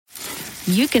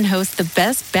you can host the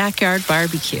best backyard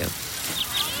barbecue.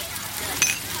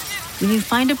 When you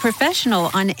find a professional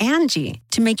on Angie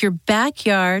to make your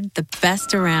backyard the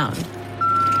best around.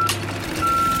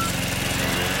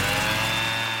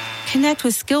 Connect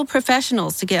with skilled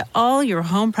professionals to get all your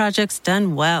home projects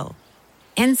done well.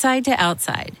 Inside to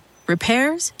outside,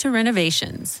 repairs to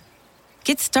renovations.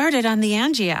 Get started on the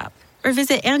Angie app or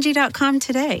visit Angie.com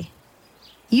today.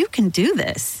 You can do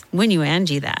this when you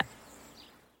Angie that.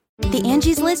 The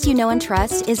Angie's List you know and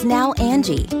trust is now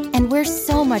Angie, and we're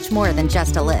so much more than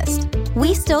just a list.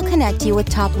 We still connect you with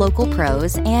top local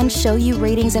pros and show you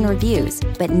ratings and reviews,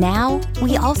 but now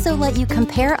we also let you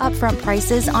compare upfront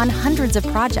prices on hundreds of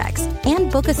projects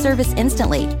and book a service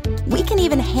instantly. We can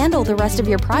even handle the rest of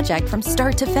your project from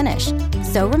start to finish.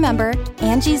 So remember,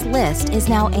 Angie's List is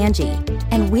now Angie,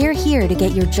 and we're here to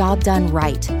get your job done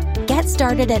right. Get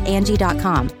started at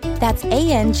Angie.com. That's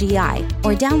ANGI,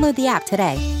 or download the app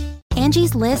today.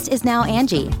 Angie's List is now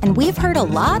Angie, and we've heard a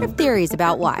lot of theories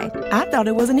about why. I thought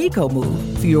it was an eco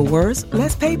move. Fewer words,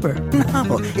 less paper.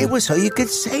 No, it was so you could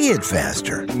say it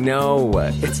faster. No,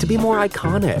 it's to be more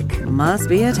iconic. Must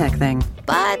be a tech thing.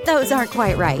 But those aren't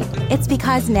quite right. It's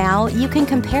because now you can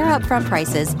compare upfront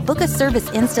prices, book a service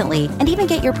instantly, and even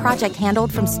get your project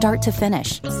handled from start to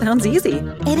finish. Sounds easy.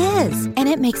 It is, and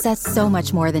it makes us so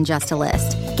much more than just a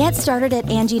list. Get started at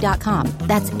Angie.com.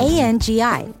 That's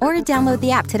ANGI, or download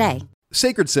the app today.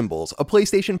 Sacred Symbols, a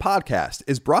PlayStation podcast,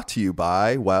 is brought to you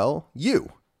by, well,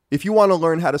 you. If you want to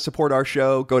learn how to support our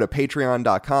show, go to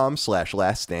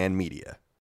patreon.com/laststandmedia.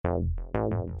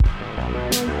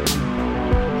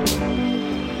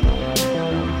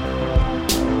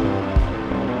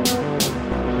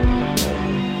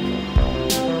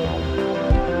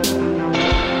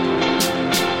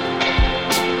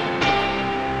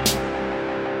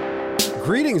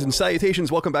 Greetings and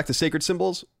salutations. Welcome back to Sacred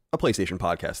Symbols, a PlayStation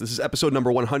podcast. This is episode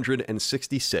number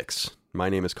 166. My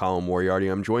name is Colin Moriarty.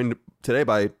 I'm joined today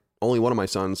by only one of my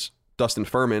sons, Dustin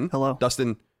Furman. Hello.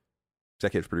 Dustin,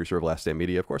 executive producer of Last Stand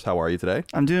Media, of course. How are you today?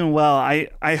 I'm doing well.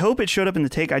 I hope it showed up in the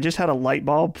take. I just had a light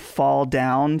bulb fall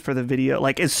down for the video.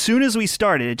 Like, as soon as we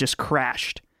started, it just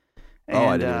crashed. And,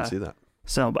 I didn't even see that.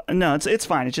 So, but no, it's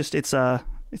fine. It's just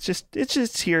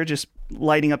here, just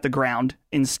lighting up the ground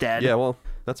instead. Yeah, well,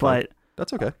 that's fine. But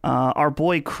that's okay. Our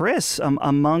boy Chris,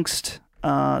 amongst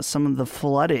some of the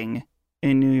flooding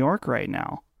in New York right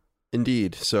now.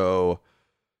 Indeed. So,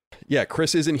 yeah,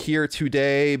 Chris isn't here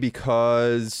today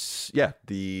because,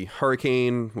 the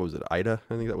hurricane, what was it, Ida?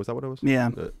 I think that was what it was?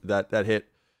 Yeah. That hit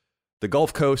the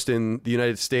Gulf Coast in the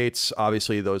United States.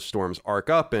 Obviously, those storms arc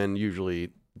up and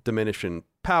usually diminish in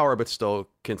power, but still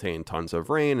contain tons of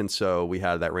rain. And so we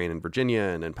had that rain in Virginia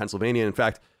and in Pennsylvania. In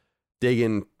fact,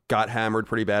 Dagan got hammered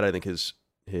pretty bad. I think his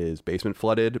basement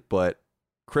flooded, but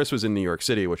Chris was in New York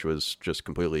City, which was just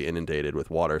completely inundated with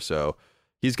water. So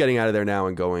he's getting out of there now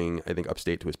and going, I think,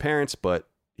 upstate to his parents, but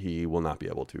he will not be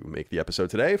able to make the episode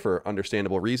today for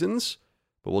understandable reasons,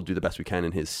 but we'll do the best we can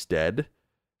in his stead.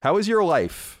 How is your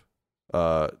life,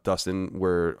 Dustin?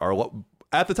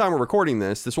 At the time we're recording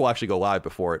this will actually go live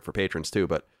before it for patrons too,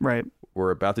 but right,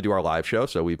 we're about to do our live show.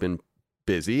 So we've been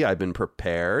busy. I've been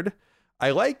prepared.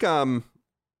 I like,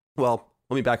 well,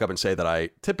 let me back up and say that I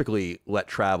typically let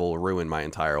travel ruin my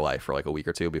entire life for like a week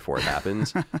or two before it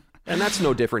happens. And that's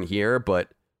no different here, but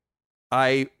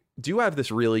I do have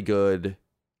this really good,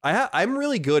 I'm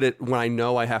really good at when I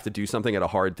know I have to do something at a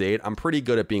hard date. I'm pretty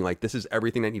good at being like, this is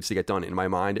everything that needs to get done in my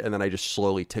mind. And then I just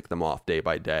slowly tick them off day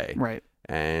by day. Right.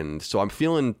 And so I'm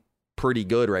feeling pretty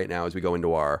good right now as we go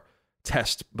into our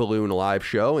test balloon live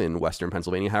show in Western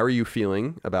Pennsylvania. How are you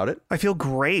feeling about it? I feel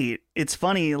great. It's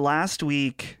funny. Last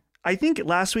week I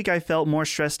felt more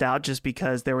stressed out just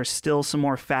because there were still some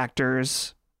more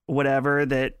factors, whatever,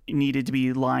 that needed to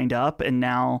be lined up. And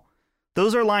now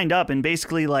those are lined up. And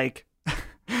basically, like,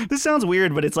 this sounds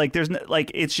weird, but it's like,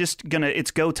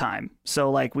 it's go time. So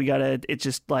like, we have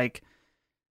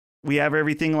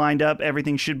everything lined up.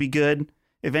 Everything should be good.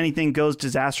 If anything goes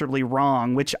disastrously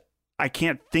wrong, which I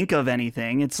can't think of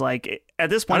anything. It's like, at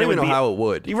this point, I don't even know how it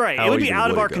would. Right. It would be out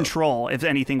of our control if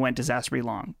anything went disastrously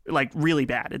wrong, like really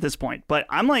bad at this point. But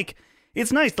I'm like,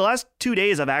 it's nice. The last 2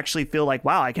 days, I've actually feel like,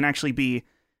 wow, I can actually be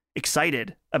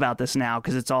excited about this now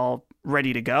because it's all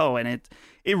ready to go. And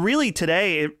it really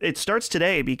today, it starts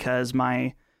today because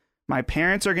my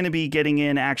parents are going to be getting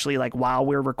in actually like while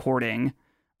we're recording.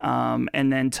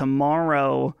 And then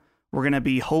tomorrow we're going to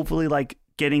be hopefully like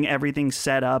getting everything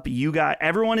set up.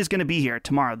 Everyone is going to be here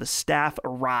tomorrow. The staff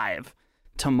arrive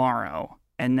tomorrow,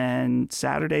 and then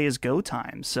Saturday is go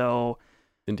time. So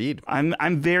indeed,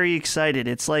 I'm very excited.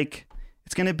 It's like,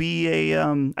 it's going to be a,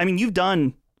 I mean, you've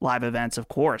done live events, of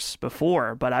course,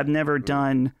 before, but I've never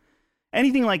done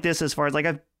anything like this as far as like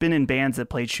I've been in bands that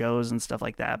played shows and stuff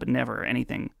like that, but never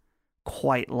anything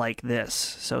quite like this.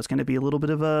 So it's going to be a little bit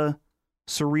of a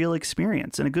surreal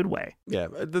experience in a good way. Yeah.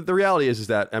 The reality is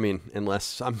that, I mean,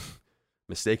 unless I'm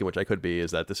mistaken, which I could be,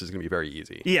 is that this is going to be very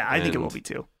easy. Yeah, I think it will be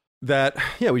too. That,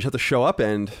 yeah, we just have to show up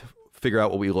and figure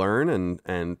out what we learn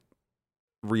and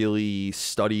really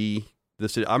study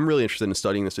this. I'm really interested in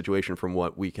studying the situation from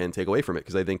what we can take away from it,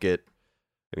 because I think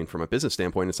from a business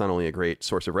standpoint, it's not only a great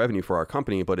source of revenue for our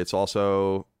company, but it's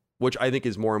also, which I think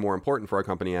is more and more important for our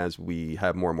company as we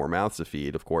have more and more mouths to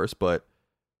feed, of course, but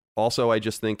also I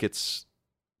just think it's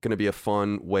going to be a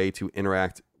fun way to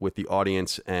interact with the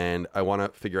audience, and I want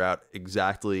to figure out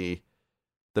exactly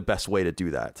the best way to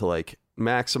do that, to like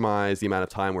maximize the amount of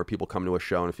time where people come to a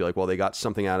show and feel like, well, they got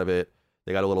something out of it,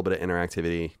 they got a little bit of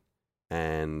interactivity,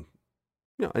 and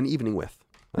an evening with,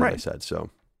 like I said.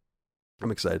 So I'm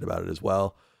excited about it as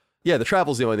well. Yeah, the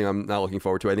travel's the only thing I'm not looking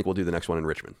forward to. I think we'll do the next one in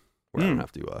Richmond, where I don't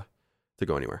have to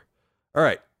go anywhere. All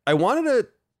right, I wanted to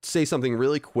say something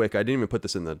really quick. I didn't even put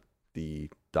this in the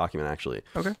document, actually.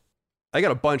 Okay. I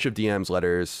got a bunch of DMs,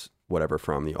 letters, whatever,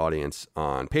 from the audience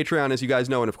on Patreon, as you guys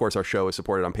know. And of course, our show is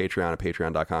supported on Patreon at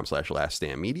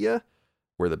patreon.com/laststandmedia.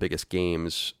 We're the biggest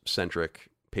games-centric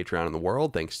Patreon in the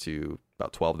world, thanks to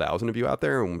about 12,000 of you out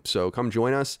there. And so come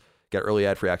join us, get early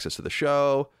ad-free access to the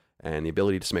show, and the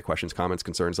ability to submit questions, comments,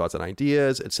 concerns, thoughts, and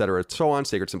ideas, etc., and so on.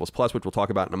 Sacred Symbols Plus, which we'll talk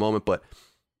about in a moment. But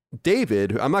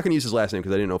David, I'm not going to use his last name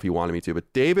because I didn't know if he wanted me to,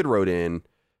 but David wrote in,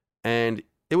 and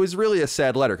it was really a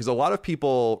sad letter because a lot of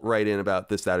people write in about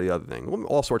this, that, or the other thing,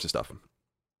 all sorts of stuff.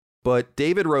 But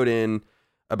David wrote in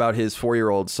about his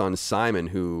 4-year-old son, Simon,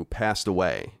 who passed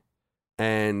away.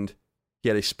 And he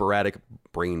had a sporadic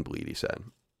brain bleed, he said.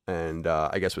 And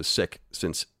I guess was sick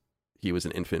since he was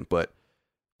an infant. But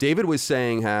David was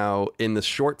saying how in the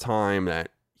short time that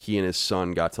he and his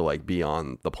son got to like be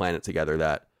on the planet together,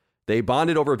 that they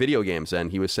bonded over video games.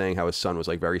 And he was saying how his son was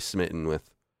like very smitten with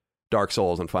Dark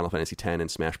Souls and Final Fantasy X and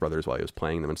Smash Brothers while he was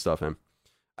playing them and stuff. And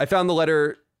I found the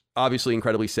letter obviously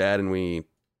incredibly sad, and we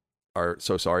are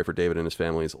so sorry for David and his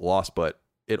family's loss. But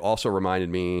it also reminded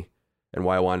me, and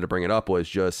why I wanted to bring it up was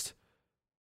just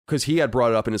because he had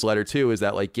brought it up in his letter too, is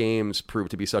that like games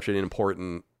proved to be such an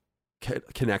important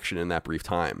connection in that brief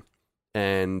time,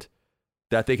 and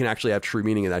that they can actually have true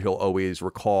meaning, and that he'll always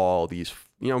recall these,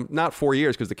 not 4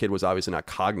 years, because the kid was obviously not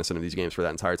cognizant of these games for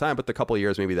that entire time, but the couple of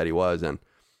years maybe that he was. And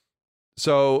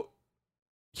so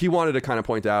he wanted to kind of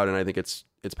point out, and I think it's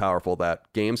powerful, that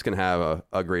games can have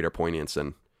a greater poignance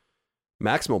and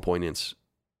maximal poignance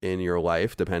in your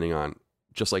life, depending on,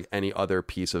 just like any other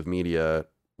piece of media,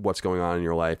 what's going on in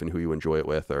your life and who you enjoy it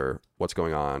with, or what's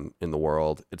going on in the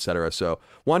world, etc. So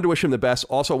wanted to wish him the best.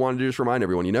 Also wanted to just remind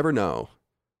everyone, you never know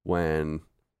when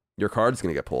your card's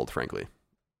going to get pulled, frankly.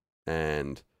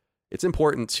 And it's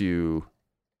important to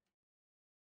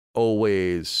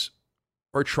always,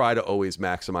 or try to always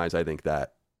maximize, I think,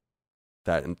 that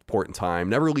important time.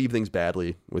 Never leave things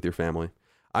badly with your family.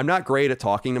 I'm not great at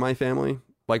talking to my family.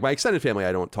 Like my extended family,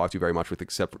 I don't talk to very much with,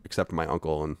 except my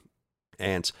uncle and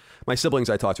aunts. My siblings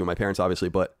I talk to, my parents obviously,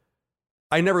 but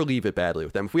I never leave it badly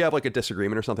with them. If we have like a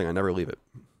disagreement or something, I never leave it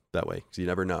that way, because you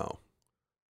never know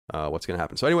what's going to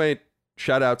happen. So anyway,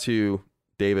 shout out to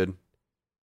David,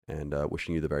 and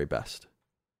wishing you the very best.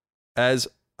 As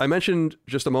I mentioned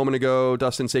just a moment ago,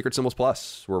 Dustin, Sacred Symbols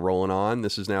Plus, we're rolling on.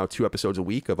 This is now 2 episodes a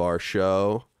week of our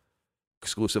show,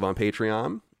 exclusive on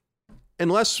Patreon.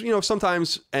 Unless,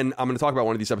 sometimes, and I'm going to talk about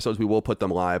one of these episodes, we will put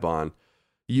them live on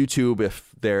YouTube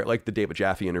if they're like the David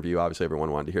Jaffe interview. Obviously,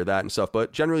 everyone wanted to hear that and stuff.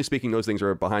 But generally speaking, those things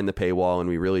are behind the paywall, and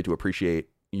we really do appreciate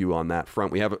you on that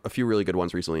front. We have a few really good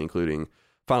ones recently, including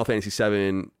Final Fantasy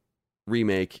VII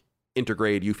Remake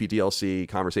Intergrade Yuffie DLC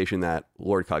conversation that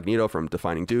Lord Cognito from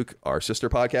Defining Duke, our sister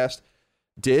podcast,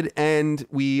 did. And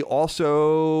we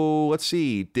also,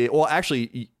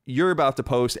 actually, you're about to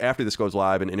post after this goes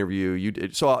live an interview you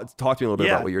did. So talk to me a little bit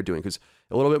about what you're doing, because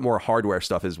a little bit more hardware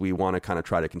stuff is we want to kind of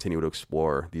try to continue to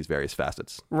explore these various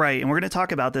facets. Right. And we're going to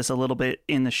talk about this a little bit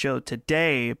in the show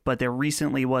today, but there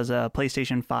recently was a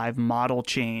PlayStation 5 model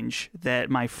change that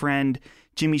my friend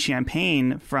Jimmy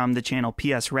Champagne from the channel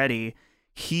PS Ready,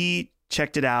 he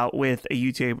checked it out with a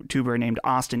YouTuber named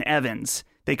Austin Evans.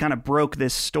 They kind of broke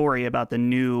this story about the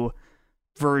new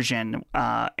version,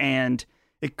 and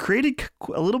it created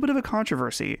a little bit of a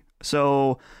controversy.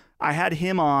 So I had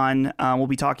him on. We'll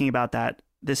be talking about that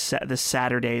this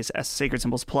Saturday's Sacred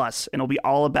Symbols Plus, and it'll be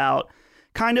all about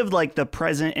kind of like the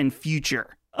present and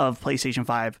future of PlayStation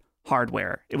 5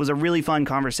 hardware. It was a really fun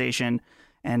conversation,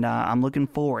 and I'm looking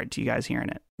forward to you guys hearing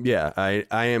it. Yeah, I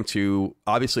am too.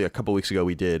 Obviously, a couple weeks ago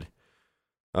we did,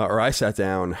 I sat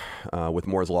down with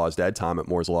Moore's Law is Dead, Tom at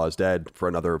Moore's Law is Dead, for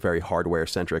another very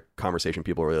hardware-centric conversation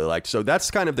people really liked. So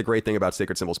that's kind of the great thing about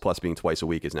Sacred Symbols Plus being twice a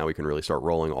week, is now we can really start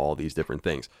rolling all these different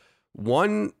things.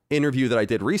 One interview that I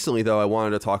did recently, though, I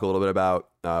wanted to talk a little bit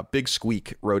about. Big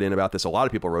Squeak wrote in about this. A lot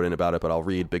of people wrote in about it, but I'll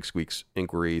read Big Squeak's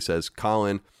inquiry. He says,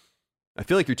 Colin, I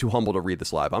feel like you're too humble to read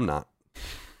this live. I'm not,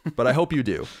 but I hope you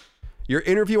do. Your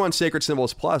interview on Sacred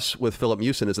Symbols Plus with Philip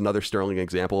Mewson is another sterling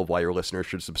example of why your listeners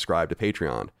should subscribe to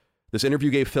Patreon. This interview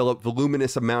gave Philip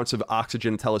voluminous amounts of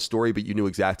oxygen to tell his story, but you knew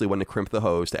exactly when to crimp the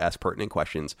hose to ask pertinent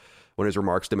questions when his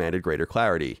remarks demanded greater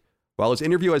clarity. While his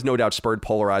interview has no doubt spurred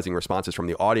polarizing responses from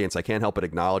the audience, I can't help but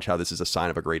acknowledge how this is a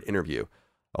sign of a great interview.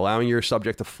 Allowing your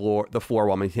subject to the floor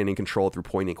while maintaining control through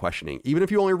poignant questioning. Even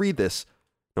if you only read this,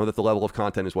 know that the level of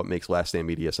content is what makes Last Stand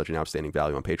Media such an outstanding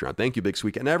value on Patreon. Thank you, Big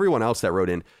Squeak, and everyone else that wrote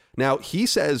in. Now, he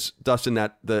says, Dustin,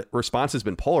 that the response has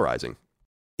been polarizing.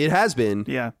 It has been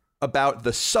about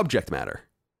the subject matter.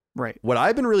 Right. What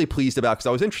I've been really pleased about, because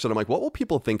I was interested, I'm like, what will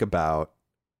people think about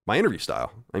my interview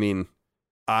style? I mean,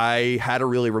 I had to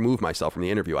really remove myself from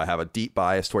the interview. I have a deep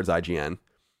bias towards IGN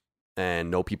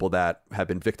and know people that have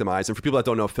been victimized. And for people that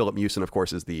don't know, Philip Mewson, of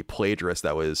course, is the plagiarist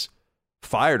that was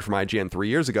fired from IGN 3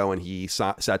 years ago. And he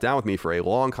sat down with me for a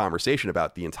long conversation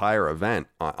about the entire event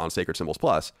on Sacred Symbols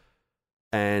Plus.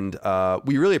 And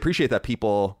we really appreciate that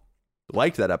people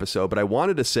liked that episode. But I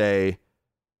wanted to say,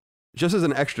 just as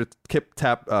an extra tip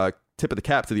of the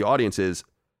cap to the audiences,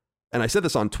 and I said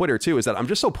this on Twitter too, is that I'm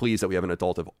just so pleased that we have an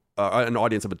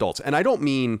audience of adults. And I don't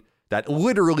mean that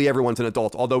literally everyone's an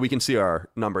adult, although we can see our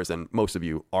numbers and most of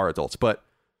you are adults. But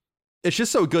it's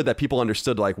just so good that people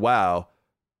understood, like, wow,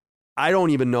 I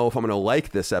don't even know if I'm going to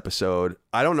like this episode.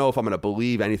 I don't know if I'm going to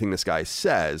believe anything this guy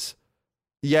says.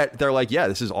 Yet they're like, yeah,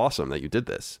 this is awesome that you did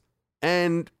this.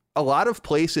 And a lot of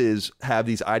places have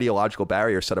these ideological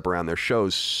barriers set up around their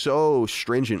shows so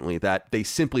stringently that they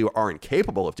simply aren't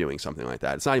capable of doing something like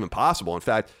that. It's not even possible. In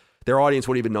fact, their audience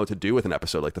wouldn't even know what to do with an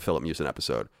episode like the Philip Mewson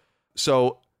episode.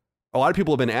 So a lot of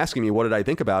people have been asking me, what did I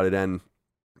think about it? And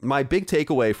my big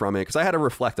takeaway from it, because I had to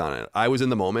reflect on it. I was in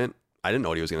the moment. I didn't know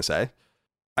what he was going to say.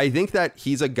 I think that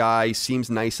he's a guy, seems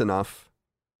nice enough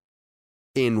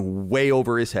in way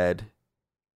over his head.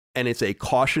 And it's a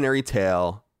cautionary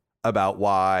tale about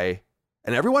why,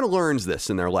 and everyone learns this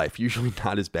in their life, usually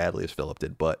not as badly as Philip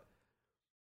did, but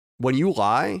when you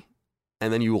lie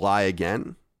and then you lie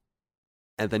again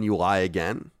and then you lie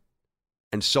again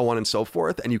and so on and so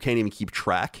forth, and you can't even keep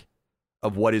track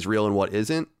of what is real and what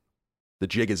isn't, the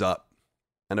jig is up.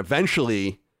 And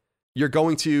eventually you're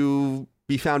going to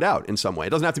be found out in some way.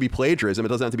 It doesn't have to be plagiarism. It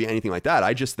doesn't have to be anything like that.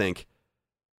 I just think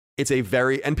it's a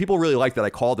very, and people really like that I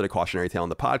called it a cautionary tale in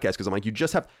the podcast, because I'm like,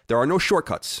 there are no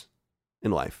shortcuts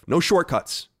in life. No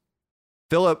shortcuts.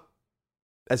 Philip,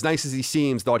 as nice as he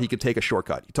seems, thought he could take a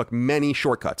shortcut. He took many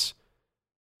shortcuts.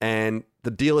 And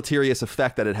the deleterious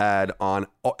effect that it had on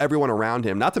everyone around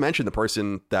him, not to mention the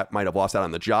person that might have lost out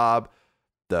on the job,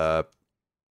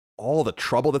 all the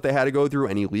trouble that they had to go through,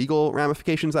 any legal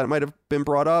ramifications that might have been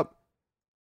brought up.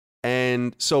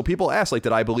 And so people ask, like,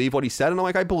 did I believe what he said? And I'm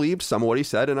like, I believed some of what he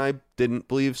said, and I didn't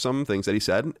believe some things that he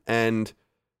said. And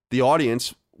the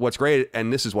audience, what's great,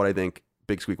 and this is what I think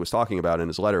Big Squeak was talking about in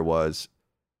his letter, was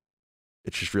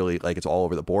it's just really like it's all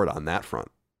over the board on that front.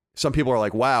 Some people are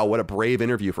like, wow, what a brave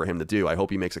interview for him to do. I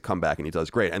hope he makes a comeback and he does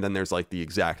great. And then there's like the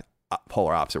exact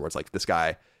polar opposite where it's like, this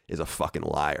guy is a fucking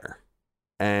liar.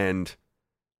 And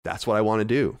that's what I want to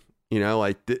do. You know,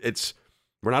 like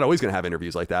we're not always going to have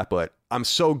interviews like that, but I'm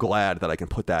so glad that I can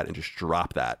put that and just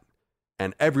drop that.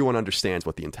 And everyone understands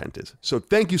what the intent is. So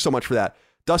thank you so much for that.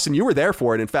 Dustin, you were there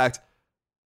for it. In fact,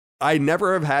 I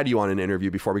never have had you on an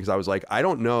interview before because I was like, I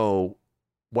don't know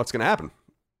what's going to happen.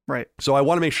 Right. So I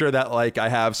want to make sure that like I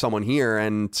have someone here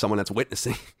and someone that's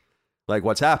witnessing like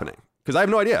what's happening. Because I have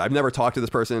no idea. I've never talked to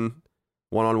this person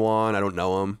one-on-one. I don't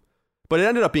know him. But it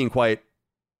ended up being quite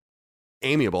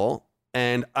amiable.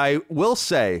 And I will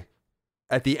say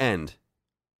at the end,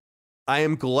 I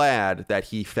am glad that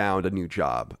he found a new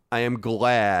job. I am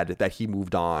glad that he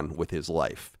moved on with his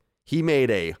life. He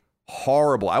made a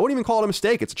horrible, I wouldn't even call it a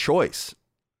mistake. It's a choice,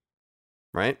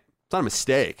 right? It's not a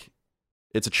mistake.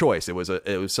 It's a choice. It was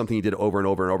something he did over and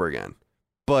over and over again.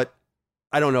 But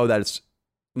I don't know that it's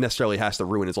necessarily has to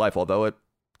ruin his life, although it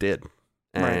did.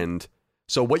 Right. And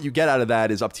so what you get out of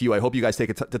that is up to you. I hope you guys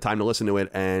take the time to listen to it,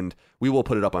 and we will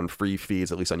put it up on free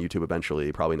feeds, at least on YouTube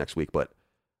eventually, probably next week. But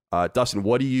Dustin,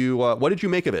 what did you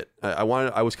make of it? I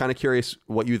was kind of curious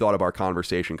what you thought of our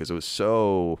conversation, because it was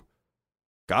so,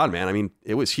 God, man. I mean,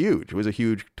 it was huge. It was a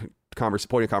huge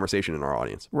point of conversation in our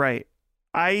audience. Right.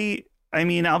 I I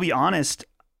mean, I'll be honest.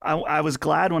 I was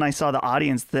glad when I saw the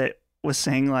audience that was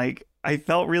saying, like, I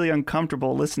felt really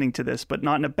uncomfortable listening to this, but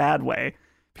not in a bad way,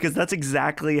 because that's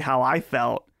exactly how I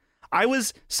felt.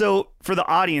 So for the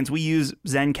audience, we use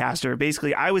Zencastr.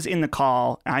 Basically, I was in the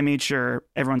call. I made sure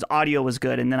everyone's audio was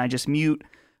good, and then I just mute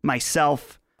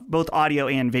myself, both audio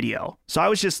and video. So I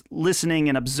was just listening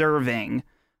and observing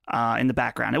in the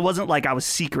background. It wasn't like I was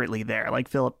secretly there, like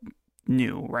Philip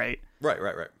knew, right? Right.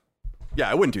 Yeah,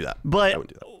 I wouldn't do that. But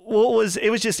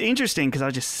it was just interesting because I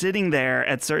was just sitting there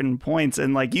at certain points,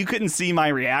 and like you couldn't see my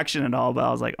reaction at all. But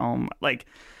I was like,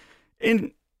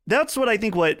 and that's what I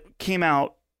think what came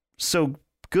out so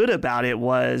good about it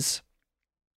is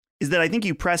that I think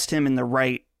you pressed him in the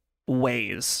right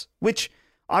ways, which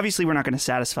obviously we're not going to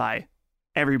satisfy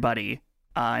everybody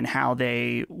and how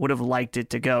they would have liked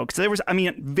it to go. Because there was,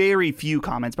 very few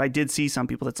comments, but I did see some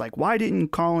people that's like, why didn't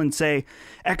Colin say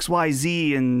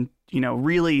XYZ and,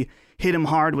 really hit him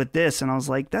hard with this? And I was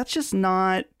like, that's just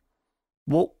not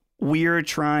what we're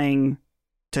trying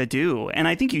to do. And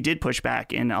I think you did push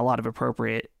back in a lot of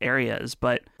appropriate areas,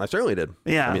 but I certainly did.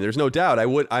 Yeah. There's no doubt.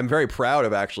 I'm very proud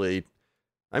of actually.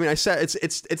 I said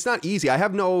it's not easy. I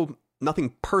have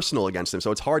nothing personal against him.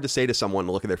 So it's hard to say to someone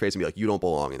to look at their face and be like, you don't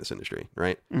belong in this industry,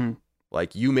 right? Mm.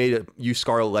 Like you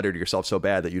scarlet lettered yourself so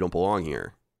bad that you don't belong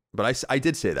here. But I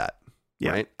did say that,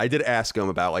 right? I did ask him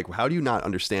about like, how do you not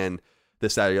understand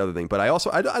this, that, or the other thing? But I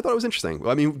thought it was interesting.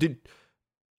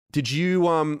 Did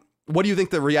you, what do you think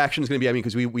the reaction is going to be?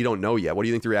 Because we don't know yet. What do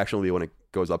you think the reaction will be when it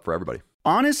goes up for everybody?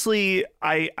 Honestly,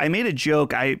 I made a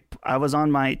joke. I was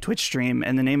on my Twitch stream,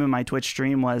 and the name of my Twitch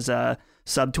stream was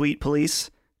Subtweet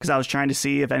Police, because I was trying to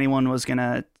see if anyone was going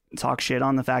to talk shit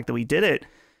on the fact that we did it.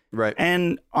 Right.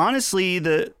 And honestly,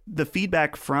 the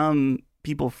feedback from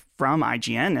people from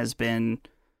IGN has been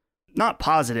not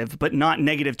positive, but not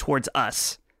negative towards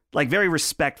us. Like very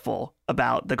respectful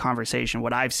about the conversation,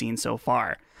 what I've seen so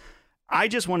far. I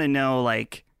just want to know,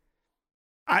 like,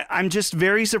 I'm just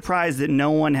very surprised that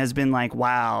no one has been like,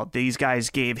 wow, these guys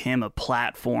gave him a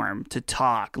platform to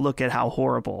talk. Look at how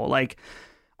horrible. Like,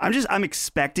 I'm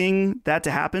expecting that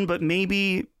to happen, but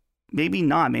maybe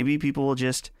not. Maybe people will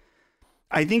just,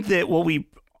 I think that what we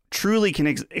truly can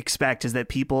expect is that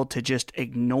people to just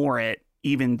ignore it,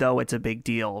 even though it's a big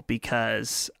deal,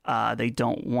 because they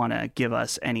don't want to give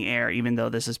us any air, even though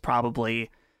this is probably,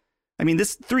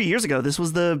 this 3 years ago, this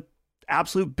was the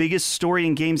absolute biggest story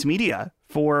in games media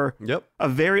for a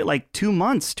very 2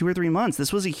 or 3 months.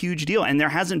 This was a huge deal, and there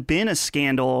hasn't been a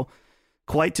scandal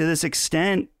quite to this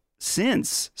extent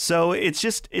since. So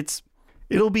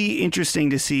it'll be interesting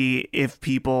to see if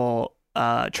people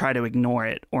try to ignore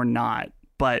it or not.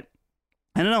 But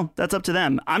I don't know. That's up to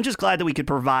them. I'm just glad that we could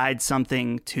provide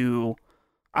something to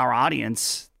our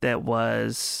audience that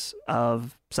was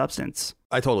of substance.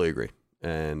 I totally agree.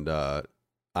 And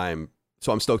I'm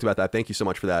stoked about that. Thank you so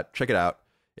much for that. Check it out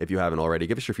if you haven't already.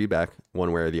 Give us your feedback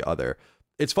one way or the other.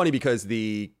 It's funny because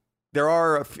I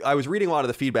was reading a lot of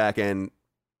the feedback, and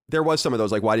there was some of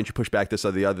those like, why didn't you push back this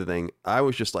or the other thing? I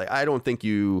was just like, I don't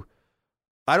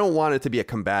want it to be a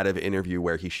combative interview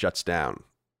where he shuts down.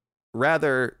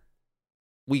 Rather,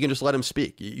 we can just let him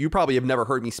speak. You probably have never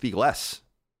heard me speak less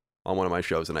on one of my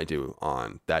shows than I do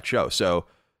on that show. So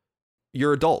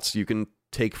you're adults. You can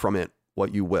take from it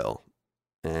what you will.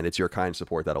 And it's your kind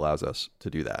support that allows us to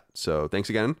do that. So thanks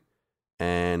again.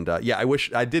 And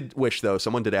I did wish though,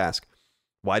 someone did ask,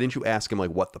 why didn't you ask him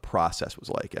like what the process was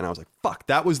like? And I was like, fuck,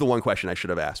 that was the one question I should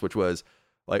have asked, which was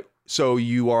like, so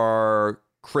you are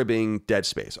cribbing Dead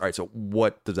Space. All right, so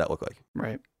what does that look like?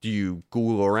 Right. Do you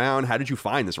Google around? How did you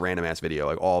find this random ass video?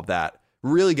 Like all of that.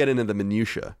 Really get into the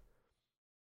minutia.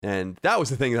 And that was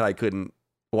the thing that I couldn't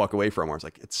walk away from, where I was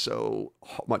like, it's so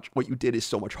much, what you did is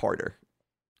so much harder.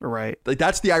 Right. Like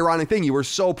that's the ironic thing. You were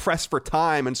so pressed for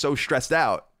time and so stressed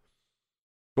out.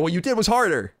 But what you did was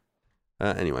harder.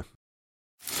 Anyway.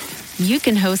 You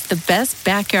can host the best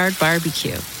backyard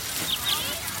barbecue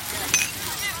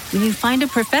when you find a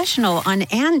professional on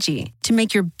Angie to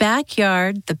make your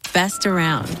backyard the best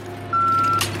around.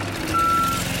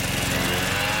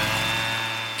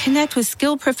 Connect with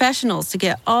skilled professionals to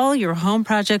get all your home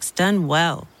projects done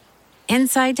well.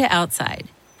 Inside to outside,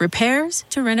 repairs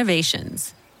to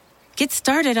renovations. Get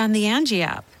started on the Angie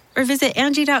app or visit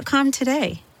Angie.com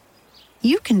today.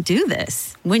 You can do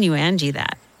this when you Angie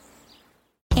that.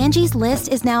 Angie's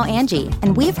List is now Angie,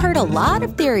 and we've heard a lot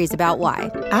of theories about why.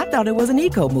 I thought it was an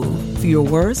eco move. Fewer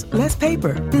words, less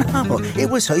paper. No, it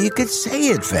was so you could say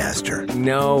it faster.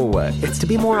 No, it's to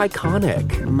be more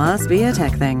iconic. Must be a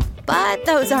tech thing. But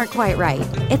those aren't quite right.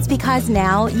 It's because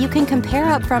now you can compare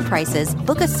upfront prices,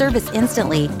 book a service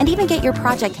instantly, and even get your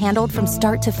project handled from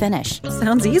start to finish.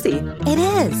 Sounds easy. It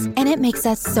is, and it makes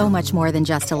us so much more than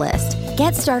just a list.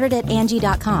 Get started at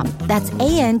Angie.com. That's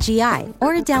ANGI,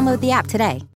 or download the app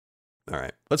today. All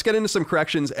right, let's get into some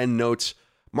corrections and notes.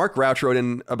 Mark Grouch wrote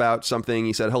in about something.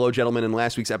 He said, hello, gentlemen. In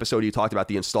last week's episode, you talked about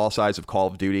the install size of Call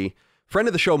of Duty. Friend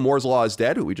of the show, Moore's Law is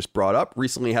Dead, who we just brought up,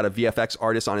 recently had a VFX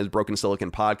artist on his Broken Silicon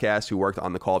podcast who worked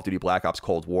on the Call of Duty Black Ops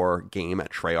Cold War game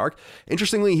at Treyarch.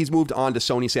 Interestingly, he's moved on to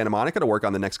Sony Santa Monica to work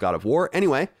on the next God of War.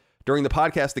 Anyway, during the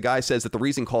podcast, the guy says that the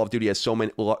reason Call of Duty has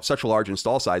such large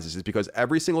install sizes is because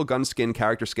every single gun skin,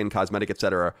 character skin, cosmetic,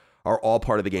 etc. are all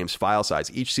part of the game's file size.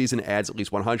 Each season adds at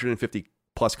least 150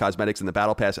 plus cosmetics in the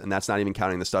battle pass, and that's not even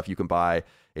counting the stuff you can buy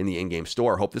in the in-game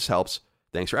store. Hope this helps.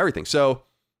 Thanks for everything. So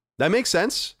that makes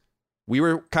sense. We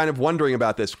were kind of wondering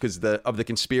about this because of the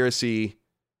conspiracy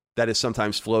that is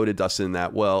sometimes floated, Dustin,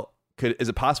 that, well, is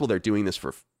it possible they're doing this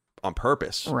on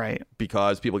purpose? Right.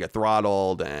 Because people get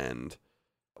throttled and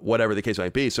whatever the case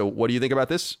might be. So what do you think about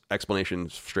this explanation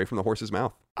straight from the horse's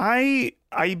mouth? I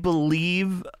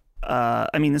believe...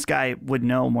 I mean, this guy would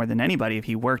know more than anybody if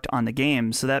he worked on the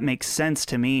game, so that makes sense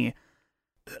to me.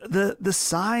 The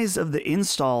size of the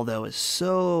install, though, is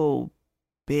so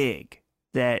big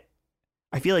that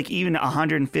I feel like even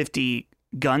 150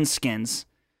 gun skins,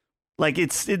 like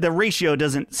the ratio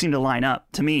doesn't seem to line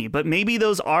up to me. But maybe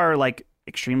those are like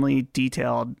extremely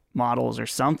detailed models or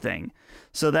something.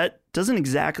 So that doesn't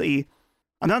exactly...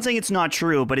 I'm not saying it's not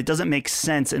true, but it doesn't make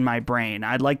sense in my brain.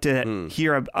 I'd like to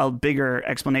hear a bigger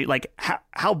explanation. Like,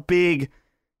 how big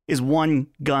is one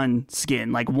gun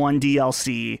skin, like one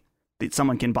DLC that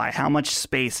someone can buy? How much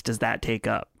space does that take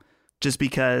up? Just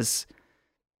because,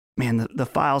 man, the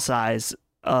file size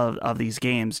of these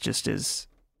games just is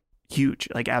huge,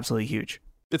 like absolutely huge.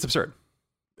 It's absurd.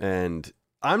 And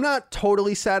I'm not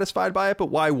totally satisfied by it, but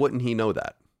why wouldn't he know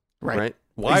that? Right?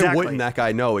 Why wouldn't that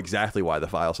guy know exactly why the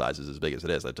file size is as big as it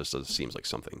is? That just seems like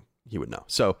something he would know.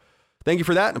 So thank you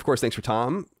for that. And of course, thanks for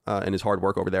Tom and his hard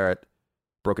work over there at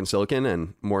Broken Silicon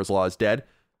and Moore's Law is Dead.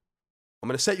 I'm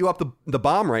going to set you up the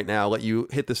bomb right now, let you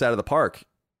hit this out of the park.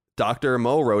 Dr.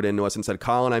 Mo wrote into us and said,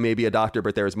 Colin, I may be a doctor,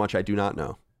 but there is much I do not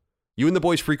know. You and the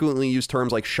boys frequently use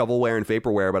terms like shovelware and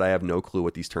vaporware, but I have no clue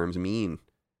what these terms mean.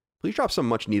 Please drop some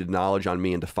much needed knowledge on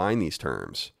me and define these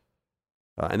terms.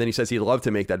 And then he says he'd love to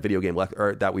make that video game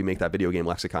that we make that video game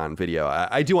lexicon video.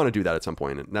 I do want to do that at some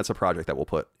point, and that's a project that we'll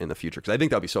put in the future because I think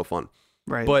that'd be so fun.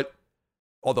 Right. But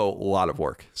although a lot of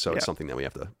work, so it's something that we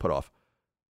have to put off.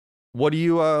 What do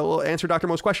you we'll answer Dr.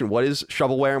 Mo's question? What is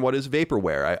shovelware and what is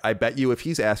vaporware? I bet you if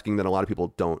he's asking, then a lot of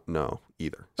people don't know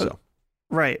either. So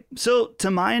right. So to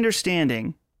my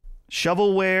understanding,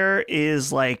 shovelware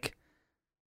is like,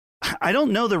 I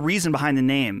don't know the reason behind the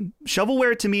name.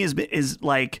 Shovelware to me is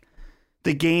like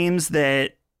the games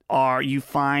that you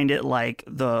find at like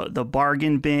the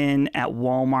bargain bin at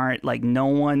Walmart. Like no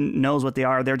one knows what they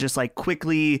are. They're just like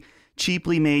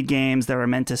cheaply made games that are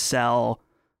meant to sell.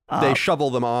 They shovel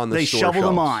them on the store shelves.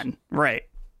 Them on. Right.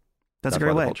 That's a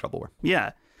great way. Shovelware.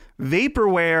 Yeah.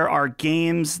 Vaporware are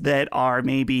games that are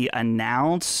maybe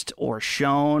announced or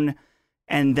shown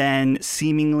and then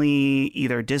seemingly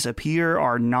either disappear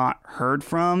or not heard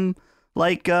from.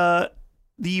 Like the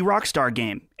Rockstar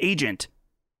game, Agent,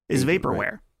 is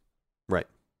vaporware. Right.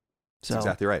 That's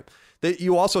exactly right.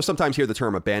 You also sometimes hear the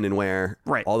term abandonware.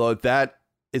 Right. Although that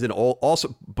is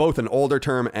also both an older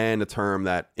term and a term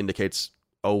that indicates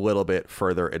a little bit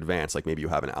further advanced, like maybe you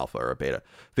have an alpha or a beta.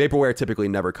 Vaporware typically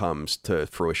never comes to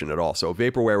fruition at all. So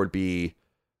vaporware would be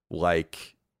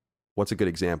like, what's a good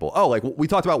example? Oh, like we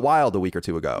talked about Wild a week or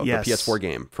two ago, yes. The PS4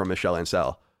 game from Michel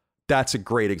Ancel. That's a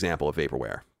great example of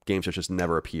vaporware. Games that just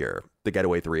never appear. The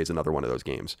Getaway 3 is another one of those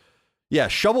games. Yeah,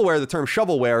 shovelware, the term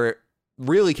shovelware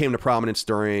really came to prominence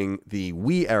during the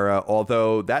Wii era,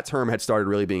 although that term had started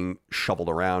really being shoveled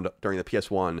around during the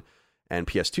PS1 and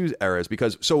PS2 eras.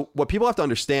 Because so what people have to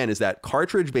understand is that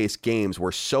cartridge-based games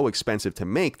were so expensive to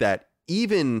make that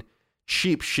even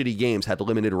cheap, shitty games had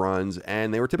limited runs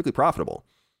and they were typically profitable.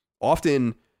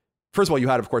 Often, first of all, you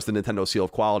had, of course, the Nintendo seal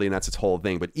of quality, and that's its whole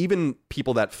thing. But even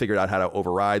people that figured out how to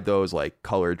override those, like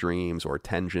Color Dreams or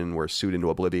Tengen, were sued into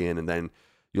oblivion. And then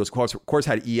you, of course,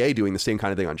 had EA doing the same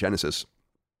kind of thing on Genesis.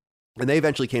 And they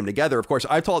eventually came together. Of course,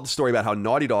 I've told the story about how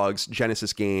Naughty Dog's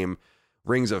Genesis game,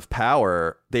 Rings of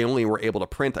Power, they only were able to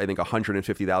print, I think,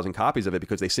 150,000 copies of it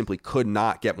because they simply could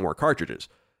not get more cartridges.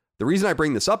 The reason I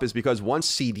bring this up is because once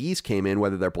CDs came in,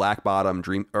 whether they're Black Bottom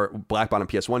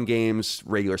PS1 games,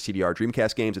 regular CDR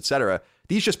Dreamcast games, etc.,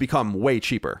 these just become way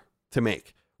cheaper to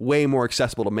make, way more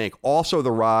accessible to make. Also,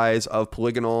 the rise of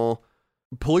Polygonal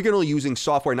using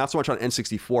software, not so much on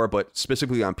N64, but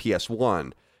specifically on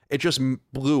PS1, it just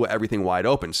blew everything wide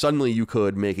open. Suddenly, you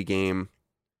could make a game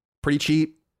pretty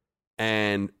cheap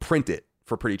and print it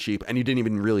for pretty cheap, and you didn't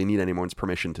even really need anyone's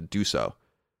permission to do so.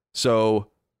 So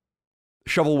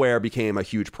shovelware became a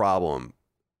huge problem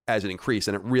as it increased,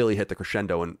 and it really hit the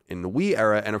crescendo in the Wii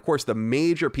era. And of course, the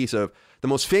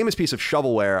most famous piece of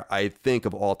shovelware, I think,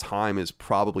 of all time is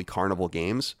probably Carnival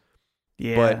Games.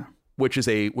 Yeah. But which was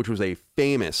a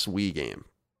famous Wii game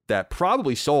that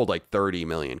probably sold like 30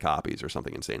 million copies or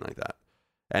something insane like that.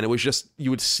 And it was just, you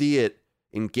would see it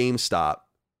in GameStop.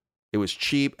 It was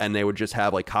cheap, and they would just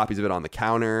have like copies of it on the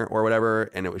counter or whatever,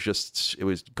 and it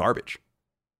was garbage.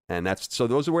 And so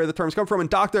those are where the terms come from. And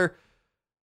Doctor,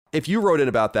 if you wrote in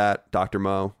about that, Dr.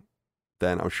 Mo,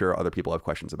 then I'm sure other people have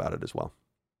questions about it as well.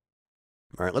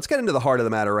 All right, let's get into the heart of the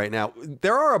matter right now.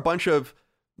 There are a bunch of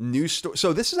news stories.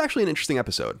 So this is actually an interesting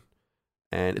episode.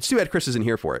 And it's too bad Chris isn't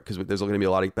here for it, because there's going to be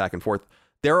a lot of back and forth.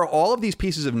 There are all of these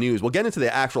pieces of news. We'll get into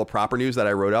the actual proper news that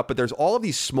I wrote up, but there's all of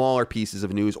these smaller pieces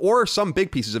of news, or some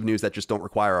big pieces of news that just don't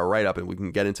require a write-up, and we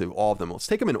can get into all of them. Let's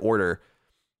take them in order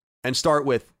and start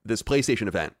with this PlayStation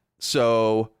event.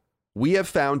 So we have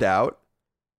found out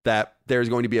that there's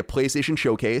going to be a PlayStation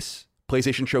Showcase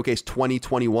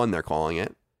 2021, they're calling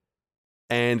it.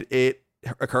 And it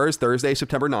occurs Thursday,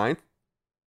 September 9th,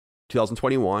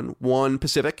 2021, 1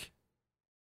 Pacific.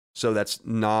 So that's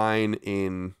 9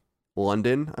 in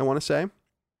London, I want to say,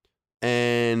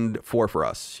 and 4 for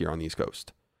us here on the East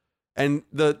Coast. And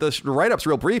the write-up's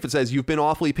real brief. It says, "You've been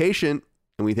awfully patient,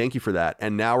 and we thank you for that.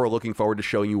 And now we're looking forward to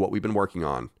showing you what we've been working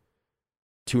on.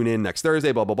 Tune in next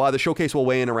Thursday, blah, blah, blah." The showcase will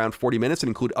weigh in around 40 minutes and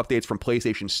include updates from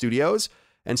PlayStation Studios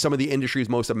and some of the industry's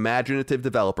most imaginative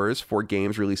developers for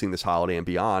games releasing this holiday and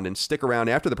beyond. And stick around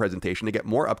after the presentation to get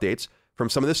more updates from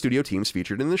some of the studio teams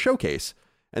featured in the showcase.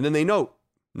 And then they note,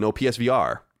 no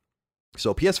PSVR.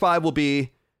 So PS5 will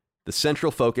be the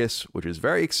central focus, which is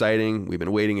very exciting. We've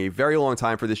been waiting a very long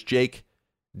time for this. Jake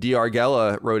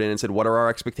D'Argella wrote in and said, "What are our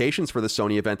expectations for the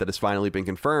Sony event that has finally been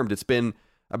confirmed? It's been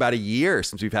about a year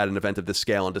since we've had an event of this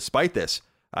scale, and despite this,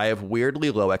 I have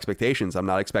weirdly low expectations. I'm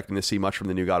not expecting to see much from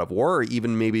the new God of War, or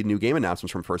even maybe new game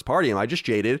announcements from first party. Am I just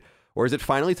jaded, or is it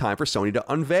finally time for Sony to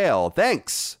unveil?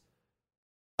 Thanks."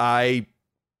 I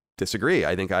disagree.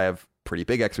 I think I have pretty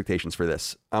big expectations for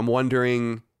this. I'm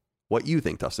wondering what you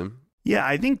think, Dustin. Yeah,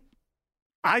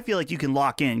 I feel like you can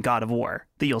lock in God of War,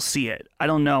 that you'll see it. I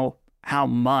don't know how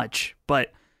much,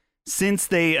 but since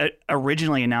they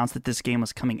originally announced that this game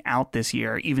was coming out this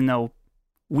year, even though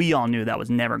we all knew that was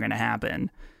never going to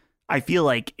happen, I feel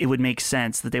like it would make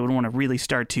sense that they would want to really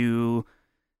start to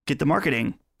get the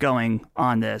marketing going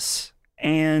on this.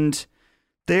 And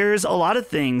there's a lot of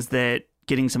things that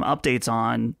getting some updates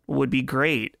on would be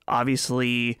great.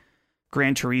 Obviously,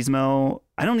 Gran Turismo,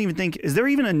 I don't even think, is there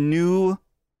even a new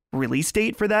release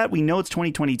date for that? We know it's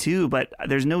 2022, but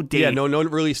there's no date. Yeah, no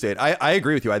release date. I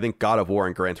agree with you. I think God of War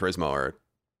and Gran Turismo are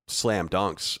slam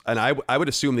dunks. And I would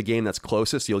assume the game that's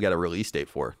closest you'll get a release date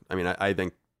for. I mean, I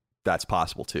think that's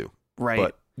possible too. Right.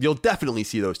 But you'll definitely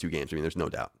see those two games. I mean, there's no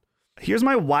doubt. Here's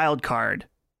my wild card.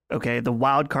 Okay, the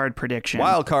wild card prediction.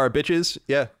 Wild card, bitches.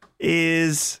 Yeah.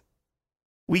 Is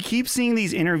we keep seeing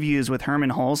these interviews with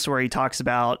Hermen Hulst where he talks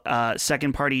about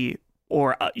second party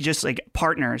or just like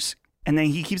partners. And then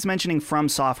he keeps mentioning From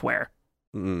Software.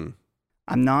 Mm.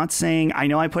 I'm not saying, I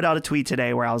know I put out a tweet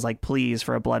today where I was like, please,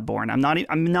 for a Bloodborne.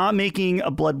 I'm not making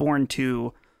a Bloodborne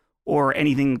 2 or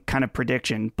anything kind of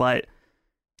prediction, but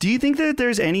do you think that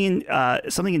there's any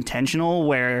something intentional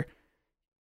where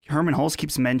Hermen Hulst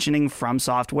keeps mentioning From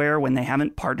Software when they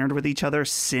haven't partnered with each other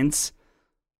since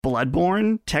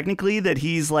Bloodborne, technically, that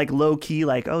he's like low key,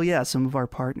 like, oh yeah, some of our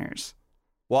partners?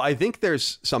 Well, I think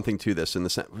there's something to this in the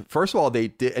sense. First of all, they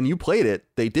did, and you played it.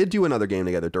 They did do another game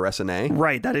together, Duress and A.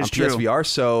 Right, that is on true. PSVR,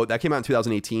 so that came out in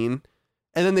 2018,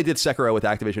 and then they did Sekiro with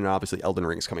Activision, and obviously Elden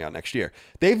Ring is coming out next year.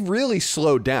 They've really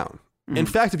slowed down. Mm-hmm. In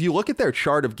fact, if you look at their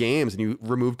chart of games and you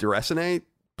remove Duress and A,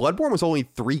 Bloodborne was only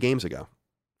 3 games ago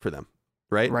for them,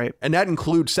 right? Right, and that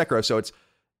includes Sekiro. So it's,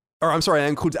 or I'm sorry, that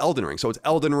includes Elden Ring. So it's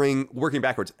Elden Ring, working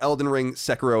backwards, Elden Ring,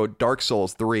 Sekiro, Dark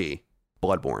Souls 3,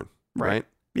 Bloodborne, right?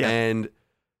 Yeah, and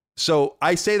so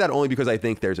I say that only because I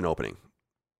think there's an opening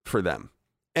for them.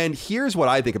 And here's what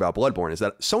I think about Bloodborne is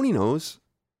that Sony knows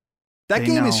that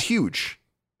game is huge.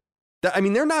 I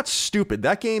mean, they're not stupid.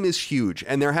 That game is huge.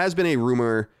 And there has been a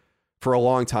rumor for a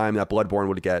long time that Bloodborne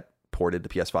would get ported to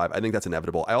PS5. I think that's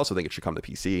inevitable. I also think it should come to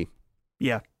PC.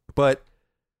 Yeah. But,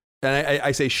 and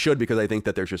I say should because I think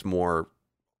that there's just more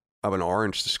of an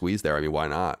orange to squeeze there. I mean, why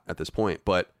not at this point?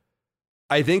 But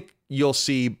I think you'll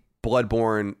see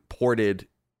Bloodborne ported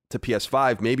to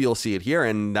PS5. Maybe you'll see it here,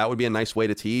 and that would be a nice way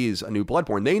to tease a new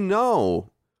Bloodborne. They know,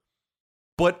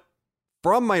 but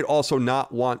From might also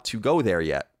not want to go there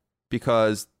yet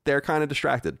because they're kind of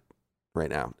distracted right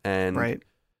now. And right.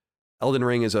 Elden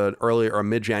Ring is an early or a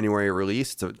mid-January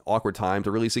release. It's an awkward time to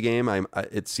release a game.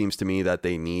 It seems to me that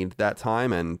they need that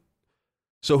time, and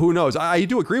so who knows? I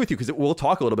do agree with you because we'll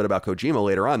talk a little bit about Kojima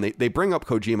later on. They bring up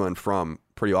Kojima and From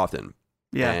pretty often.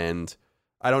 Yeah. And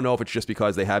I don't know if it's just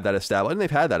because they have that established, and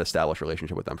they've had that established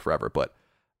relationship with them forever, but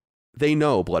they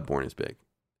know Bloodborne is big.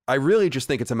 I really just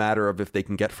think it's a matter of if they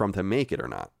can get From to make it or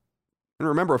not. And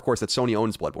remember, of course, that Sony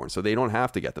owns Bloodborne, so they don't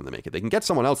have to get them to make it. They can get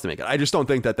someone else to make it. I just don't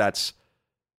think that that's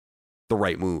the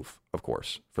right move, of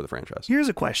course, for the franchise. Here's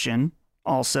a question.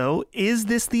 Also, is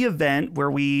this the event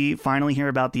where we finally hear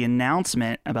about the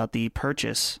announcement about the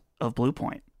purchase of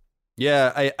Bluepoint?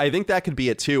 Yeah, I think that could be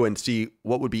it too. And see,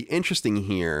 what would be interesting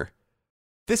here,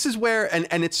 this is where,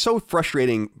 and it's so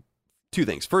frustrating, two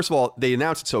things. First of all, they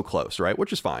announced it so close, right?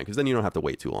 Which is fine, because then you don't have to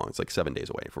wait too long. It's like 7 days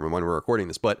away from when we're recording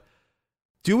this. But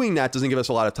doing that doesn't give us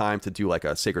a lot of time to do like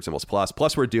a Sacred Symbols Plus.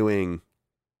 Plus, we're doing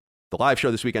the live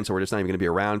show this weekend, so we're just not even going to be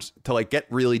around to like get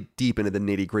really deep into the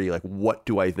nitty gritty. Like, what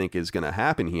do I think is going to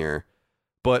happen here?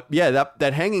 But yeah,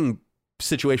 that hanging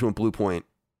situation with Bluepoint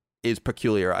is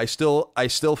peculiar. I still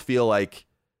feel like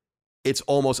it's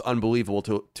almost unbelievable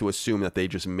to assume that they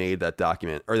just made that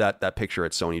document or that picture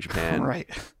at Sony Japan right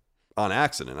on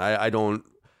accident. I don't.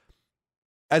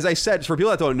 As I said, for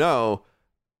people that don't know,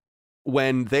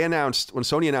 when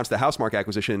Sony announced the Housemarque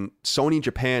acquisition, Sony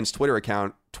Japan's Twitter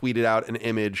account tweeted out an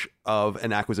image of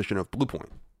an acquisition of Bluepoint.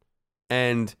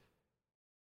 And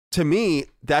to me,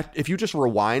 that if you just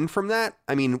rewind from that,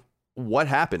 I mean, what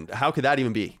happened? How could that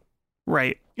even be?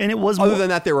 Right. And it was other than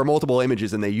that, there were multiple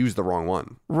images and they used the wrong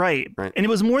one. Right. And it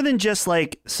was more than just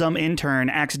like some intern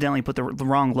accidentally put the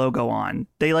wrong logo on.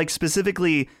 They like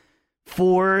specifically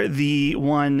for the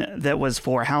one that was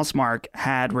for Housemarque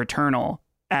had Returnal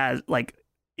as like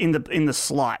in the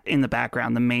slot in the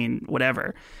background, the main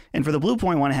whatever. And for the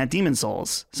Bluepoint one, it had Demon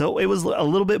Souls. So it was a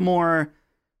little bit more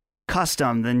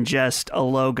custom than just a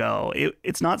logo.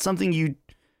 It's not something you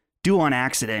do on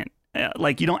accident.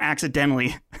 Like you don't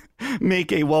accidentally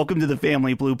make a welcome to the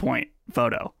family Bluepoint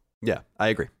photo. Yeah, I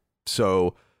agree.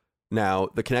 So now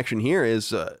the connection here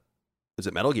is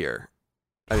it Metal Gear?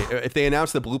 I mean, if they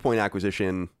announce the Bluepoint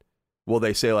acquisition, will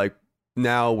they say like,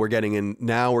 now we're getting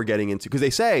into, because they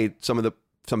say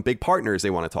some big partners they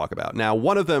want to talk about. Now,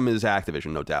 one of them is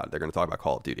Activision, no doubt. They're going to talk about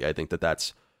Call of Duty. I think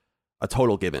that's a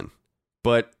total given.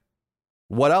 But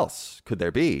what else could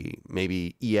there be?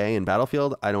 Maybe EA and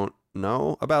Battlefield? I don't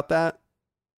know about that.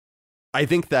 I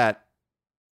think that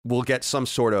we'll get some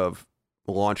sort of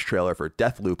launch trailer for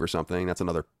Deathloop or something. That's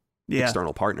another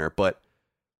external partner. But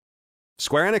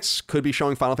Square Enix could be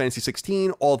showing Final Fantasy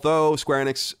 16, although Square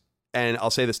Enix, and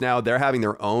I'll say this now, they're having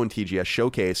their own TGS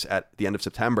showcase at the end of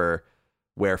September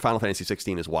where Final Fantasy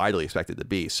 16 is widely expected to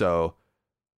be. So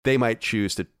they might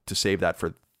choose to save that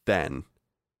for then.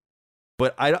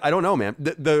 But I don't know, man.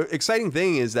 The exciting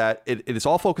thing is that it is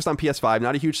all focused on PS5.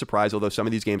 Not a huge surprise, although some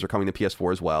of these games are coming to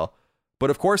PS4 as well. But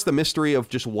of course, the mystery of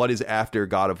just what is after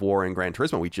God of War and Gran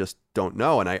Turismo, we just don't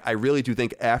know. And I really do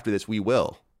think after this, we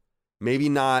will. Maybe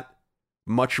not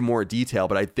much more detail,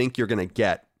 but I think you're going to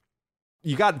get...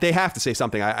 They have to say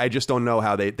something. I just don't know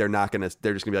how they're just going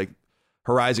to be like,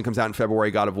 Horizon comes out in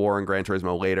February, God of War and Gran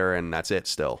Turismo later, and that's it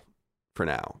still for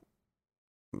now.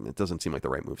 It doesn't seem like the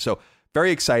right move. So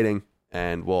very exciting.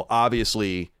 And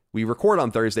we record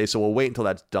on Thursday, so we'll wait until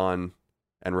that's done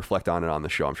and reflect on it on the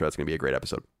show. I'm sure that's going to be a great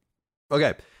episode.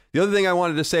 Okay. The other thing I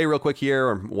wanted to say real quick here,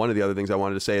 or one of the other things I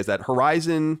wanted to say, is that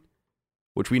Horizon,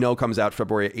 which we know comes out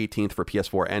February 18th for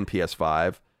PS4 and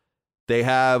PS5, they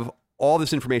have all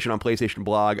this information on PlayStation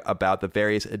Blog about the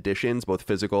various editions, both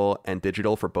physical and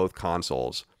digital, for both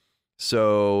consoles.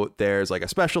 So there's like a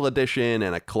special edition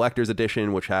and a collector's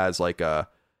edition, which has like an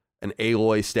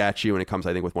Aloy statue, and it comes,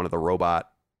 I think, with one of the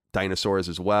robot dinosaurs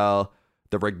as well.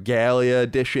 The Regalia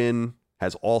edition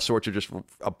has all sorts of just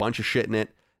a bunch of shit in it.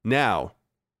 Now,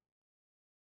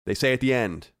 they say at the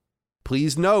end,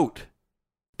 please note,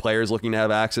 players looking to have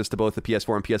access to both the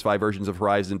PS4 and PS5 versions of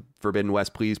Horizon Forbidden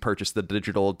West, please purchase the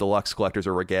digital deluxe collectors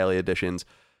or Regalia editions.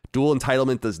 Dual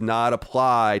entitlement does not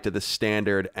apply to the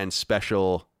standard and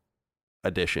special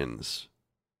editions.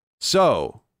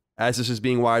 So, as this is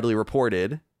being widely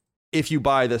reported, if you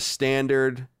buy the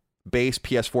standard base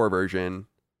PS4 version,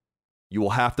 you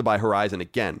will have to buy Horizon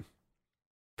again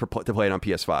to play it on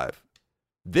PS5.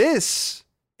 This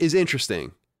is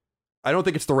interesting. I don't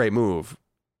think it's the right move,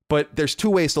 but there's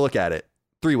 2 ways to look at it.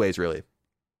 3 ways, really.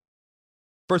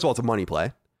 First of all, it's a money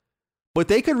play. But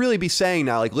they could really be saying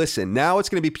now, like, listen, now it's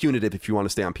going to be punitive if you want to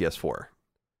stay on PS4.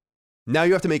 Now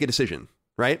you have to make a decision,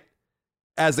 right?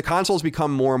 As the consoles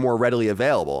become more and more readily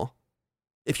available,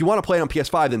 if you want to play it on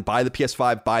PS5, then buy the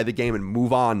PS5, buy the game, and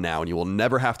move on now, and you will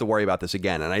never have to worry about this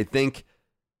again. And I think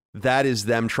that is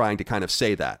them trying to kind of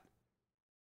say that.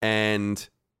 And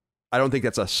I don't think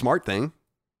that's a smart thing.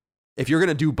 If you're going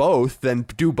to do both, then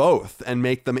do both and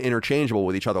make them interchangeable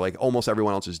with each other like almost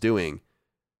everyone else is doing.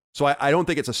 So I don't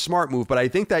think it's a smart move, but I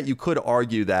think that you could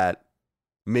argue that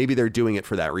maybe they're doing it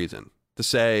for that reason. To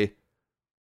say,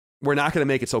 we're not going to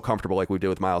make it so comfortable like we did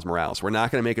with Miles Morales. We're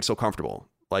not going to make it so comfortable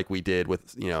like we did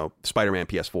with, Spider-Man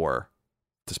PS4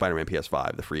 to Spider-Man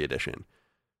PS5, the free edition.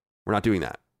 We're not doing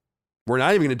that. We're not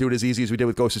even going to do it as easy as we did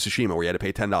with Ghost of Tsushima, where you had to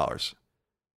pay $10.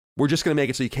 We're just going to make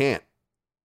it so you can't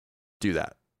do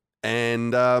that.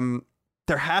 And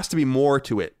there has to be more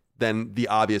to it than the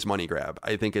obvious money grab.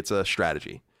 I think it's a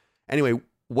strategy. Anyway,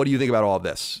 what do you think about all of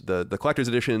this? The collector's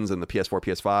editions and the PS4,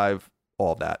 PS5,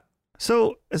 all of that.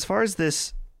 So as far as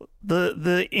this,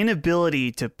 the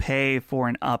inability to pay for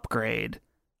an upgrade,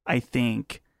 I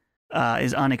think,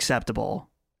 is unacceptable.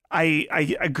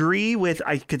 I agree with,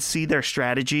 I could see their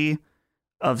strategy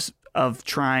of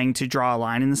trying to draw a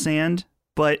line in the sand,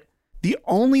 but the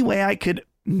only way I could,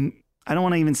 I don't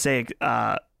want to even say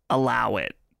allow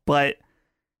it, but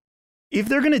if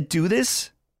they're going to do this,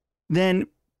 then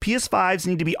PS5s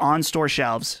need to be on store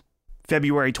shelves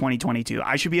February 2022.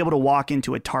 I should be able to walk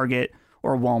into a Target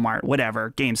or Walmart,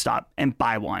 whatever, GameStop, and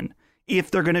buy one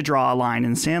if they're going to draw a line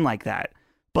in the sand like that.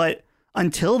 But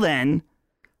until then,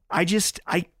 I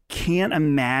can't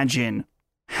imagine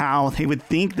how they would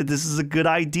think that this is a good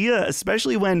idea,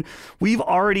 especially when we've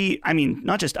already, I mean,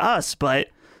 not just us, but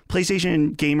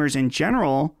PlayStation gamers in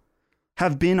general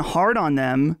have been hard on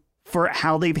them for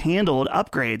how they've handled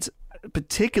upgrades,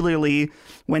 particularly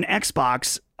when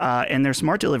Xbox and their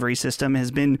smart delivery system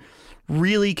has been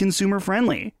really consumer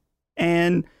friendly.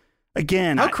 And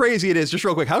again, how crazy it is, just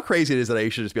real quick, how crazy it is that I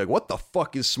should just be like, what the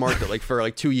fuck is smart like for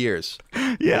like 2 years?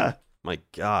 Yeah. My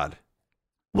God.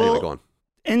 Well, anyway, go on.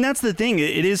 And that's the thing.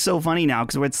 It is so funny now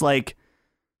because it's like,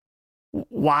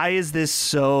 why is this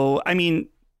so, I mean,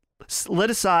 let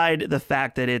aside the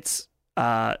fact that it's,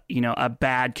 a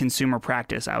bad consumer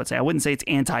practice, I would say. I wouldn't say it's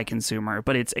anti-consumer,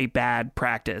 but it's a bad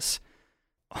practice.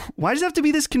 Why does it have to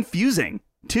be this confusing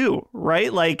too,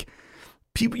 right? Like,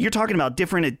 people, you're talking about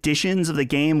different editions of the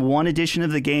game. One edition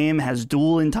of the game has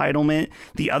dual entitlement.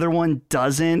 The other one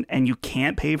doesn't, and you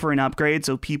can't pay for an upgrade.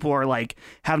 So people are like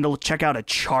having to check out a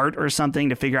chart or something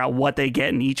to figure out what they get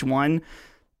in each one.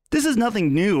 This is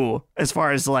nothing new as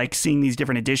far as like seeing these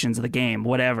different editions of the game,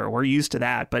 whatever. We're used to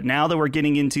that. But now that we're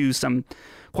getting into some,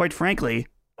 quite frankly,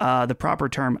 the proper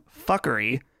term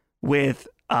fuckery with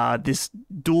this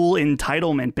dual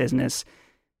entitlement business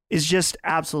is just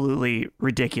absolutely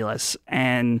ridiculous.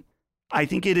 And I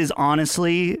think it is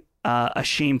honestly a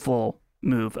shameful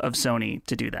move of Sony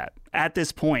to do that at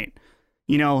this point.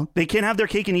 They can't have their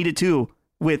cake and eat it too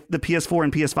with the PS4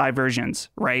 and PS5 versions,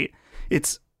 right?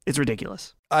 It's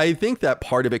ridiculous. I think that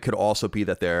part of it could also be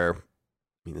that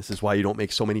this is why you don't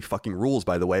make so many fucking rules,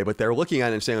 by the way, but they're looking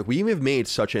at it and saying, like, we have made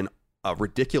such a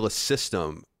ridiculous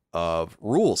system of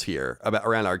rules here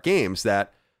around our games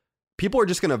that people are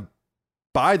just going to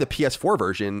buy the PS4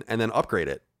 version and then upgrade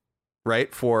it,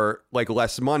 right, for like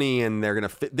less money, and they're going to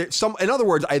fit in other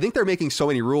words, I think they're making so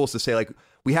many rules to say, like,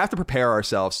 we have to prepare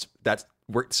ourselves that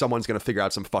someone's going to figure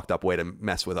out some fucked up way to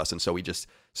mess with us, and so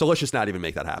let's just not even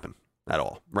make that happen at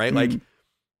all, right? Like,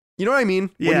 you know what I mean?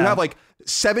 Yeah. When you have like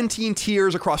 17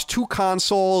 tiers across 2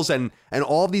 consoles and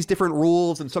all of these different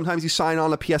rules, and sometimes you sign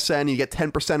on a PSN and you get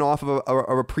 10% off of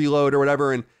a preload or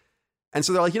whatever, and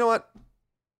so they're like, you know what?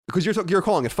 Because you're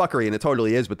calling it fuckery, and it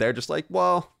totally is, but they're just like,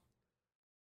 well,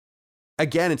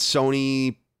 again, it's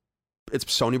Sony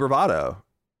bravado,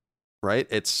 right?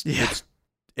 It's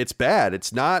bad.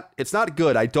 It's not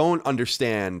good. I don't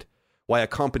understand why a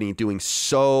company doing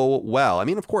so well. I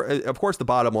mean, of course, the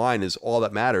bottom line is all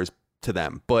that matters to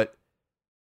them. But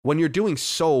when you're doing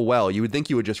so well, you would think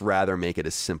you would just rather make it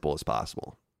as simple as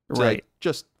possible. So right.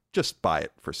 Like, just buy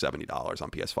it for $70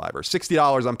 on PS5 or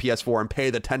 $60 on PS4 and pay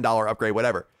the $10 upgrade,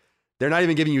 whatever. They're not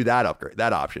even giving you that upgrade,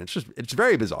 that option. It's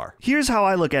very bizarre. Here's how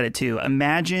I look at it too.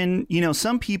 Imagine,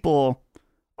 some people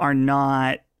are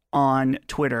not on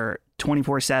Twitter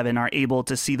 24/7 are able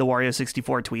to see the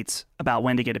Wario64 tweets about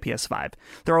when to get a PS5.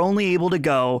 They're only able to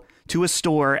go to a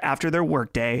store after their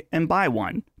workday and buy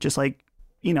one. Just like,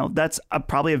 that's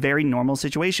probably a very normal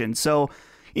situation. So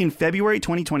in February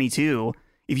 2022,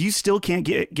 if you still can't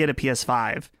get a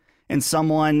PS5 and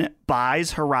someone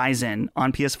buys Horizon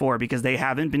on PS4 because they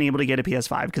haven't been able to get a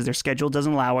PS5 because their schedule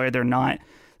doesn't allow it,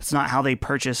 it's not how they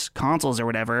purchase consoles or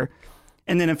whatever.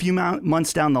 And then a few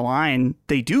months down the line,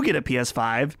 they do get a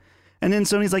PS5. And then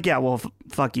Sony's like, yeah, well,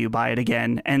 fuck you, buy it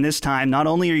again. And this time, not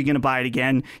only are you going to buy it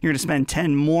again, you're going to spend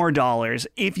 $10 more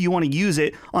if you want to use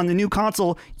it on the new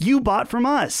console you bought from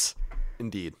us.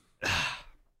 Indeed.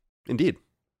 Indeed.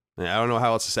 I don't know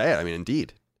how else to say it. I mean,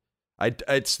 indeed. I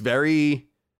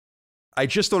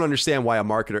just don't understand why a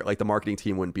marketer, like the marketing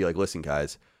team, wouldn't be like, listen,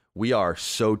 guys, we are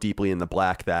so deeply in the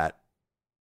black that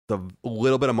the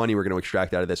little bit of money we're going to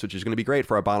extract out of this, which is going to be great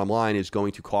for our bottom line, is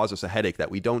going to cause us a headache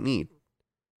that we don't need.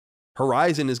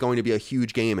 Horizon is going to be a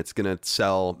huge game. It's going to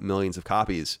sell millions of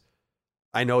copies.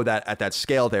 I know that at that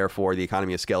scale, therefore, the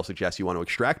economy of scale suggests you want to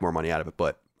extract more money out of it.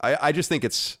 But I just think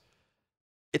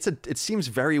it seems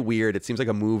very weird. It seems like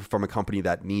a move from a company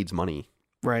that needs money.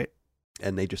 Right.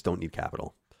 And they just don't need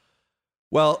capital.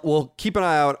 Well, we'll keep an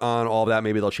eye out on all of that.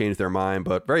 Maybe they'll change their mind,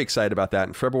 but very excited about that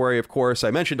in February, of course.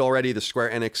 I mentioned already the Square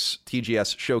Enix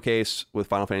TGS showcase with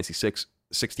Final Fantasy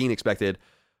 16 expected.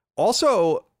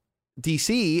 Also,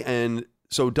 DC and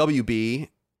so WB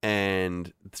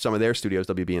and some of their studios,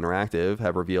 WB Interactive,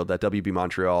 have revealed that WB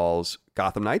Montreal's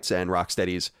Gotham Knights and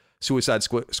Rocksteady's Suicide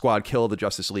Squad Kill the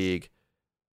Justice League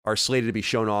are slated to be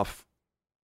shown off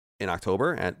in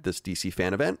October at this DC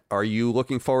fan event. Are you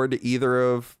looking forward to either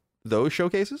of those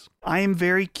showcases? I am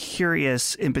very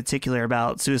curious in particular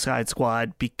about Suicide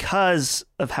Squad because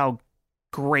of how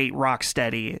great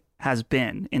Rocksteady has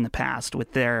been in the past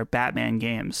with their Batman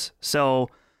games. So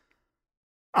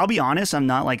I'll be honest, I'm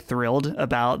not like thrilled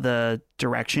about the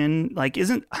direction. Like,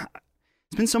 it's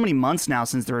been so many months now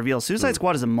since the reveal. Suicide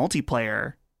Squad is a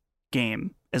multiplayer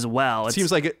game as well. It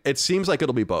seems like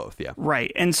it'll be both, yeah.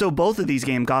 Right. And so both of these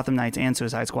games, Gotham Knights and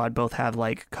Suicide Squad, both have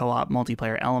like co-op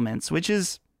multiplayer elements, which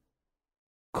is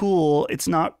cool. It's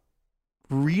not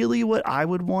really what I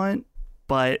would want,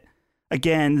 but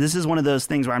again, this is one of those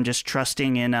things where I'm just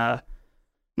trusting in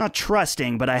not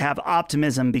trusting, but I have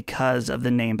optimism because of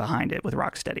the name behind it with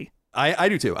Rocksteady. I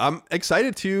do too. I'm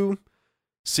excited to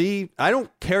see. I don't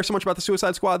care so much about the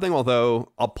Suicide Squad thing,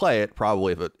 although I'll play it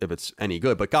probably if it's any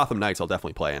good. But Gotham Knights I'll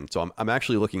definitely play, and so I'm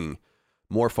actually looking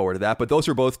more forward to that. But those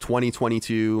are both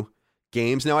 2022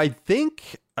 games. Now I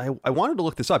think I wanted to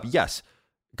look this up. Yes,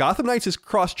 Gotham Knights is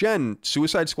cross-gen.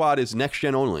 Suicide Squad is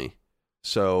next-gen only.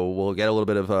 So we'll get a little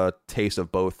bit of a taste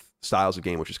of both styles of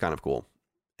game, which is kind of cool.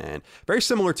 And very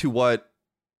similar to what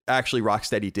actually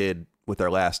Rocksteady did with their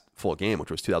last full game,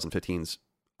 which was 2015's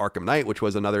Arkham Knight, which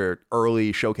was another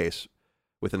early showcase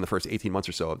within the first 18 months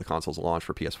or so of the console's launch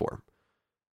for PS4.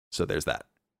 So there's that.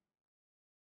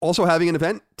 Also having an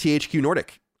event, THQ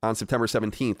Nordic on September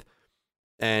 17th.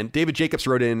 And David Jacobs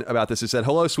wrote in about this and said,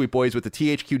 "Hello, sweet boys, with the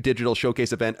THQ Digital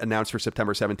Showcase event announced for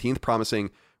September 17th,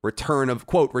 promising return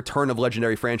of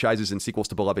legendary franchises and sequels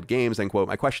to beloved games, end quote.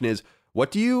 My question is, what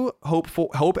do you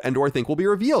hope and or think will be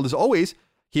revealed? As always,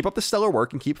 keep up the stellar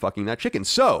work and keep fucking that chicken."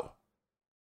 So,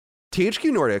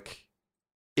 THQ Nordic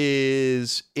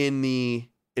is in the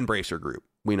Embracer group.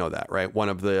 We know that, right?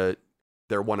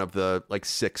 They're one of the like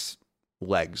 6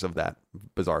 legs of that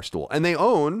bizarre stool. And they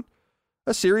own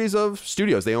a series of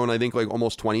studios. They own, I think, like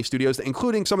almost 20 studios,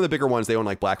 including some of the bigger ones. They own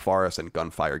like Black Forest and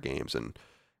Gunfire Games and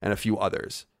a few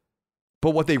others.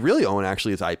 But what they really own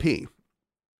actually is IP.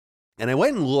 And I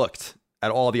went and looked at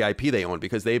all the IP they own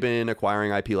because they've been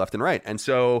acquiring IP left and right. And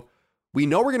so we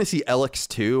know we're going to see Elex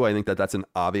 2. I think that's an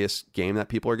obvious game that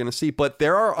people are going to see. But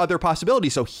there are other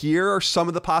possibilities. So here are some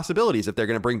of the possibilities if they're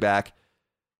going to bring back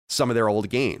some of their old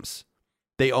games.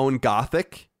 They own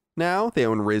Gothic now. They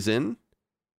own Risen.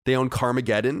 They own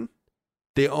Carmageddon.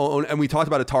 They own, and we talked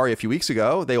about Atari a few weeks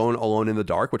ago, they own Alone in the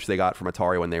Dark, which they got from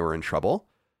Atari when they were in trouble.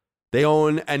 They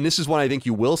own, and this is one I think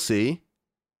you will see,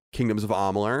 Kingdoms of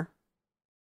Amalur.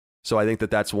 So I think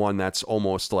that's one that's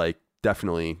almost like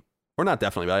definitely, or not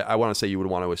definitely, but I want to say you would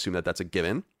want to assume that that's a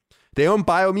given. They own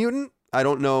Biomutant. I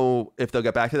don't know if they'll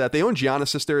get back to that. They own Giana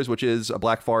Sisters, which is a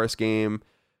Black Forest game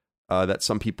that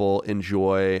some people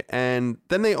enjoy. And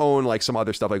then they own like some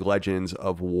other stuff like Legends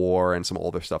of War and some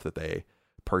older stuff that they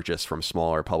purchased from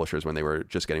smaller publishers when they were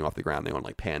just getting off the ground. They own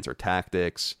like Panzer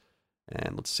Tactics.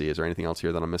 And let's see, is there anything else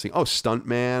here that I'm missing? Oh,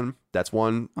 Stuntman. That's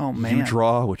one you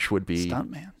draw, which would be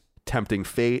Stuntman. Tempting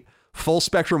Fate. Full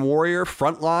Spectrum Warrior,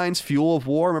 Frontlines, Fuel of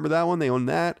War. Remember that one? They own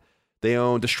that. They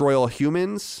own Destroy All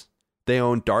Humans. They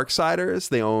own Darksiders.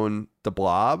 They own The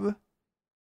Blob.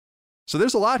 So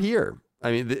there's a lot here.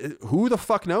 I mean, who the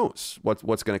fuck knows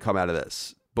what's going to come out of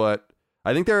this? But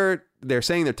I think they're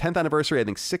saying their 10th anniversary. I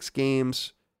think 6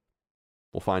 games.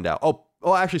 We'll find out.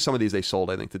 Oh, actually, some of these they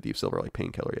sold, I think, to Deep Silver, like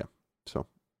Painkiller. Yeah. So,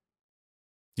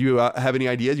 do you have any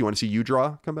ideas? You want to see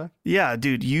U-Draw come back? Yeah,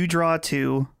 dude, U-Draw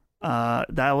 2.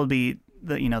 That will be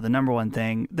the number one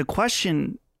thing. The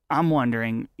question I'm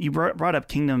wondering, you brought up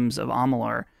Kingdoms of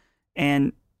Amalur,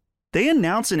 and they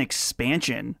announced an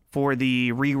expansion for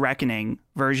the Re-Reckoning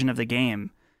version of the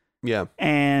game. Yeah.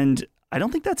 And I don't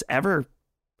think that's ever...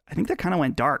 I think that kind of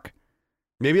went dark.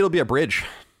 Maybe it'll be a bridge.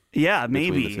 Yeah,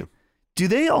 maybe. Do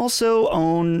they also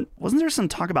own... Wasn't there some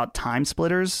talk about Time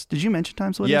Splitters? Did you mention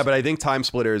Time Splitters? Yeah, but I think Time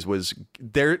Splitters was...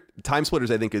 Time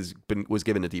Splitters, I think, was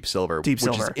given to Deep Silver. Which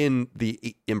is in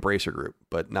the Embracer group,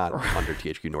 but not under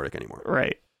THQ Nordic anymore.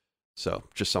 Right. So,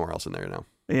 just somewhere else in there now.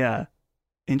 Yeah.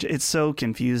 It's so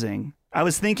confusing. I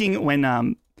was thinking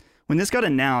when this got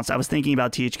announced, I was thinking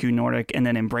about THQ Nordic and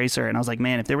then Embracer, and I was like,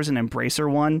 man, if there was an Embracer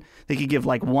one, they could give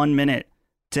like 1 minute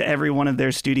to every one of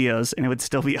their studios, and it would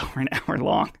still be over an hour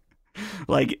long.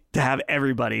 Like, to have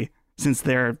everybody, since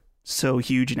they're so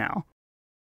huge now.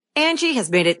 Angie has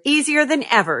made it easier than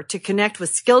ever to connect with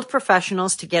skilled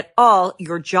professionals to get all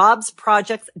your jobs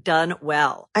projects done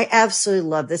well. I absolutely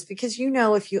love this because,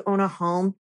 if you own a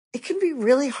home, it can be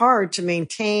really hard to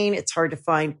maintain. It's hard to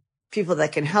find people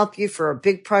that can help you for a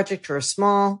big project or a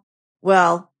small.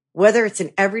 Well, whether it's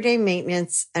in everyday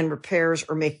maintenance and repairs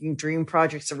or making dream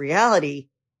projects a reality,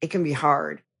 it can be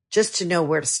hard just to know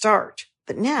where to start.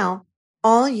 But now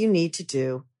all you need to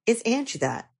do is Angie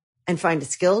that and find a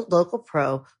skilled local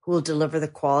pro who will deliver the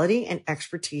quality and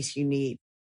expertise you need.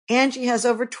 Angie has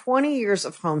over 20 years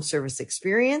of home service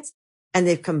experience, and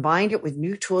they've combined it with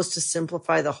new tools to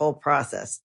simplify the whole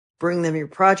process. Bring them your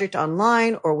project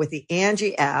online or with the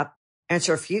Angie app,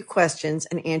 answer a few questions,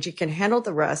 and Angie can handle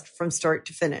the rest from start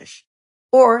to finish.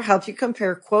 Or help you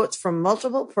compare quotes from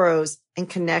multiple pros and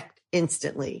connect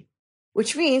instantly,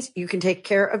 which means you can take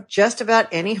care of just about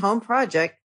any home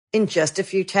project in just a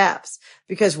few taps.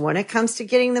 Because when it comes to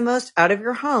getting the most out of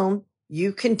your home,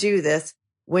 you can do this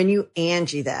when you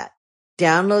Angie that.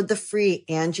 Download the free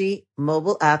Angie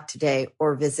mobile app today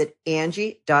or visit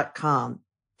Angie.com.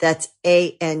 That's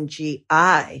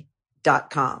ANGI.com.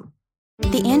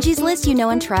 The Angie's List you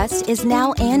know and trust is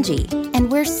now Angie,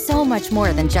 and we're so much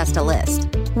more than just a list.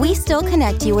 We still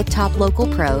connect you with top local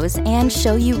pros and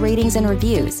show you ratings and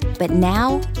reviews, but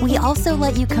now we also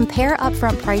let you compare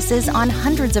upfront prices on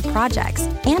hundreds of projects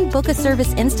and book a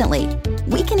service instantly.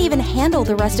 We can even handle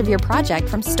the rest of your project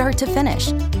from start to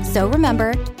finish. So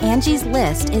remember, Angie's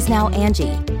List is now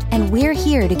Angie, and we're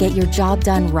here to get your job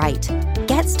done right.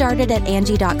 Get started at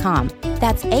Angie.com.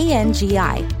 That's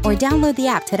ANGI, or download the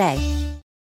app today.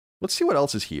 Let's see what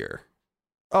else is here.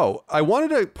 Oh, I wanted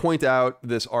to point out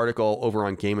this article over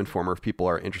on Game Informer if people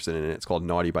are interested in it. It's called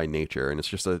Naughty by Nature, and it's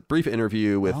just a brief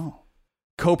interview with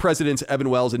co-presidents Evan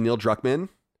Wells and Neil Druckmann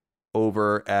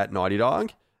over at Naughty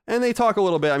Dog. And they talk a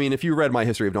little bit. I mean, if you read my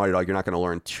history of Naughty Dog, you're not going to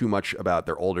learn too much about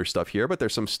their older stuff here, but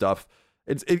there's some stuff,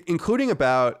 including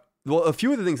about, well, a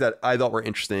few of the things that I thought were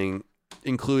interesting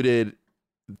included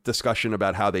discussion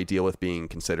about how they deal with being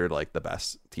considered like the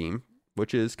best team,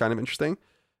 which is kind of interesting,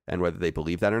 and whether they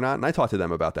believe that or not. And I talked to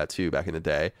them about that too back in the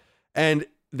day. And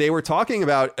they were talking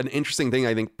about an interesting thing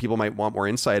I think people might want more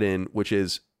insight in, which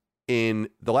is in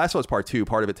The Last of Us Part 2,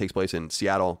 part of it takes place in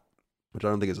Seattle, which I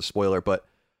don't think is a spoiler, but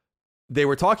they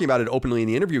were talking about it openly in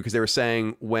the interview because they were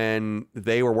saying when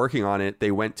they were working on it,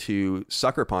 they went to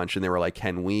Sucker Punch and they were like,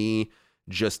 can we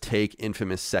just take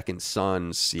infamous Second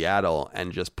Son Seattle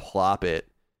and just plop it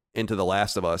into The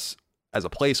Last of Us as a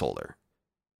placeholder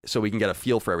so we can get a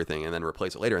feel for everything and then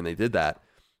replace it later? And they did that.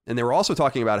 And they were also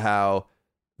talking about how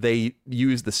they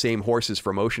used the same horses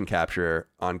for motion capture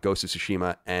on Ghost of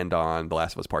Tsushima and on The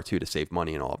Last of Us Part 2 to save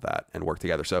money and all of that and work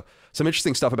together. So some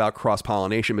interesting stuff about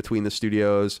cross-pollination between the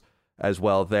studios as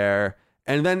well there.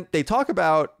 And then they talk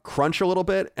about crunch a little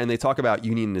bit, and they talk about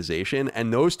unionization.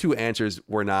 And those two answers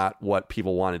were not what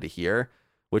people wanted to hear,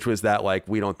 which was that, like,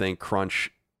 we don't think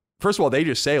crunch. First of all, they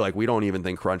just say, like, we don't even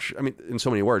think crunch. I mean, in so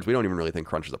many words, we don't even really think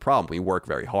crunch is a problem. We work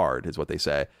very hard is what they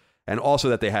say. And also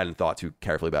that they hadn't thought too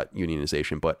carefully about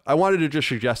unionization. But I wanted to just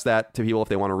suggest that to people if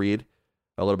they want to read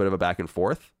a little bit of a back and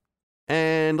forth.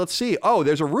 And let's see. Oh,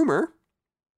 there's a rumor.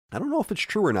 I don't know if it's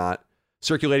true or not,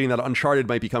 circulating that Uncharted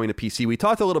might be coming to PC. We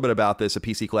talked a little bit about this, a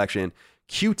PC collection.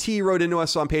 QT wrote into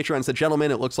us on Patreon and said,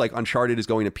 gentlemen, it looks like Uncharted is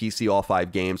going to PC, all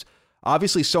 5 games.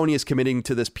 Obviously, Sony is committing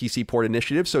to this PC port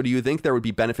initiative, so do you think there would be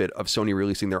benefit of Sony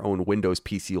releasing their own Windows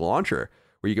PC launcher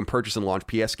where you can purchase and launch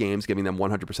PS games, giving them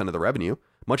 100% of the revenue,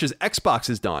 much as Xbox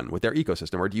has done with their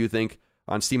ecosystem? Or do you think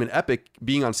on Steam and Epic,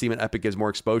 being on Steam and Epic gives more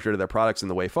exposure to their products in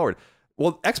the way forward?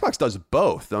 Well, Xbox does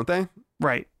both, don't they?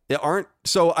 Right.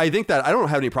 So I think that I don't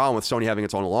have any problem with Sony having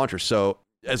its own launcher. So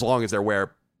as long as they're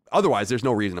where, otherwise there's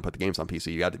no reason to put the games on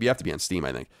PC. You have to be on Steam,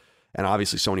 I think. And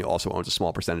obviously Sony also owns a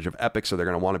small percentage of Epic, so they're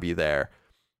going to want to be there.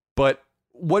 But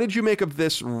what did you make of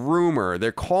this rumor?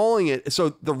 They're calling it.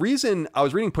 So the reason I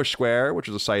was reading Push Square, which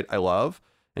is a site I love,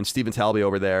 and Stephen Talby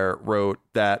over there wrote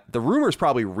that the rumor is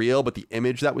probably real, but the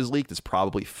image that was leaked is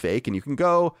probably fake. And you can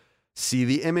go see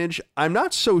the image. I'm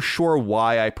not so sure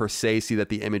why I per se see that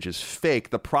the image is fake.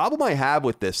 The problem I have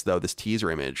with this, though, this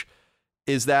teaser image,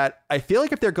 is that I feel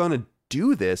like if they're going to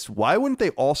do this, why wouldn't they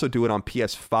also do it on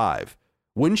PS5?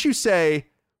 Wouldn't you say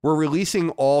we're releasing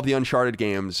all the Uncharted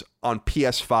games on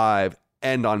PS5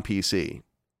 and on PC?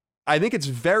 I think it's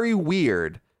very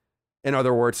weird, in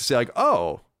other words, to say like,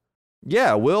 oh,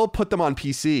 yeah, we'll put them on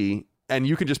PC and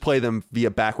you can just play them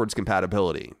via backwards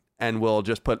compatibility and we'll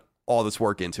just put all this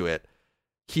work into it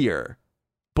here.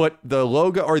 But the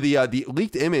logo or the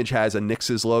leaked image has a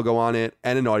Nix's logo on it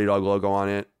and a Naughty Dog logo on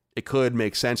it. It could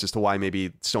make sense as to why maybe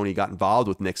Sony got involved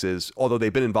with Nix's, although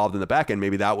they've been involved in the back end.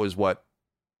 Maybe that was what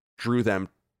drew them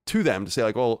to say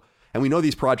like, well, and we know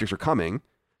these projects are coming.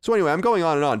 So anyway, I'm going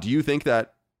on and on. Do you think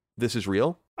that this is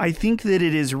real? I think that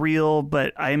it is real,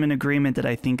 but I am in agreement that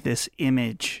I think this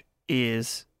image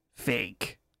is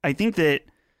fake. I think that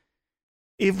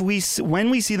when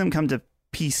we see them come to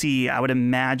PC, I would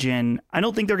imagine, I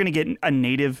don't think they're going to get a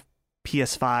native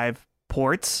PS5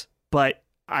 ports, but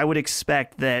I would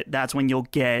expect that that's when you'll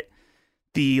get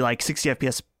the like 60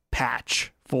 FPS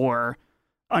patch for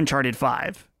Uncharted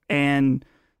 5. And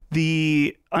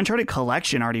the Uncharted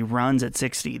collection already runs at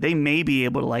 60. They may be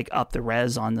able to like up the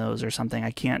res on those or something.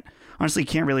 I can't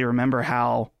really remember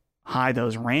how high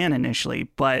those ran initially,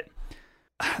 but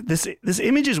this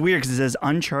image is weird because it says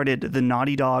Uncharted, the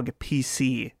Naughty Dog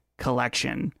PC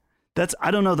collection.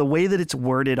 I don't know, the way that it's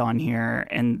worded on here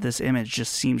and this image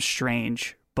just seems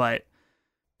strange, but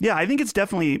yeah, I think it's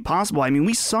definitely possible. I mean,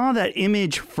 we saw that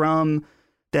image from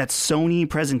that Sony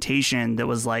presentation that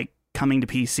was like coming to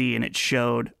PC and it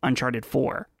showed Uncharted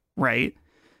 4, right?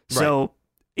 So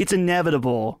it's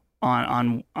inevitable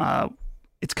on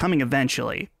it's coming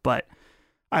eventually, but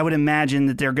I would imagine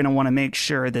that they're going to want to make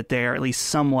sure that they're at least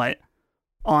somewhat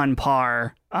on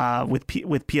par with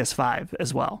PS5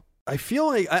 as well. I feel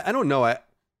like, I don't know.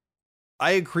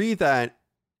 I agree that,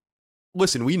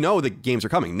 listen, we know the games are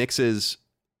coming. Nix's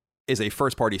is a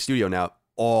first party studio now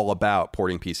all about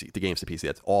porting the games to PC.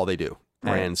 That's all they do.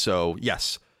 Right. And so,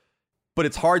 yes, but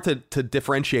it's hard to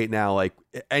differentiate now. Like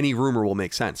any rumor will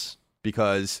make sense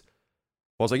because,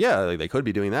 well, it's like, yeah, they could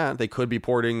be doing that. They could be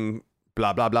porting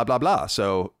blah, blah, blah, blah, blah.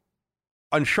 So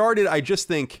Uncharted, I just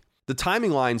think the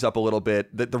timing lines up a little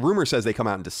bit. The rumor says they come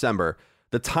out in December.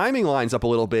 The timing lines up a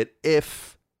little bit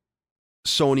if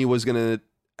Sony was going to,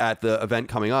 at the event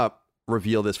coming up,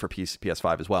 reveal this for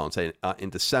PS5 as well and say in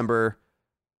December,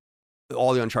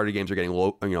 all the Uncharted games are getting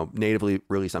natively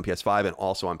released on PS5 and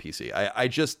also on PC. I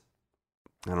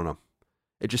don't know.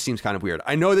 It just seems kind of weird.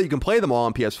 I know that you can play them all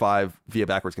on PS5 via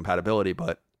backwards compatibility,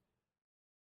 but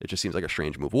it just seems like a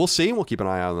strange move. We'll see. We'll keep an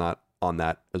eye on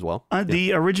that as well.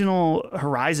 The original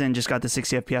Horizon just got the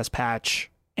 60 FPS patch,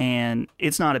 and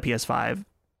it's not a PS5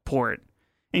 port.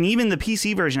 And even the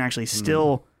PC version actually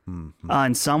still,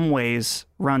 in some ways,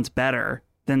 runs better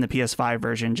than the PS5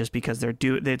 version, just because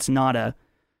it's not a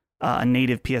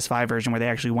native PS5 version where they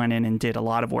actually went in and did a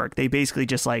lot of work. They basically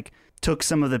just like took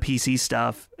some of the PC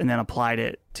stuff and then applied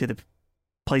it to the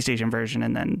PlayStation version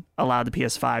and then allowed the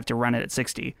PS5 to run it at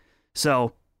 60.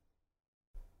 So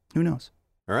who knows?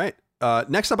 All right.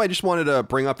 Next up, I just wanted to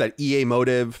bring up that EA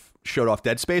Motive showed off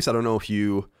Dead Space. I don't know if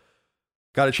you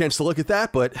got a chance to look at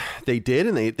that, but they did.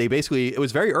 And they basically, it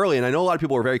was very early. And I know a lot of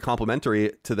people were very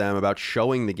complimentary to them about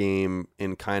showing the game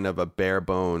in kind of a bare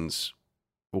bones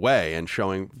way and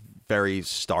showing very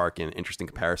stark and interesting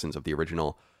comparisons of the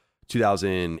original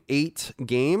 2008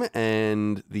 game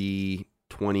and the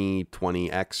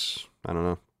 2020X,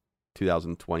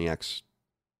 2020X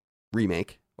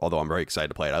remake. Although I'm very excited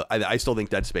to play it. I still think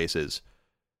Dead Space is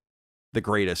the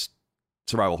greatest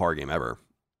survival horror game ever.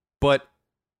 But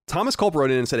Thomas Culp wrote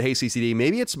in and said, hey, CCD,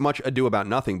 maybe it's much ado about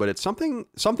nothing, but it's something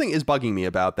is bugging me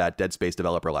about that Dead Space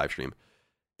developer livestream.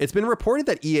 It's been reported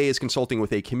that EA is consulting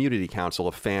with a community council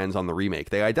of fans on the remake.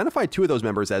 They identified two of those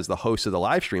members as the hosts of the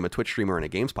live stream, a Twitch streamer and a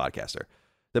games podcaster.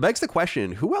 That begs the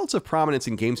question, who else of prominence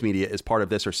in games media is part of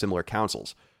this or similar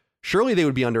councils? Surely they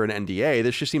would be under an NDA.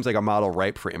 This just seems like a model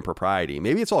ripe for impropriety.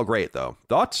 Maybe it's all great, though.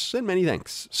 Thoughts and many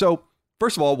thanks. So,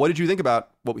 first of all, what did you think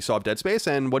about what we saw of Dead Space?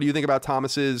 And what do you think about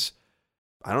Thomas's,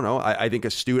 I don't know, I think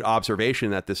astute observation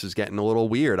that this is getting a little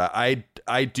weird.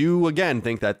 I do, again,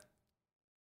 think that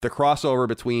the crossover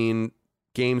between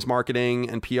games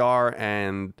marketing and PR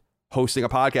and hosting a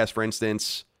podcast, for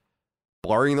instance,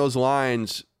 blurring those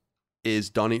lines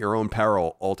is done at your own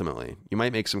peril, ultimately. You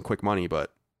might make some quick money,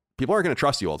 but people aren't going to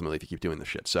trust you, ultimately, if you keep doing this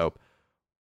shit. So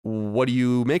what do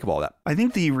you make of all that? I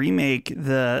think the remake,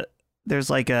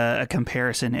 there's like a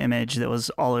comparison image that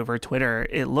was all over Twitter.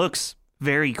 It looks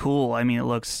very cool. I mean, it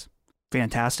looks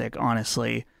fantastic,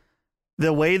 honestly.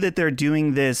 The way that they're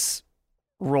doing this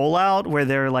rollout, where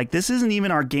they're like, this isn't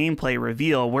even our gameplay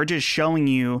reveal, we're just showing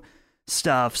you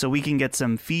stuff so we can get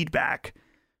some feedback.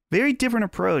 Very different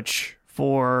approach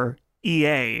for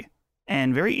EA,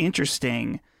 and very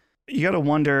interesting. You got to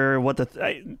wonder what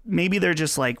maybe they're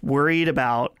just like worried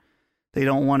about, they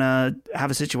don't want to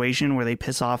have a situation where they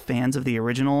piss off fans of the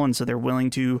original, and so they're willing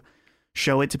to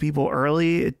show it to people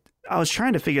early. I was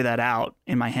trying to figure that out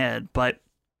in my head, but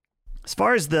as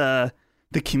far as the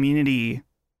community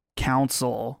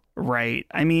council, right?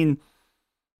 I mean,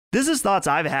 this is thoughts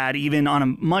I've had even on a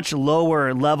much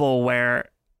lower level, where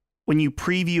when you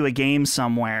preview a game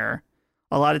somewhere,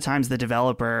 a lot of times the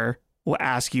developer will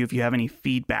ask you if you have any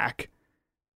feedback.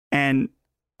 And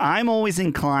I'm always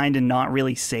inclined to not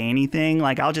really say anything.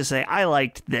 Like, I'll just say, I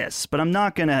liked this, but I'm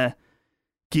not going to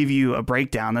give you a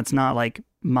breakdown. That's not like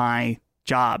my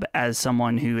job as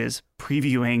someone who is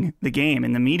previewing the game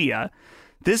in the media.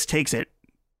 This takes it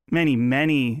many,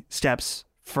 many steps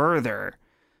further,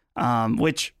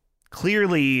 which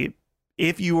clearly,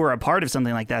 if you were a part of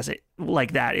something like that,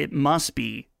 it must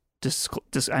be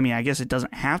I mean, I guess it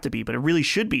doesn't have to be, but it really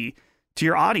should be to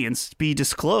your audience, be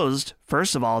disclosed,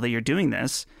 first of all, that you're doing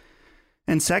this.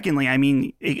 And secondly, I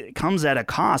mean, it comes at a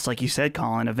cost, like you said,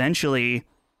 Colin. Eventually,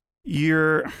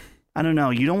 I don't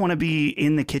know, you don't want to be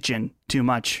in the kitchen too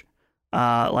much.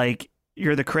 Like,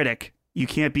 you're the critic. You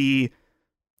can't be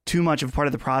too much of a part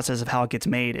of the process of how it gets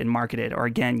made and marketed, or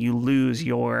again, you lose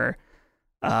your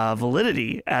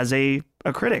validity as a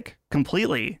critic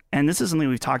completely. And this is something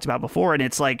we've talked about before, and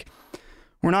it's like,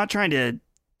 we're not trying to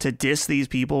diss these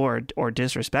people or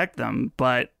disrespect them,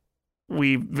 but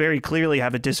we very clearly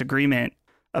have a disagreement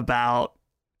about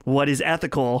what is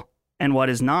ethical and what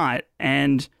is not.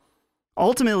 And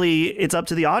ultimately, it's up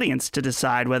to the audience to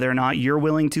decide whether or not you're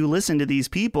willing to listen to these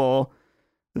people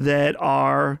that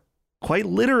are quite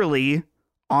literally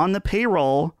on the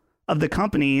payroll of the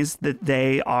companies that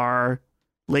they are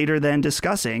later then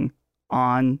discussing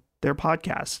on their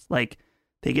podcast. Like,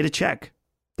 they get a check.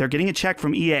 They're getting a check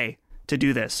from EA to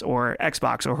do this, or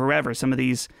Xbox, or whoever, some of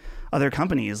these other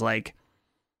companies. Like,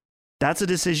 that's a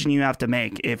decision you have to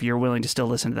make if you're willing to still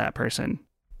listen to that person.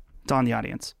 It's on the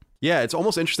audience. Yeah, it's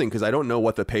almost interesting because I don't know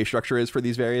what the pay structure is for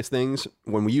these various things.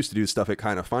 When we used to do stuff at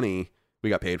Kind of Funny, we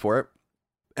got paid for it,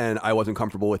 and I wasn't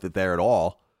comfortable with it there at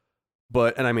all.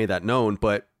 And I made that known,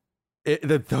 but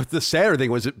the sadder thing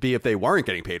was be if they weren't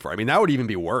getting paid for it. I mean, that would even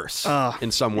be worse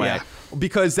in some way,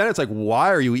 because then it's like,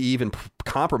 why are you even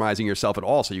compromising yourself at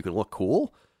all so you can look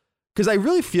cool? Because I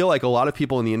really feel like a lot of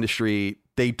people in the industry,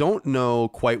 they don't know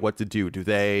quite what to do. Do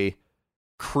they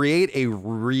create a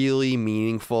really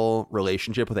meaningful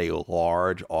relationship with a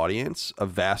large audience, a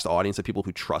vast audience of people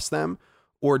who trust them,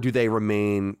 or do they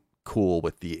remain cool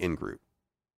with the in-group?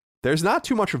 There's not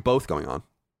too much of both going on.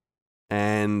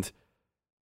 And,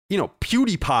 you know,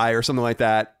 PewDiePie or something like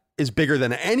that is bigger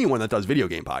than anyone that does video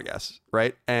game podcasts,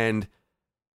 right? And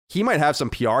he might have some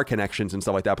PR connections and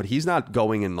stuff like that, but he's not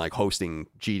going and like hosting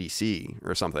GDC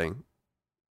or something.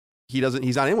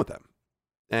 He's not in with them.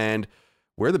 And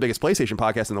we're the biggest PlayStation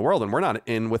podcast in the world, and we're not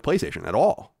in with PlayStation at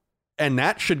all. And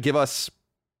that should give us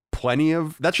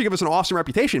an awesome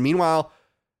reputation. Meanwhile,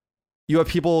 you have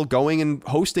people going and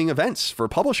hosting events for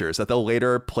publishers that they'll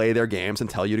later play their games and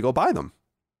tell you to go buy them.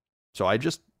 So I'm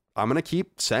going to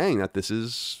keep saying that this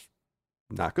is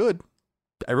not good.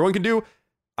 Everyone can do.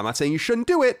 I'm not saying you shouldn't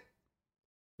do it.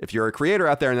 If you're a creator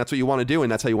out there and that's what you want to do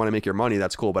and that's how you want to make your money,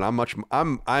 that's cool. But I'm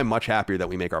much happier that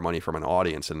we make our money from an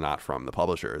audience and not from the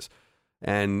publishers.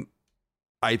 And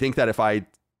I think that if I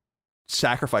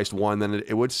sacrificed one, then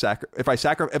it would if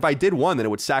I did one, then it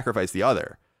would sacrifice the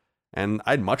other. And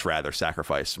I'd much rather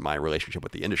sacrifice my relationship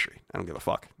with the industry. I don't give a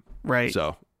fuck. Right.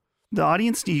 So the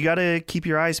audience, you got to keep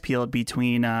your eyes peeled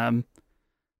between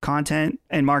content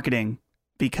and marketing,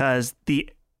 because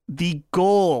the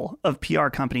goal of PR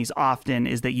companies often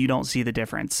is that you don't see the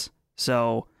difference.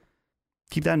 So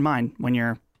keep that in mind when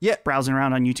you're browsing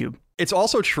around on YouTube. It's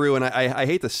also true, and I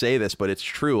hate to say this, but it's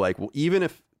true. Like, even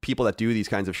if people that do these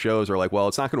kinds of shows are like, well,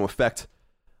 it's not going to affect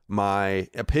my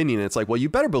opinion. It's like, well, you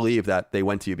better believe that they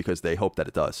went to you because they hope that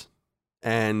it does.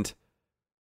 And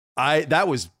that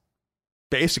was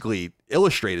basically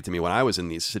illustrated to me when I was in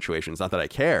these situations. Not that I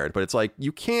cared, but it's like,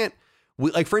 you can't,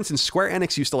 like, for instance, Square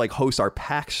Enix used to like host our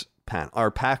PAX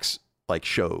like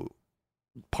show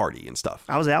party and stuff.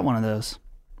 I was at one of those.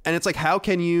 And it's like, how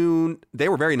can you, they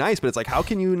were very nice, but it's like, how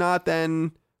can you not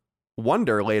then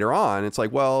wonder later on? It's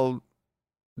like, well,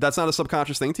 that's not a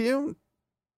subconscious thing to you?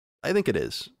 I think it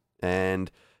is. And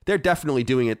they're definitely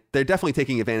doing it. They're definitely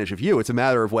taking advantage of you. It's a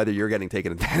matter of whether you're getting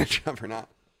taken advantage of or not.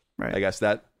 Right. I guess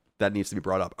that needs to be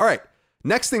brought up. All right.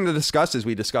 Next thing to discuss is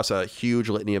we discuss a huge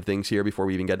litany of things here before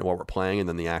we even get into what we're playing and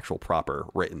then the actual proper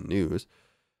written news.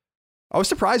 I was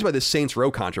surprised by this Saints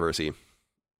Row controversy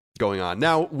going on.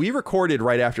 Now, we recorded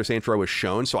right after Saints Row was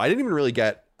shown, so I didn't even really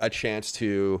get a chance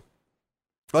to,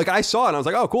 like, I saw it and I was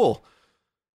like, oh, cool.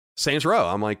 Saints Row.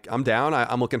 I'm like, I'm down.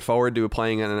 I'm looking forward to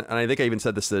playing, and I think I even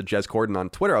said this to Jez Corden on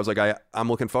Twitter. I was like, I'm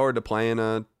looking forward to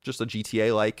playing just a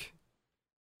GTA-like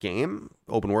game,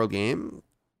 open world game,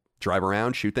 drive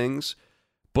around, shoot things.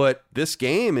 But this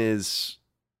game is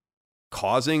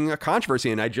causing a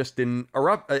controversy, and I just didn't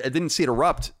see it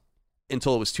erupt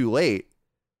until it was too late.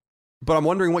 But I'm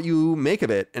wondering what you make of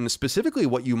it, and specifically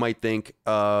what you might think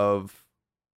of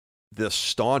the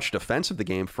staunch defense of the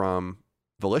game from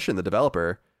Volition, the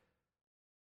developer.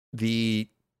 The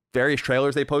various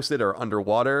trailers they posted are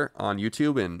underwater on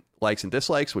YouTube and likes and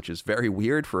dislikes, which is very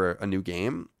weird for a new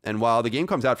game. And while the game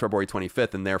comes out February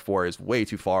 25th and therefore is way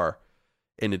too far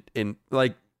in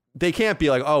like, they can't be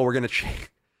like, oh, we're going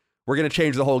to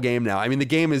change the whole game now. I mean, the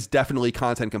game is definitely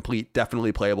content complete,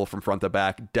 definitely playable from front to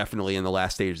back, definitely in the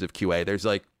last stages of QA. There's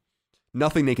like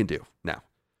nothing they can do now.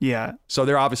 Yeah. So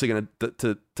they're obviously going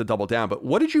to double down. But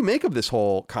what did you make of this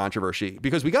whole controversy?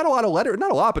 Because we got a lot of letters,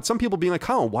 not a lot, but some people being like,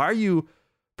 Colin, why are you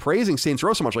praising Saints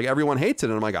Row so much? Like, everyone hates it.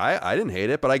 And I'm like, I didn't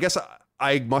hate it, but I guess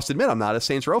I must admit I'm not a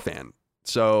Saints Row fan.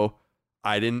 So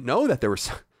I didn't know that there was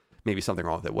maybe something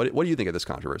wrong with it. What do you think of this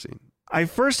controversy? I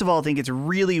first of all think it's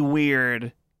really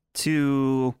weird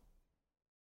to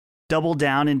double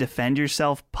down and defend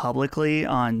yourself publicly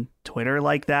on Twitter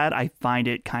like that. I find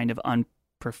it kind of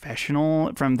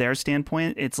unprofessional from their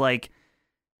standpoint. It's like,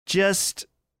 just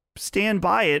stand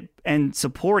by it and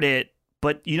support it,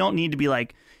 but you don't need to be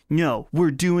like, no,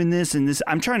 we're doing this and this.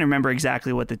 I'm trying to remember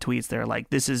exactly what the tweets they're like,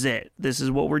 this is it. This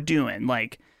is what we're doing.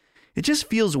 Like, it just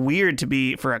feels weird to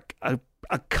be, for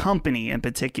a company in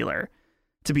particular,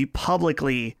 to be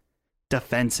publicly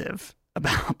defensive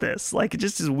about this. Like, it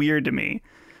just is weird to me.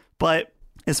 But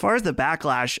as far as the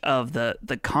backlash of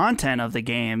the content of the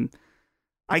game,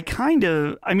 I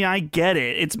get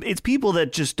it. It's people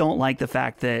that just don't like the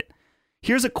fact that,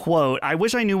 here's a quote. I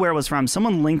wish I knew where it was from.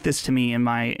 Someone linked this to me in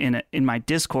my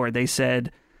Discord. They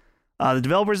said, the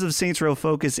developers of Saints Row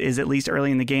Focus is, at least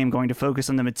early in the game, going to focus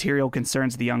on the material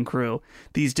concerns of the young crew.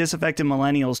 These disaffected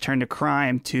millennials turn to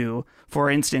crime to, for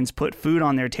instance, put food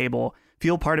on their table,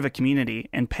 feel part of a community,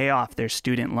 and pay off their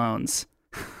student loans.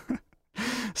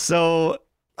 So,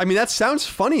 I mean, that sounds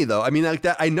funny though. I mean, like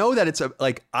that. I know that it's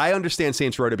I understand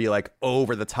Saints Row to be like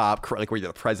over the top, like where you're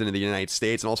the president of the United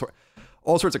States and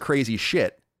all sorts of crazy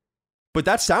shit. But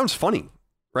that sounds funny,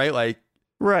 right? Like,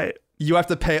 right. You have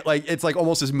to pay, like, it's like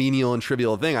almost this menial and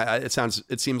trivial thing. It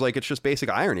seems like it's just basic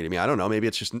irony to me. I don't know.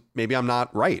 Maybe I'm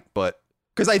not right, but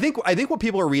because I think what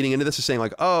people are reading into this is saying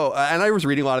like, oh, and I was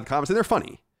reading a lot of the comments and they're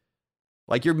funny.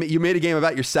 Like, you made a game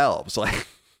about yourselves, like,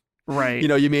 right?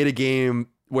 You made a game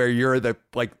where you're the,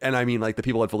 like, and I mean, like, the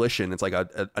people at Volition, it's like a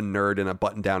nerd in a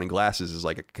button down and glasses is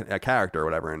like a character or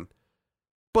whatever.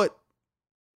 But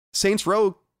Saints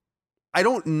Row, I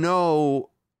don't know.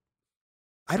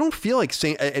 I don't feel like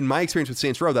in my experience with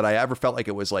Saints Row that I ever felt like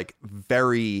it was like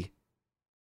very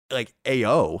like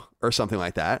AO or something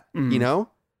like that, you know?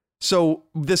 So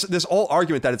this whole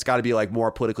argument that it's got to be like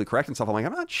more politically correct and stuff, I'm like,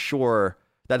 I'm not sure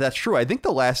that that's true. I think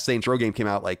the last Saints Row game came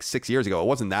out like 6 years ago. It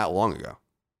wasn't that long ago.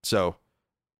 So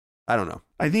I don't know.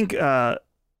 I think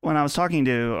when I was talking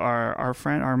to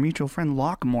our mutual friend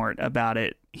Lockmort about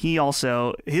it,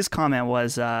 his comment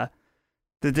was that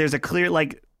there's a clear,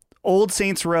 like, old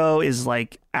Saints Row is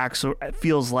like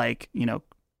feels like,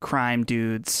 crime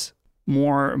dudes,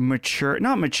 more mature,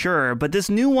 not mature, but this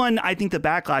new one, I think the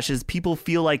backlash is people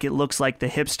feel like it looks like the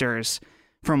hipsters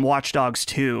from Watch Dogs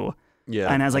 2.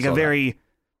 Yeah. And has like a very,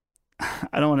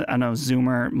 I know,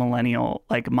 Zoomer millennial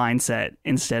like mindset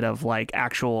instead of like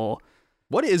actual.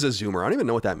 What is a Zoomer? I don't even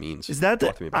know what that means. Is that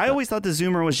I always thought the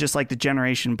Zoomer was just like the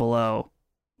generation below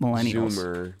millennials.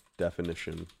 Zoomer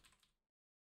definition.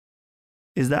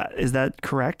 Is that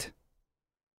correct?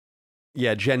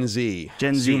 Yeah, Gen Z.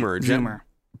 Gen Z. Zoomer.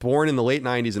 born in the late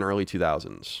 90s and early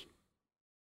 2000s.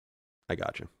 I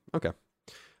got you. Okay.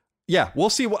 Yeah, we'll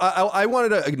see. I wanted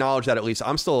to acknowledge that at least.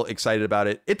 I'm still excited about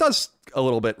it. It does a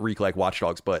little bit reek like Watch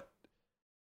Dogs, but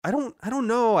I don't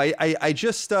know. I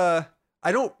just I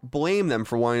don't blame them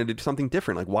for wanting to do something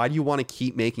different. Like, why do you want to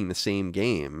keep making the same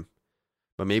game?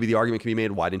 But maybe the argument can be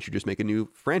made, why didn't you just make a new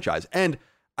franchise? And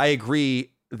I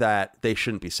agree that they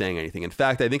shouldn't be saying anything. In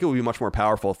fact, I think it would be much more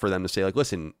powerful for them to say, like,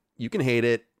 listen, you can hate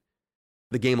it.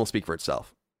 The game will speak for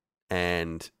itself.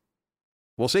 And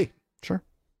we'll see. Sure.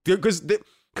 Because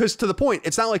to the point,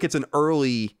 it's not like it's an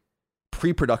early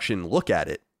pre-production look at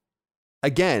it.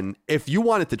 Again, if you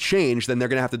want it to change, then they're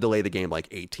going to have to delay the game like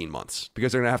 18 months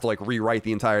because they're going to have to like rewrite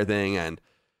the entire thing and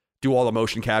do all the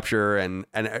motion capture. And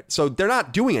so they're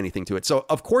not doing anything to it. So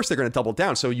of course they're going to double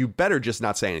down. So you better just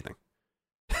not say anything.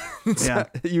 Yeah.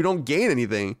 You don't gain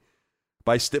anything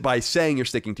by saying you're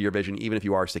sticking to your vision, even if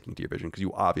you are sticking to your vision, because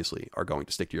you obviously are going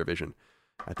to stick to your vision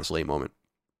at this late moment.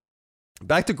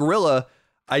 Back to Guerrilla.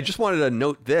 I just wanted to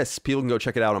note this. People can go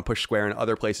check it out on Push Square and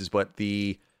other places, but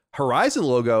the Horizon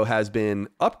logo has been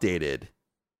updated,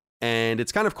 and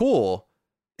it's kind of cool.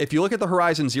 If you look at the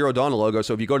Horizon Zero Dawn logo,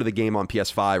 so if you go to the game on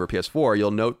PS5 or PS4,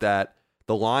 you'll note that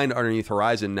the line underneath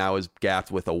Horizon now is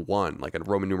gapped with a 1, like a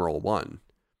Roman numeral 1.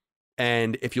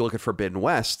 And if you look at Forbidden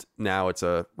West, now it's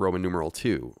a Roman numeral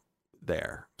 2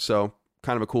 there. So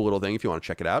kind of a cool little thing if you want to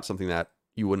check it out, something that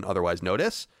you wouldn't otherwise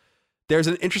notice. There's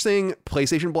an interesting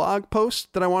PlayStation blog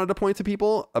post that I wanted to point to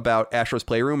people about Astro's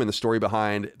Playroom and the story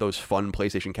behind those fun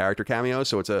PlayStation character cameos.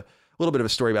 So it's a little bit of a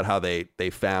story about how they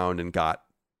found and got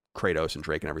Kratos and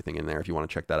Drake and everything in there if you want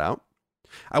to check that out.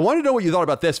 I want to know what you thought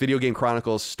about this. Video Game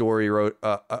Chronicles story wrote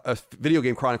a Video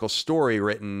Game Chronicles story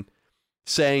written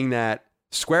saying that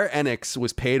Square Enix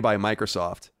was paid by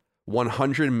Microsoft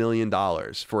 $100 million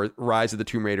for Rise of the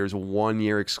Tomb Raider's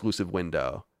 1-year exclusive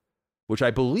window, which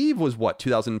I believe was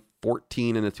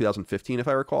 2014 and 2015, if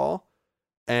I recall.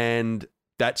 And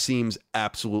that seems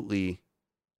absolutely,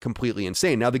 completely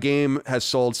insane. Now the game has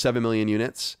sold 7 million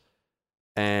units.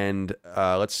 And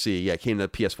let's see. Yeah, it came to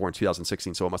PS4 in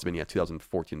 2016. So it must have been,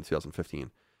 2014 and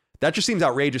 2015. That just seems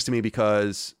outrageous to me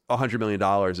because $100 million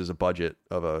is a budget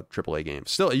of a AAA game.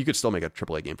 Still, you could still make a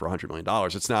AAA game for $100 million.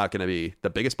 It's not going to be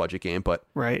the biggest budget game, but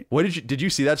right. What did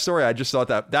you see that story? I just thought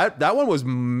that one was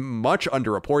much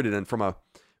underreported and from a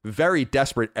very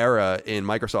desperate era in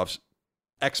Microsoft's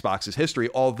Xbox's history.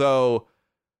 Although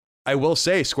I will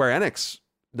say Square Enix,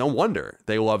 no wonder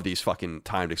they love these fucking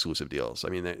timed exclusive deals. I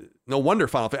mean, no wonder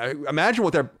imagine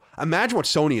what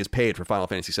Sony has paid for Final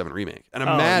Fantasy VII Remake, and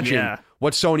imagine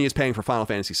what Sony is paying for Final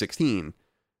Fantasy 16.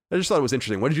 I just thought it was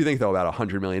interesting. What did you think, though, about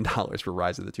 $100 million for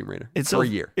Rise of the Tomb Raider for a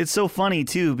year? It's so funny,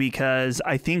 too, because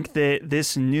I think that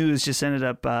this news just ended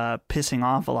up pissing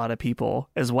off a lot of people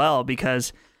as well,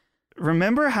 because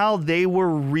remember how they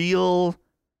were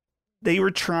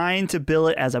trying to bill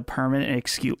it as a permanent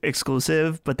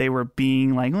exclusive, but they were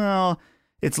being like, well,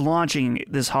 it's launching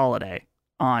this holiday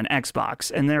on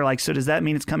Xbox. And they're like, so does that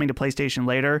mean it's coming to PlayStation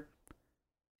later?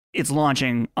 It's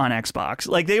launching on Xbox.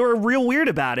 Like, they were real weird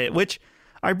about it, which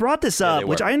I brought this up,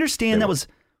 which I understand that was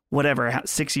whatever,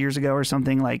 6 years ago or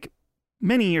something, like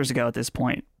many years ago at this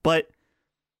point. But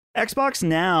Xbox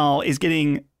now is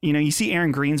getting, you see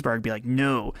Aaron Greensberg be like,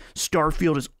 no,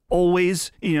 Starfield is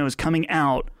always, is coming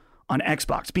out on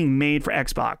Xbox, being made for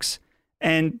Xbox.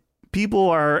 And people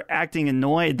are acting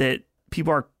annoyed that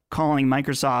people are calling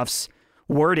Microsoft's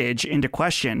wordage into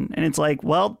question. And it's like,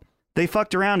 well, they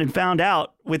fucked around and found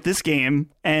out with this game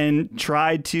and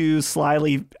tried to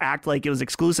slyly act like it was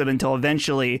exclusive until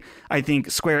eventually I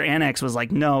think Square Enix was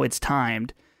like, no, it's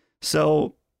timed.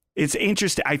 So it's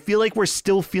interesting. I feel like we're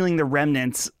still feeling the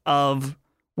remnants of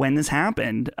when this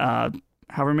happened,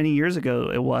 however many years ago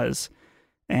it was.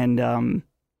 And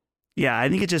yeah, I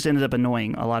think it just ended up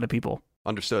annoying a lot of people.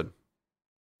 Understood.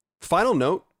 Final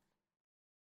note.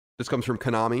 This comes from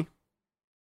Konami.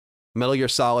 Metal Gear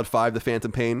Solid 5: The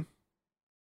Phantom Pain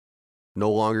no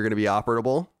longer going to be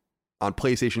operable on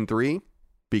PlayStation 3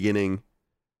 beginning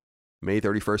May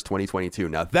 31st, 2022.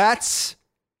 Now that's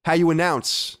how you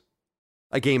announce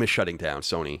a game is shutting down,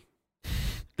 Sony.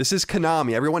 This is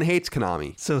Konami. Everyone hates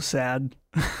Konami. So sad.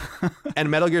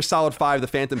 And Metal Gear Solid 5: The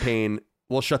Phantom Pain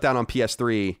will shut down on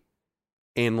PS3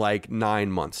 in like 9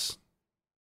 months.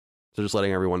 So just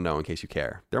letting everyone know in case you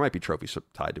care. There might be trophies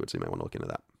tied to it, so you might want to look into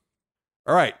that.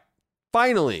 All right.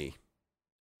 Finally,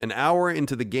 an hour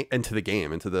into the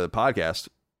podcast,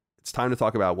 it's time to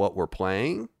talk about what we're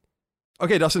playing.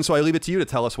 Okay, Dustin, so I leave it to you to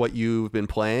tell us what you've been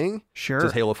playing. Sure.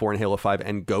 This is Halo 4 and Halo 5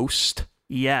 and Ghost.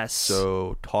 Yes.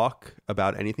 So talk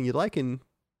about anything you'd like in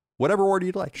whatever order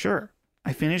you'd like. Sure.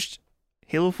 I finished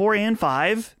Halo 4 and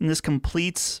 5, and this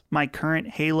completes my current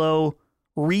Halo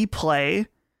replay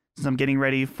since I'm getting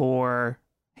ready for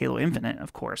Halo Infinite,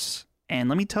 of course. And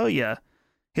let me tell you,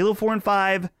 Halo 4 and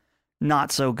 5,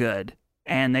 not so good.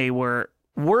 And they were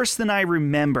worse than I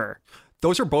remember.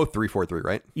 Those are both 343,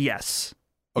 right? Yes.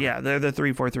 Okay. Yeah, they're the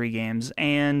 343 games.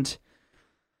 And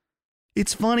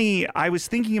it's funny, I was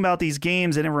thinking about these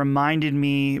games and it reminded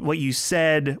me what you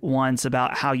said once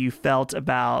about how you felt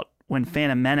about when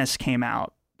Phantom Menace came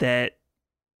out, that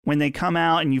when they come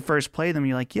out and you first play them,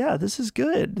 you're like, yeah, this is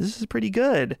good. This is pretty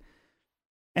good.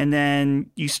 And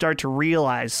then you start to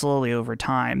realize slowly over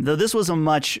time, though this was a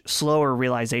much slower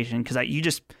realization because you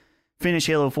just finish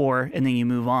Halo 4 and then you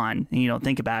move on and you don't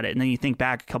think about it. And then you think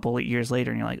back a couple of years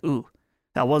later and you're like, ooh,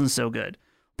 that wasn't so good.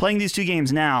 Playing these two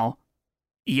games now,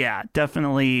 yeah,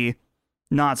 definitely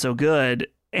not so good.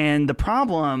 And the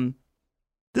problem,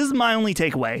 this is my only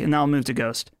takeaway, and now I'll move to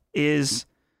Ghost, is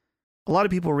a lot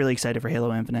of people are really excited for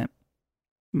Halo Infinite,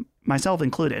 myself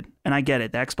included. And I get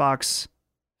it. The Xbox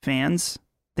fans,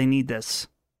 they need this.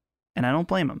 And I don't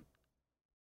blame them.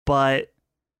 But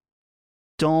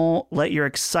don't let your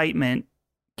excitement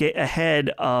get ahead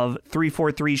of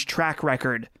 343's track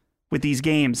record with these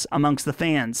games amongst the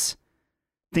fans.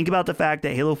 Think about the fact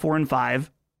that Halo 4 and 5,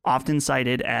 often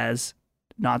cited as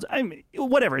not, I mean,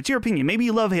 whatever, it's your opinion. Maybe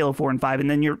you love Halo 4 and 5 and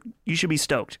then you should be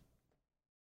stoked.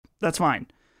 That's fine.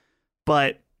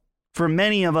 But for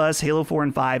many of us, Halo 4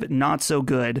 and 5, not so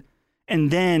good.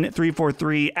 And then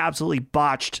 343 absolutely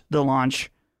botched the launch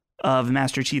of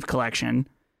Master Chief Collection.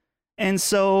 And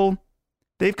so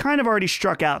they've kind of already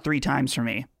struck out 3 times for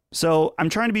me. So I'm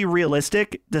trying to be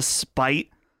realistic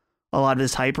despite a lot of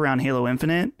this hype around Halo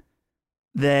Infinite,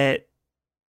 that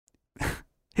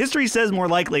history says more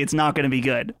likely it's not going to be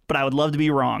good, but I would love to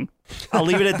be wrong. I'll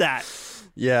leave it at that.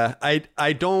 Yeah, I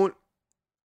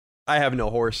have no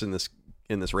horse in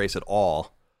this race at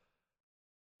all.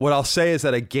 What I'll say is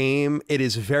that it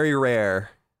is very rare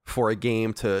for a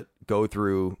game to go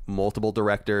through multiple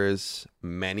directors,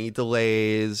 many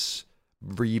delays,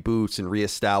 reboots and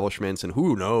reestablishments, and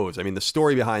who knows? I mean, the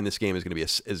story behind this game is going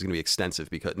to be extensive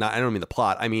because I don't mean the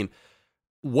plot. I mean,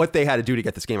 what they had to do to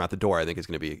get this game out the door, I think, is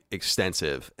going to be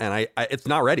extensive, and it's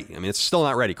not ready. I mean, it's still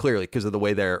not ready, clearly, because of the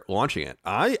way they're launching it.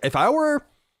 If I were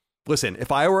an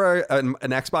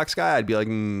Xbox guy, I'd be like,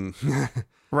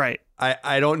 right.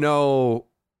 I don't know,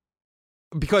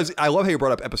 because I love how you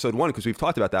brought up Episode 1, because we've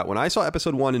talked about that. When I saw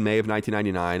Episode 1 in May of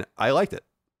 1999, I liked it,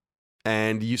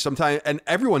 and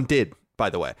everyone did. By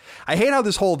the way, I hate how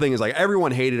this whole thing is like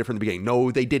everyone hated it from the beginning.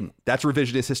 No, they didn't. That's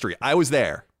revisionist history. I was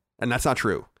there, and that's not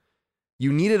true.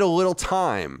 You needed a little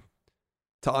time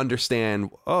to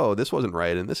understand, oh, this wasn't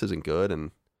right, and this isn't good,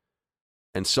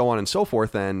 and so on and so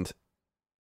forth. And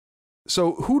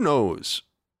so who knows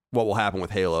what will happen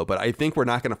with Halo, but I think we're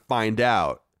not going to find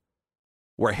out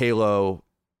where Halo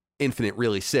Infinite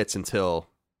really sits until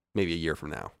maybe a year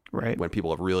from now, right? When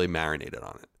people have really marinated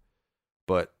on it.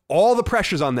 But all the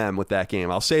pressure's on them with that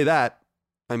game. I'll say that.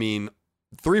 I mean,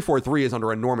 343 is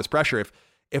under enormous pressure.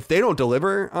 If they don't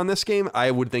deliver on this game,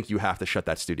 I would think you have to shut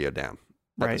that studio down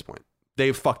at this point.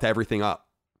 They've fucked everything up.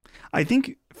 I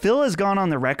think Phil has gone on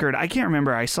the record. I can't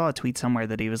remember. I saw a tweet somewhere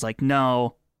that he was like,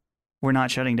 no, we're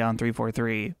not shutting down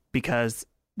 343 because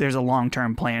there's a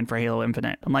long-term plan for Halo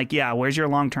Infinite. I'm like, yeah, where's your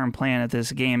long-term plan if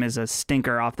this game is a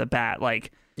stinker off the bat?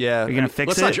 Like, yeah, you're going to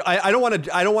fix it? I don't want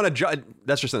to judge.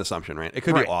 That's just an assumption, right? It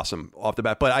could be awesome off the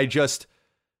bat, but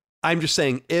I'm just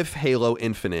saying, if Halo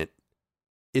Infinite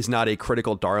is not a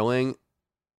critical darling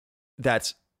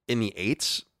that's in the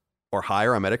 8s or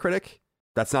higher on Metacritic,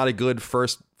 that's not a good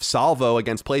first salvo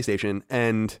against PlayStation.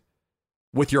 And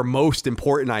with your most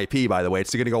important IP, by the way,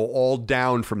 it's going to go all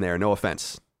down from there. No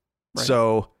offense. Right.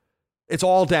 So it's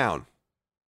all down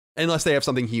unless they have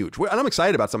something huge. And I'm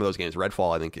excited about some of those games.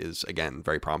 Redfall, I think, is, again,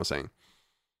 very promising,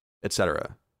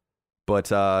 etc. But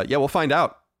yeah, we'll find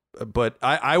out. But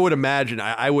I would imagine,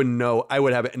 I wouldn't know, I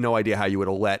would have no idea how you would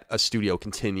have let a studio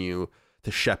continue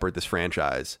to shepherd this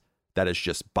franchise that has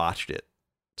just botched it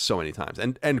so many times.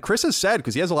 And Chris has said,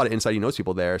 because he has a lot of insight, he knows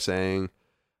people there, saying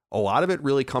a lot of it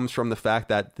really comes from the fact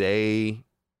that they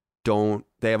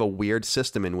have a weird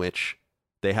system in which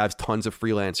they have tons of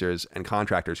freelancers and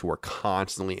contractors who are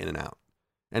constantly in and out.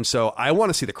 And so I want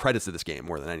to see the credits of this game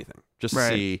more than anything, just to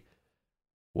see,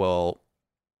 well,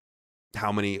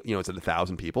 how many, is it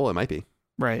 1,000 people? It might be.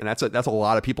 Right. And that's a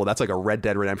lot of people. That's like a Red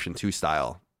Dead Redemption 2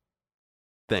 style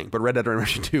thing. But Red Dead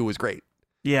Redemption 2 was great.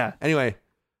 Yeah. Anyway,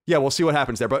 yeah, we'll see what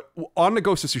happens there. But on to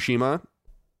Ghost of Tsushima,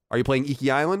 are you playing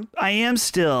Iki Island? I am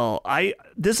still.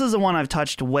 This is the one I've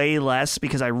touched way less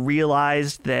because I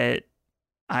realized that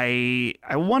I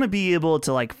want to be able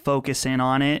to like focus in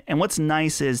on it. And what's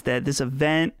nice is that this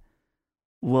event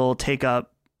will take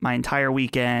up my entire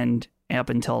weekend up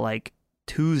until like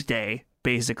Tuesday,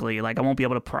 basically. Like I won't be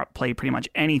able to play pretty much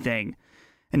anything.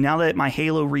 And now that my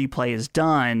Halo replay is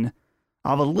done,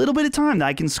 I'll have a little bit of time that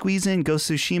I can squeeze in Ghost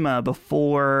of Tsushima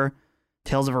before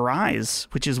Tales of Arise,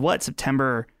 which is what,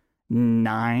 September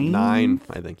 9? 9,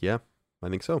 I think. Yeah, I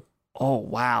think so. Oh,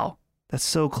 wow. That's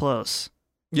so close.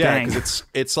 Yeah, because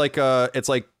it's like a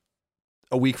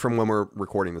week from when we're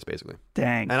recording this, basically.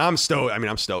 Dang. And I'm stoked. I mean,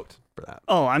 I'm stoked for that.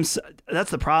 Oh,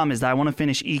 that's the problem, is that I want to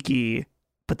finish Iki,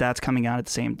 but that's coming out at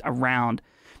the same around.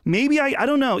 Maybe I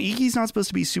don't know. Iki's not supposed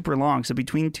to be super long, so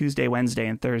between Tuesday, Wednesday,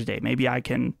 and Thursday, maybe I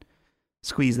can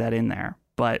squeeze that in there.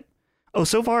 But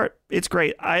so far it's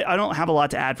great. I don't have a lot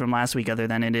to add from last week other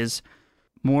than it is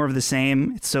more of the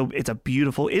same. It is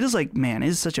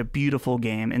such a beautiful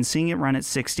game, and seeing it run at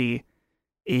 60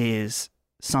 is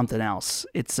something else.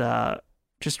 It's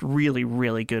just really,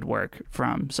 really good work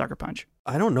from Sucker Punch.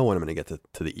 I don't know when I'm going to get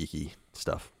to the Iki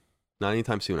stuff. Not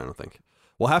anytime soon, I don't think.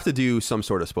 We'll have to do some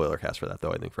sort of spoiler cast for that,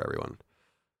 though, I think, for everyone.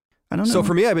 I don't know. So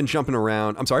for me, I've been jumping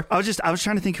around. I'm sorry? I was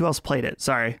trying to think who else played it.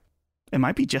 Sorry. It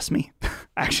might be just me,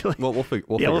 actually. Well, we'll figure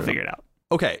it out.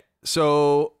 Okay,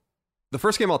 so the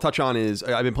first game I'll touch on is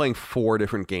I've been playing 4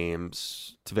 different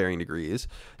games to varying degrees.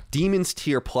 Demon's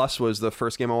Tier Plus was the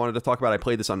first game I wanted to talk about. I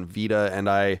played this on Vita, and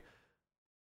I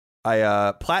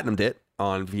platinumed it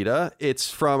on Vita. It's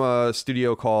from a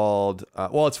studio called,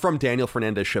 it's from Daniel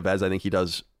Fernandez Chavez. I think he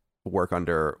does work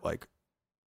under like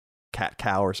Cat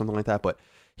Cow or something like that, but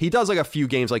he does like a few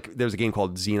games. Like there's a game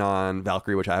called Xenon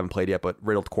Valkyrie, which I haven't played yet, but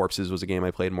Riddled Corpses was a game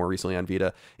I played more recently on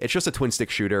Vita. It's just a twin stick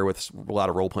shooter with a lot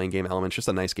of role-playing game elements. Just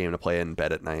a nice game to play in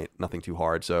bed at night. Nothing too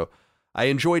hard. So I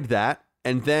enjoyed that.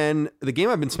 And then the game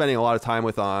I've been spending a lot of time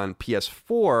with on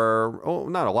PS4,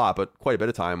 not a lot, but quite a bit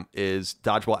of time, is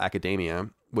Dodgeball Academia,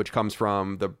 which comes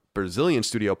from the Brazilian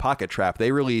studio Pocket Trap.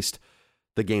 They released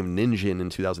the game Ninjin in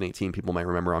 2018. People might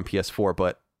remember on PS4,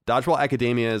 but Dodgeball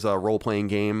Academia is a role-playing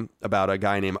game about a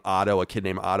guy named Otto, a kid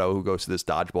named Otto, who goes to this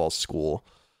dodgeball school.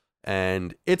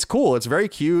 And it's cool. It's very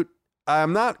cute.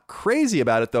 I'm not crazy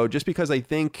about it, though, just because I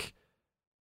think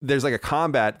there's like a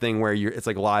combat thing where it's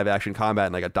like live action combat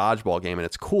in like a dodgeball game, and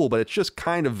it's cool, but it's just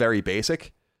kind of very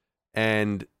basic.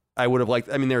 And I would have liked,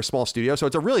 they're a small studio, so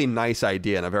it's a really nice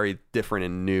idea and a very different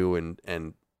and new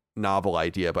and novel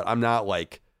idea, but I'm not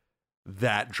like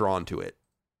that drawn to it.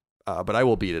 But I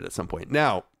will beat it at some point.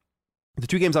 Now, the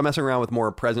 2 games I'm messing around with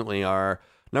more presently are,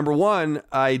 number 1,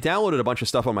 I downloaded a bunch of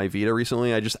stuff on my Vita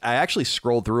recently. I actually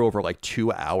scrolled through over like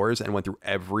 2 hours and went through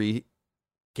every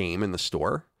game in the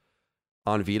store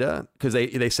on Vita, because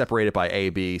they separate it by A,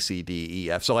 B, C, D,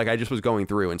 E, F. So like I just was going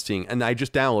through and seeing, and I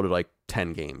just downloaded like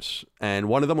 10 games. And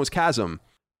one of them was Chasm.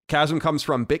 Chasm comes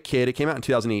from BitKid. It came out in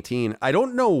 2018. I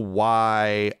don't know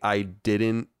why I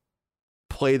didn't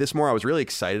play this more. I was really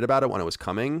excited about it when it was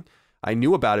coming. I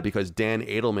knew about it because Dan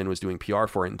Edelman was doing PR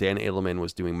for it, and Dan Edelman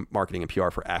was doing marketing and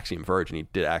PR for Axiom Verge, and he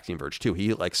did Axiom Verge too.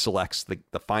 He like selects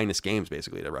the finest games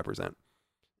basically to represent.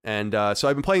 And so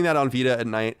I've been playing that on Vita at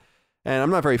night, and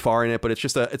I'm not very far in it, but it's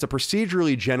a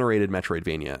procedurally generated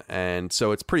Metroidvania, and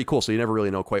so it's pretty cool. So you never really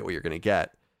know quite what you're going to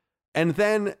get. And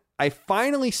then I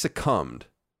finally succumbed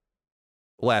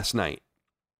last night.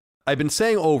 I've been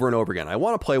saying over and over again, I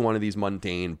want to play one of these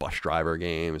mundane bus driver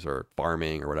games or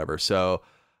farming or whatever. So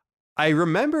I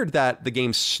remembered that the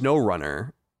game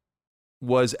SnowRunner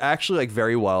was actually like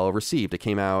very well received. It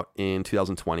came out in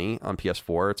 2020 on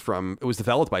PS4. It was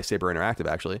developed by Saber Interactive,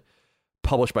 actually,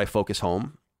 published by Focus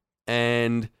Home.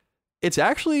 And it's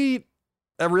actually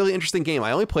a really interesting game.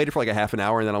 I only played it for like a half an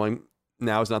hour, and then I'm like,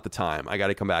 now is not the time. I got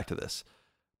to come back to this.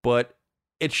 But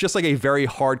it's just like a very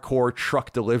hardcore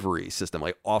truck delivery system,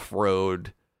 like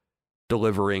off-road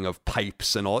delivering of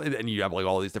pipes and all. And you have like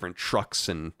all these different trucks,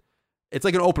 and it's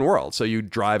like an open world. So you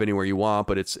drive anywhere you want,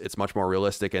 but it's much more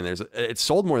realistic. And it's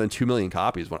sold more than 2 million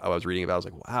copies. When I was reading about it, I was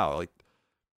like, wow, like,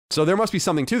 so there must be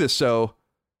something to this. So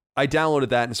I downloaded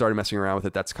that and started messing around with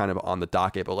it. That's kind of on the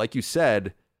docket. But like you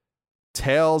said,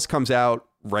 Tales comes out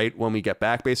right when we get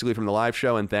back basically from the live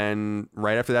show, and then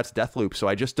right after that's Deathloop. So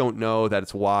I just don't know that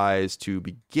it's wise to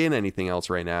begin anything else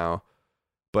right now.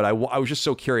 But I was just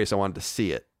so curious. I wanted to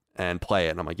see it and play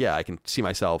it. And I'm like, yeah, I can see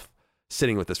myself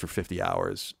sitting with this for 50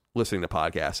 hours, listening to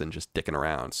podcasts and just dicking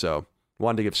around. So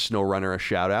wanted to give SnowRunner a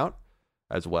shout out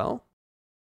as well.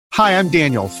 Hi, I'm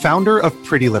Daniel, founder of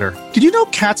Pretty Litter. Did you know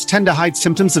cats tend to hide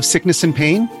symptoms of sickness and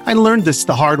pain? I learned this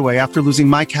the hard way after losing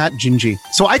my cat, Gingy.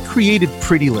 So I created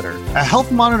Pretty Litter, a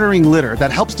health monitoring litter that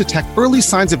helps detect early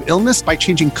signs of illness by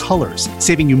changing colors,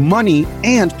 saving you money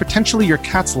and potentially your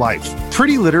cat's life.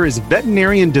 Pretty Litter is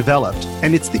veterinarian developed,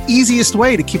 and it's the easiest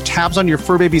way to keep tabs on your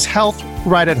fur baby's health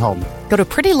right at home. Go to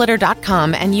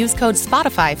prettylitter.com and use code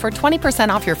SPOTIFY for 20%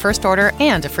 off your first order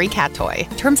and a free cat toy.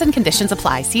 Terms and conditions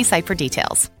apply. See site for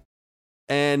details.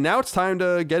 And now it's time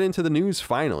to get into the news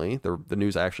finally. The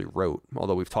news I actually wrote,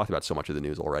 although we've talked about so much of the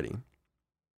news already.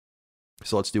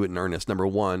 So let's do it in earnest. Number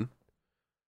one,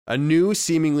 a new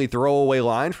seemingly throwaway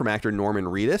line from actor Norman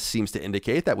Reedus seems to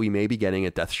indicate that we may be getting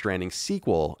a Death Stranding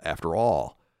sequel after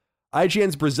all.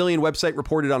 IGN's Brazilian website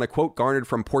reported on a quote garnered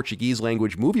from Portuguese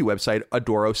language movie website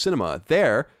Adoro Cinema.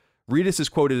 There, Reedus is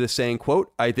quoted as saying,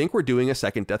 quote, "I think we're doing a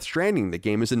second Death Stranding. The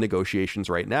game is in negotiations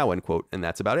right now," end quote, and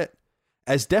that's about it.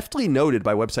 As deftly noted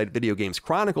by website Video Games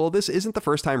Chronicle, this isn't the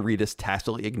first time Reedus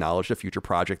tacitly acknowledged a future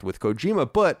project with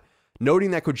Kojima, but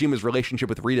noting that Kojima's relationship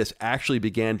with Reedus actually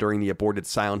began during the aborted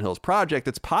Silent Hills project,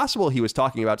 it's possible he was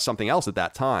talking about something else at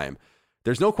that time.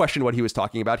 There's no question what he was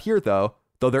talking about here, though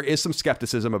there is some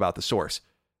skepticism about the source.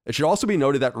 It should also be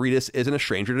noted that Reedus isn't a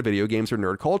stranger to video games or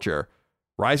nerd culture.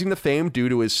 Rising to fame due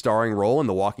to his starring role in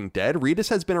The Walking Dead, Reedus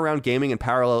has been around gaming and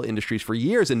parallel industries for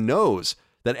years and knows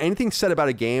that anything said about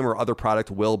a game or other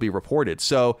product will be reported,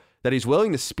 so that he's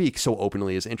willing to speak so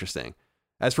openly is interesting.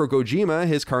 As for Kojima,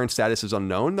 his current status is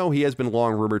unknown, though he has been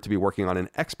long rumored to be working on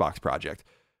an Xbox project.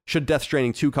 Should Death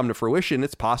Stranding 2 come to fruition,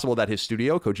 it's possible that his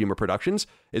studio, Kojima Productions,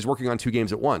 is working on 2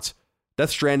 games at once. Death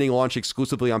Stranding launched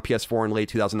exclusively on PS4 in late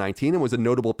 2019 and was a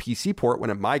notable PC port when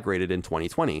it migrated in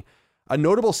 2020. A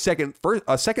notable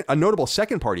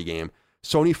second-party game,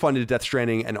 Sony funded Death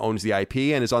Stranding and owns the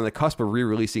IP and is on the cusp of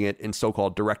re-releasing it in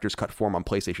so-called Director's Cut form on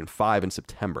PlayStation 5 in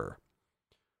September.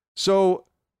 So,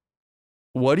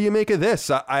 what do you make of this?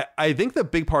 I think the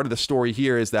big part of the story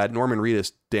here is that Norman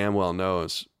Reedus damn well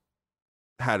knows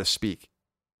how to speak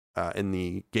in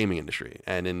the gaming industry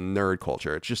and in nerd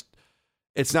culture.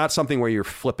 It's not something where you're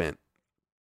flippant,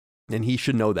 and he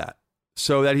should know that.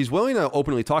 So that he's willing to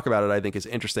openly talk about it, I think is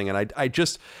interesting. And I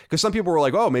just, because some people were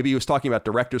like, oh, maybe he was talking about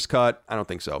Director's Cut. I don't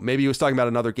think so. Maybe he was talking about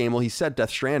another game. Well, he said Death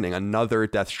Stranding, another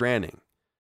Death Stranding.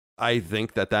 I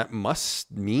think that must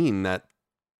mean that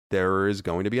there is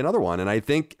going to be another one. And I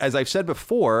think, as I've said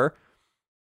before,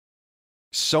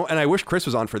 and I wish Chris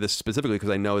was on for this specifically because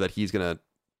I know that he's going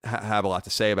to have a lot to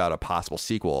say about a possible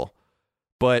sequel.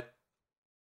 But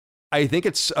I think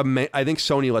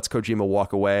Sony lets Kojima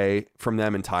walk away from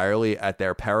them entirely at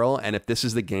their peril. And if this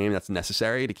is the game that's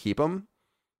necessary to keep him,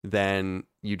 then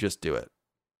you just do it.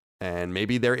 And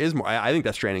maybe there is more. I think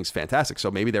Death Stranding is fantastic.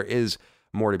 So maybe there is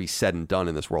more to be said and done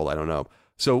in this world. I don't know.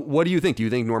 So what do you think? Do you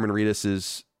think Norman Reedus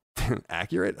is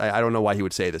accurate? I don't know why he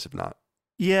would say this if not.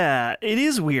 Yeah, it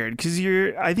is weird because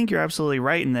I think you're absolutely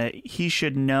right in that he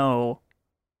should know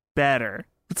better.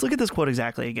 Let's look at this quote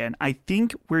exactly again. I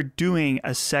think we're doing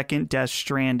a second Death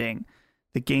Stranding.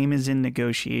 The game is in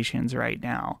negotiations right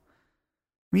now.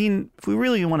 I mean, if we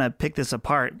really want to pick this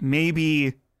apart,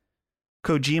 maybe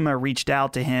Kojima reached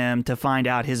out to him to find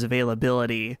out his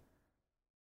availability.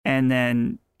 And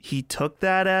then he took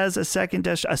that as a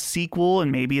sequel,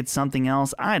 and maybe it's something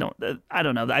else. I don't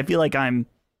know. I feel like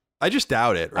I just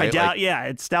doubt it, right? Yeah,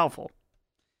 it's doubtful.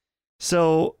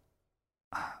 So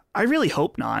I really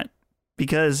hope not.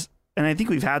 Because, and I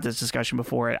think we've had this discussion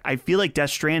before, I feel like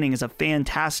Death Stranding is a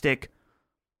fantastic,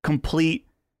 complete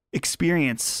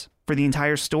experience for the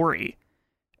entire story.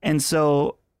 And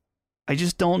so I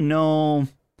just don't know.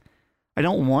 I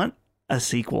don't want a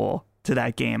sequel to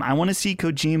that game. I want to see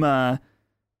Kojima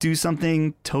do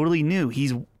something totally new.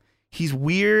 He's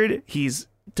weird. He's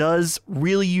does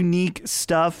really unique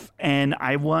stuff. And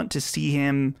I want to see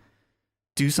him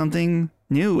do something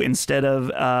new instead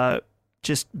of,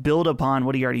 just build upon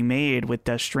what he already made with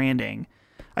Death Stranding.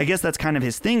 I guess that's kind of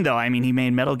his thing, though. I mean, he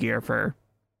made Metal Gear for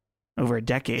over a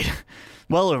decade.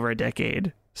 Well over a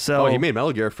decade. So he made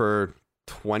Metal Gear for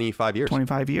 25 years.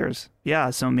 25 years.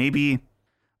 Yeah, so maybe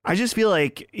I just feel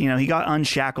like, he got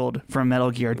unshackled from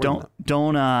Metal Gear.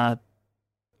 Why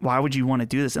would you want to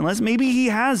do this? Unless maybe he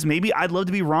has. Maybe I'd love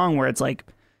to be wrong where it's like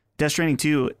Death Stranding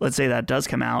 2, let's say that does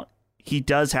come out. He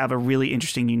does have a really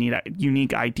interesting,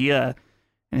 unique idea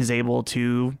and is able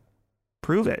to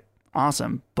prove it.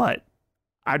 Awesome. But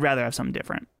I'd rather have something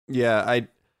different. Yeah,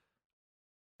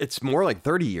 it's more like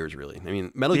 30 years, really. I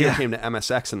mean, Metal Gear came to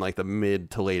MSX in like the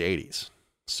mid to late 80s.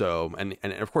 So, and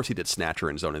of course he did Snatcher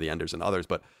and Zone of the Enders and others,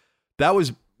 but that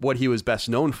was what he was best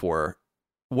known for.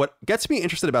 What gets me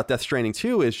interested about Death Stranding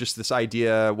 2 is just this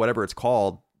idea, whatever it's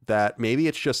called, that maybe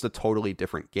it's just a totally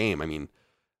different game. I mean,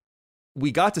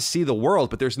 we got to see the world,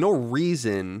 but there's no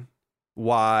reason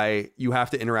why you have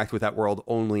to interact with that world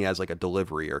only as like a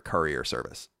delivery or courier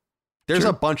service. There's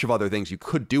a bunch of other things you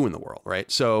could do in the world, right?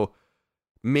 So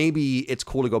maybe it's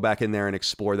cool to go back in there and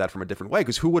explore that from a different way,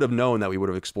 because who would have known that we would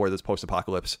have explored this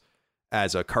post-apocalypse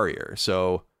as a courier?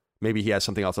 So maybe he has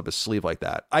something else up his sleeve like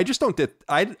that. I just don't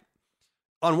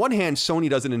on one hand, Sony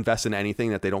doesn't invest in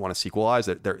anything that they don't want to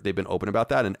sequelize. They've been open about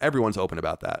that, and everyone's open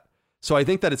about that. So I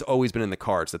think that it's always been in the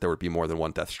cards that there would be more than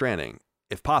one Death Stranding,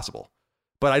 if possible.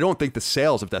 But I don't think the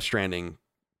sales of Death Stranding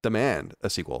demand a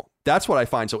sequel. That's what I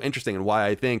find so interesting, and why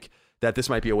I think that this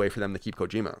might be a way for them to keep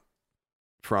Kojima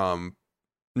from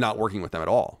not working with them at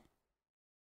all.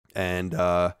 And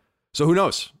so who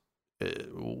knows?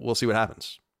 We'll see what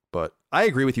happens. But I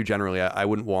agree with you generally. I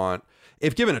wouldn't want,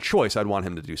 if given a choice, I'd want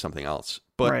him to do something else.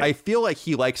 But I feel like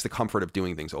he likes the comfort of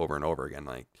doing things over and over again.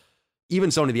 Like,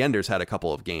 even Sony the Enders had a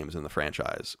couple of games in the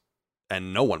franchise,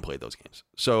 and no one played those games.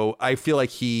 So I feel like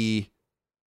he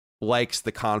likes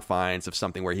the confines of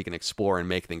something where he can explore and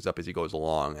make things up as he goes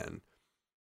along. And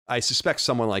I suspect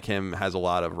someone like him has a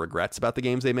lot of regrets about the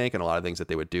games they make and a lot of things that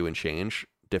they would do and change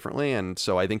differently. And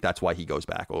so I think that's why he goes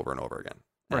back over and over again.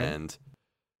 Right. And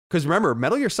because remember,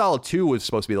 Metal Gear Solid 2 was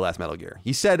supposed to be the last Metal Gear.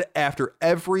 He said after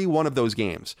every one of those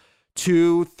games,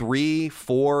 2, 3,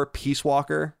 4, Peace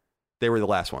Walker, they were the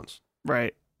last ones.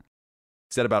 Right.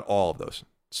 He said about all of those.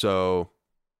 So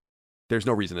there's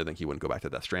no reason to think he wouldn't go back to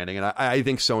Death Stranding. And I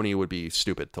think Sony would be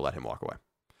stupid to let him walk away.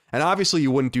 And obviously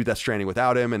you wouldn't do Death Stranding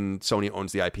without him, and Sony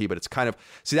owns the IP, but it's kind of,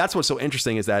 see, that's what's so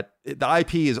interesting is that the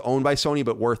IP is owned by Sony,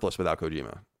 but worthless without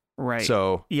Kojima. Right.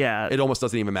 So yeah, it almost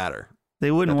doesn't even matter. They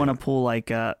wouldn't want to pull like,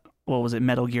 what was it,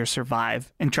 Metal Gear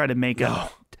Survive and try to make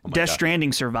Death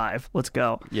Stranding Survive. Let's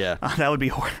go. Yeah. That would be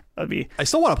horrible. I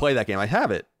still want to play that game. I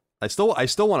have it. I still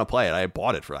want to play it. I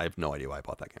bought it I have no idea why I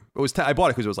bought that game. I bought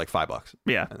it because it was like $5.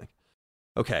 Yeah. I think.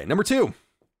 Okay. Number 2.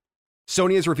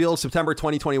 Sony has revealed September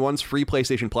 2021's free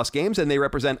PlayStation Plus games, and they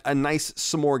represent a nice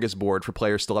smorgasbord for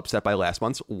players still upset by last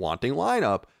month's wanting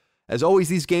lineup. As always,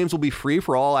 these games will be free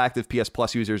for all active PS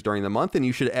Plus users during the month, and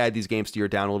you should add these games to your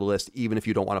download list even if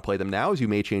you don't want to play them now, as you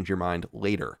may change your mind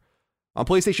later. On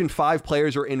PlayStation 5,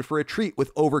 players are in for a treat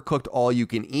with Overcooked All You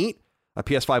Can Eat, a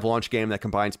PS5 launch game that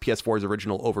combines PS4's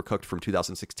original Overcooked from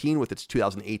 2016 with its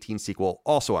 2018 sequel,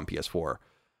 also on PS4.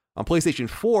 On PlayStation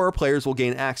 4, players will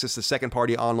gain access to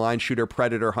second-party online shooter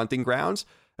Predator Hunting Grounds,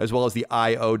 as well as the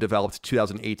IO-developed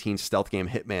 2018 stealth game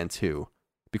Hitman 2.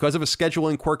 Because of a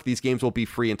scheduling quirk, these games will be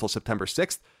free until September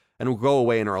 6th, and will go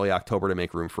away in early October to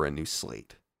make room for a new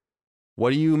slate. What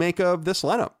do you make of this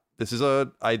lineup? This is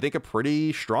I think, a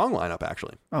pretty strong lineup,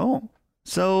 actually. Oh,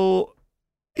 so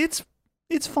it's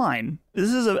fine.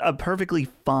 This is a perfectly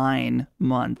fine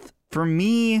month. For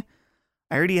me,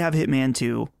 I already have Hitman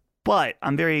 2. But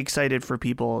I'm very excited for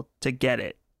people to get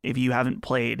it. If you haven't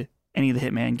played any of the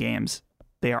Hitman games,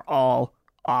 they are all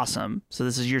awesome. So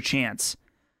this is your chance.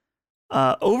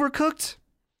 Overcooked,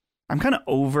 I'm kind of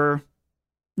over,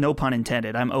 no pun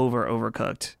intended, I'm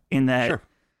Overcooked in that sure.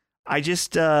 I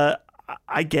just, I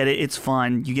get it. It's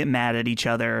fun. You get mad at each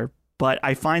other, but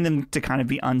I find them to kind of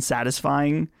be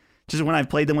unsatisfying. Just when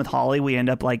I've played them with Holly, we end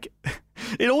up like,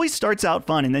 it always starts out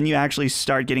fun and then you actually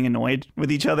start getting annoyed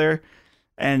with each other.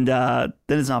 And then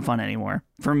it's not fun anymore,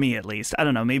 for me at least. I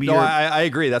don't know. Maybe I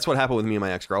agree. That's what happened with me and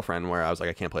my ex-girlfriend, where I was like,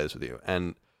 I can't play this with you.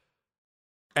 And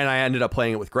I ended up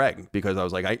playing it with Greg because I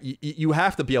was like, you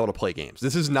have to be able to play games.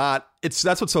 This is not,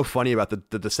 that's what's so funny about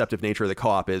the deceptive nature of the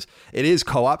co-op is it is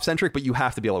co-op centric, but you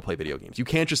have to be able to play video games. You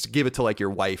can't just give it to like your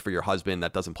wife or your husband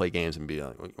that doesn't play games and be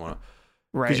like, you want to,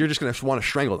 right? Because you're just going to want to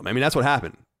strangle them. I mean, that's what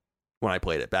happened when I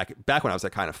played it back when I was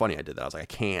like kind of funny. I did that. I was like, I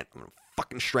can't, I'm going to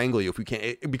fucking strangle you if we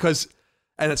can't, because.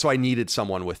 And so I needed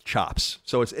someone with chops.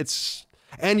 So it's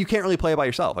and you can't really play it by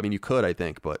yourself. I mean, you could, I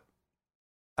think, but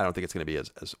I don't think it's going to be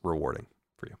as rewarding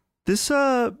for you.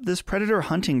 This Predator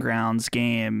Hunting Grounds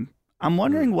game, I'm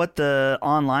wondering what the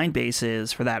online base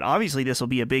is for that. Obviously, this will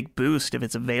be a big boost if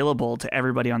it's available to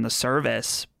everybody on the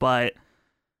service, but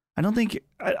I don't think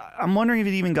I'm wondering if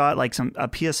it even got like a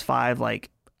PS5 like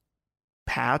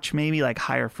patch, maybe like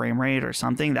higher frame rate or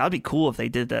something. That would be cool if they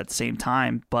did that at the same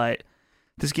time, but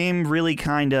this game really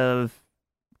kind of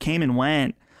came and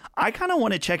went. I kind of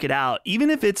want to check it out, even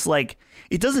if it's like,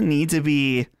 it doesn't need to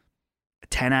be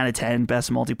 10 out of 10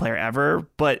 best multiplayer ever,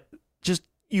 but just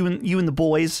you and the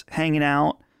boys hanging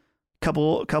out,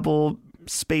 couple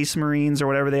space marines or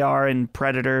whatever they are and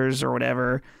predators or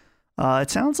whatever. It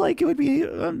sounds like it would be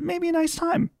maybe a nice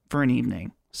time for an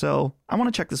evening. So I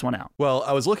want to check this one out. Well,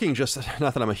 I was looking, just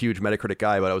not that I'm a huge Metacritic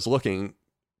guy, but I was looking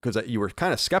because you were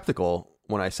kind of skeptical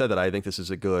when I said that I think this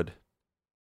is a good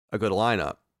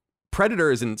lineup.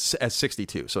 Predator is at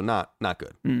 62, so not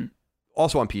good.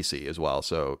 Also on PC as well,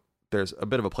 so there's a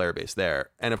bit of a player base there.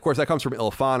 And of course, that comes from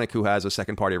IllFonic, who has a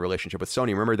second-party relationship with Sony.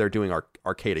 Remember, they're doing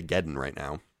Arcadegeddon right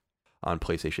now on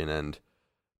PlayStation, and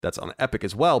that's on Epic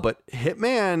as well. But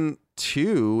Hitman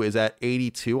 2 is at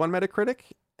 82 on Metacritic,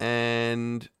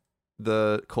 and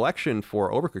the collection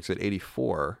for Overcooked's at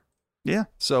 84. Yeah.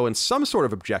 So in some sort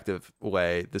of objective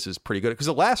way, this is pretty good, because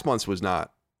the last month's was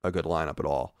not a good lineup at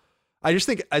all. I just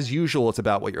think, as usual, it's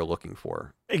about what you're looking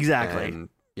for. Exactly. And,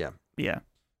 yeah. Yeah.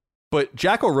 But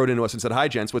Jacko wrote into us and said, "Hi,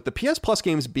 gents. With the PS Plus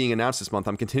games being announced this month,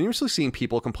 I'm continuously seeing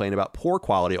people complain about poor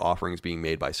quality offerings being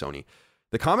made by Sony.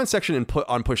 The comment section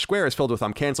on Push Square is filled with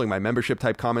 "I'm canceling my membership"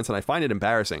 type comments, and I find it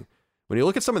embarrassing. When you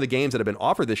look at some of the games that have been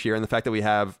offered this year and the fact that we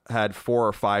have had 4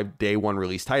 or 5 day one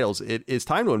release titles, is it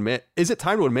time to admit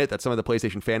that some of the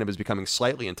PlayStation fandom is becoming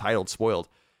slightly entitled, spoiled,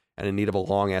 and in need of a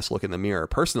long-ass look in the mirror?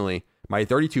 Personally, my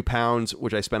 £32,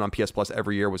 which I spend on PS Plus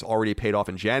every year, was already paid off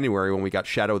in January when we got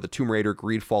Shadow of the Tomb Raider,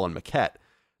 Greedfall, and Maquette.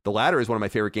 The latter is one of my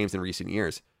favorite games in recent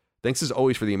years. Thanks as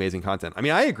always for the amazing content." I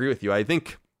mean, I agree with you. I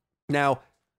think now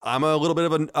I'm a little bit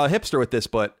of a hipster with this,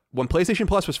 but when PlayStation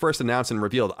Plus was first announced and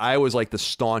revealed, I was like the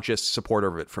staunchest supporter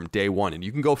of it from day one. And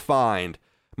you can go find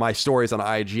my stories on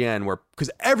IGN because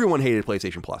everyone hated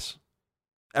PlayStation Plus.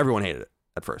 Everyone hated it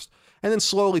at first. And then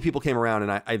slowly people came around,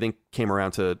 and I think came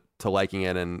around to liking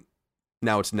it. And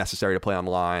now it's necessary to play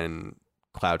online and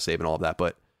cloud save and all of that.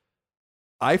 But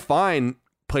I find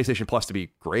PlayStation Plus to be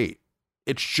great.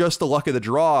 It's just the luck of the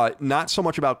draw, not so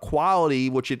much about quality,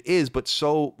 which it is, but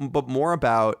more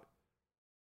about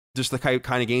just the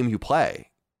kind of game you play.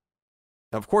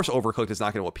 Now, of course, Overcooked is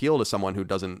not going to appeal to someone who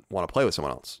doesn't want to play with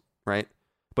someone else, right?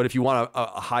 But if you want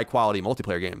a high quality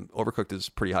multiplayer game, Overcooked is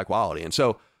pretty high quality. And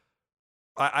so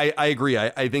I agree.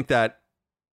 I think that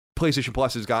PlayStation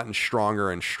Plus has gotten stronger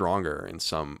and stronger in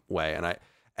some way.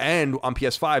 And on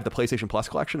PS5, the PlayStation Plus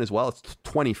collection as well, it's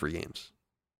 20 free games.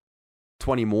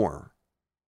 20 more,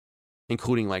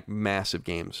 including like massive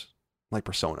games like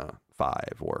Persona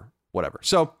 5 or whatever.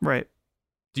 So, right.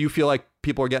 Do you feel like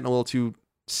people are getting a little too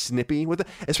snippy with it?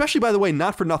 Especially, by the way,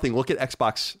 not for nothing, look at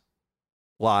Xbox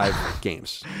Live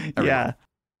games. Yeah.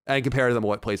 And compare them to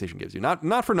what PlayStation gives you.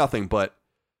 Not for nothing, but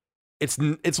it's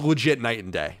legit night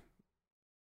and day.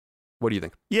 What do you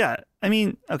think? Yeah. I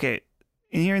mean, okay.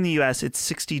 Here in the US, it's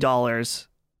 $60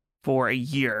 for a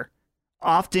year.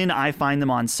 Often I find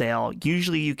them on sale.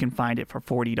 Usually you can find it for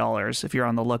 $40 if you're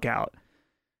on the lookout.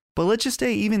 But let's just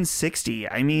say even $60.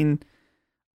 I mean,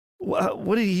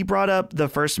 what did he brought up the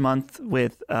first month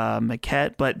with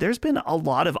Maquette? But there's been a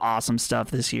lot of awesome stuff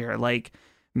this year. Like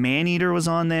Maneater was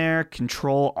on there.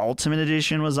 Control Ultimate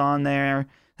Edition was on there.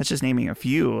 That's just naming a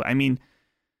few. I mean,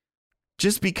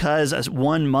 just because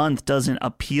 1 month doesn't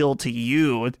appeal to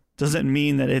you doesn't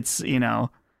mean that it's, are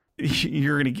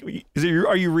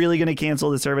you really gonna cancel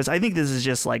the service? I think this is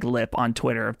just like lip on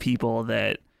Twitter of people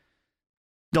that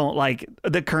don't like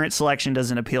the current selection,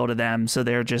 doesn't appeal to them, so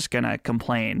they're just gonna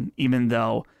complain, even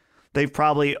though they've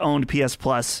probably owned PS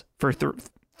Plus for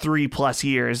 3+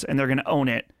 years and they're gonna own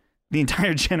it the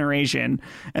entire generation,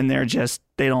 and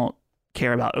they don't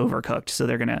care about Overcooked, so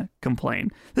they're gonna complain.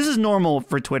 This is normal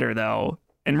for Twitter though,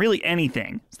 and really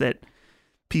anything, is that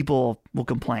people will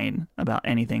complain about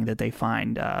anything that they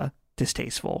find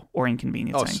distasteful or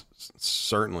inconveniencing. Oh,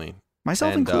 certainly.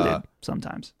 Myself included,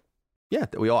 sometimes. Yeah,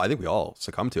 I think we all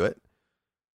succumb to it.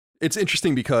 It's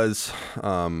interesting because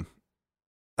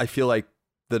I feel like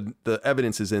the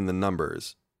evidence is in the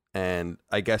numbers, and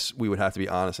I guess we would have to be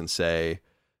honest and say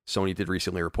Sony did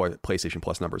recently report that PlayStation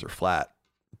Plus numbers are flat,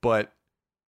 but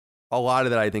a lot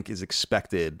of that I think is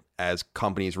expected as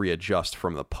companies readjust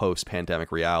from the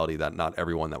post-pandemic reality that not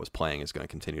everyone that was playing is going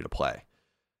to continue to play.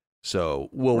 So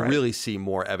we'll really see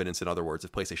more evidence, in other words,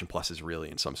 if PlayStation Plus is really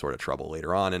in some sort of trouble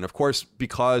later on. And of course,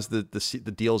 because the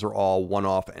deals are all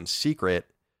one-off and secret,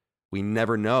 we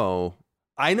never know.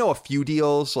 I know a few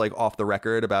deals like off the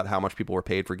record about how much people were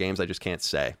paid for games. I just can't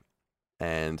say.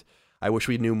 And I wish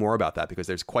we knew more about that, because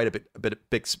there's quite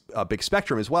a big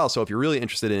spectrum as well. So if you're really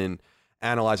interested in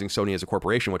analyzing Sony as a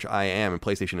corporation, which I am, and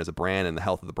PlayStation as a brand and the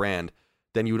health of the brand,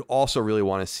 then you would also really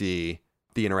want to see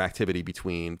the interactivity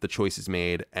between the choices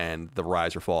made and the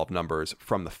rise or fall of numbers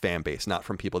from the fan base, not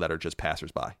from people that are just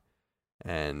passersby.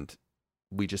 And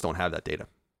we just don't have that data.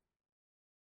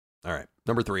 All right,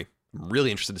 number 3. I'm really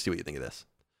interested to see what you think of this.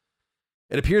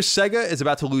 It appears Sega is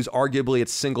about to lose arguably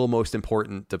its single most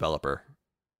important developer.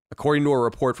 According to a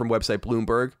report from website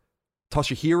Bloomberg,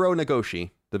 Toshihiro Nagoshi,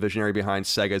 the visionary behind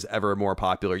Sega's ever more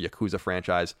popular Yakuza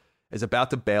franchise, is about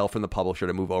to bail from the publisher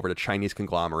to move over to Chinese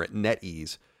conglomerate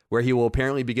NetEase, where he will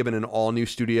apparently be given an all-new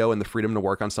studio and the freedom to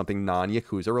work on something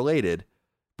non-Yakuza related.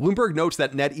 Bloomberg notes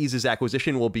that NetEase's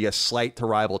acquisition will be a slight to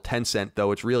rival Tencent,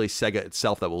 though it's really Sega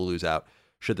itself that will lose out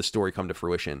should the story come to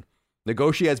fruition.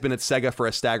 Nagoshi has been at Sega for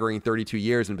a staggering 32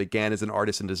 years and began as an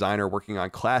artist and designer working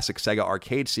on classic Sega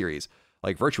arcade series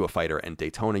like Virtua Fighter and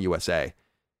Daytona USA.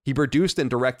 He produced and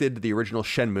directed the original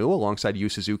Shenmue alongside Yu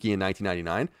Suzuki in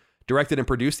 1999, directed and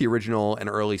produced the original and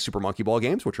early Super Monkey Ball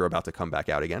games, which are about to come back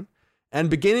out again. And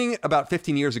beginning about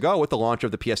 15 years ago with the launch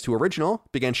of the PS2 original,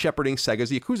 began shepherding Sega's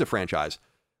Yakuza franchise.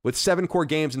 With 7 core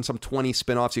games and some 20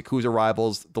 spin-offs, Yakuza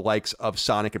rivals the likes of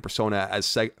Sonic and Persona as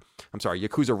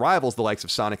Yakuza rivals the likes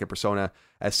of Sonic and Persona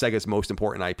as Sega's most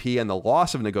important IP, and the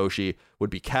loss of Nagoshi would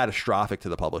be catastrophic to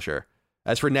the publisher.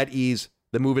 As for NetEase,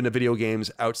 the move into video games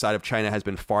outside of China has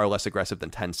been far less aggressive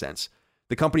than Tencent's.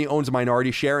 The company owns a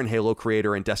minority share in Halo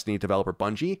creator and Destiny developer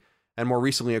Bungie, and more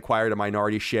recently acquired a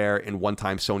minority share in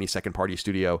one-time Sony second-party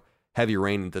studio Heavy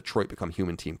Rain and Detroit Become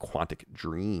Human team Quantic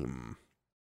Dream.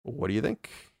 What do you think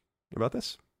about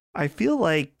this? I feel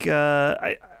like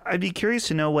I'd be curious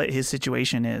to know what his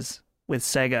situation is with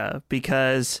Sega,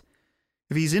 because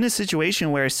if he's in a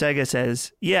situation where Sega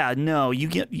says, yeah, no,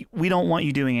 we don't want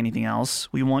you doing anything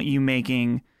else. We want you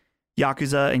making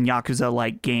Yakuza and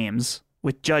Yakuza-like games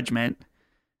with Judgment.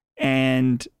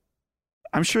 And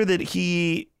I'm sure that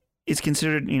he is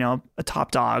considered, a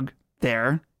top dog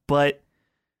there, but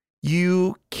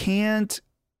you can't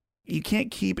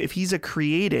keep, if he's a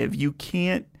creative, you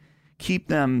can't keep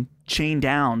them chained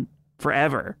down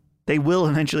forever. They will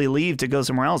eventually leave to go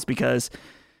somewhere else, because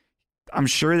I'm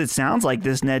sure that sounds like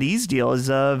this NetEase deal is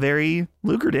very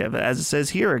lucrative, as it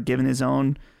says here, given his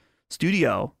own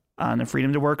studio and the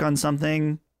freedom to work on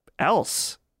something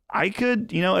else. I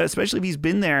could, especially if he's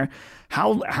been there.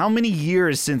 How many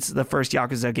years since the first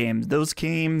Yakuza game? Those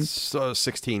came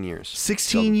 16 years.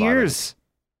 16 years.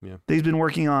 Yeah. They've been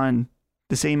working on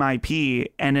the same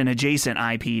IP and an adjacent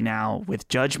IP now with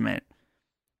Judgment.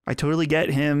 I totally get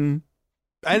him.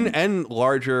 And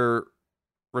larger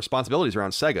responsibilities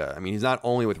around Sega. I mean, he's not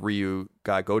only with Ryu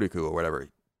Ga Gotoku or whatever.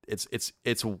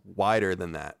 It's wider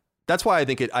than that. That's why I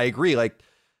think I agree. Like,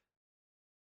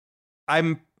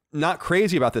 I'm not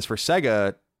crazy about this for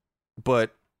Sega,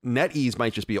 but NetEase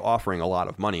might just be offering a lot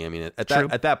of money. I mean, at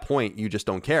that point, you just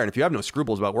don't care. And if you have no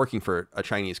scruples about working for a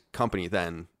Chinese company,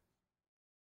 then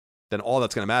all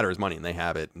that's going to matter is money, and they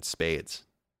have it in spades.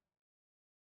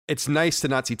 It's nice to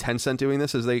not see Tencent doing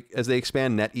this as they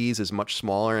expand. NetEase is much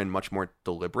smaller and much more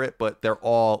deliberate, but they're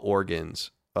all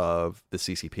organs of the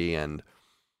CCP, and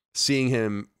seeing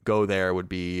him go there would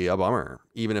be a bummer.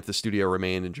 Even if the studio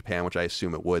remained in Japan, which I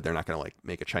assume it would, they're not going to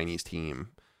make a Chinese team.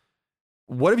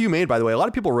 What have you made, by the way? A lot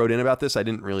of people wrote in about this. I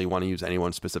didn't really want to use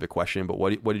anyone's specific question, but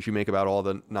what did you make about all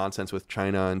the nonsense with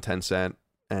China and Tencent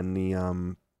and the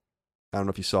I don't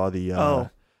know if you saw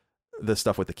the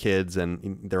stuff with the kids,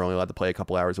 and they're only allowed to play a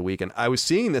couple hours a week. And I was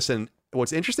seeing this, and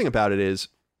what's interesting about it is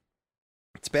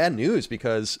it's bad news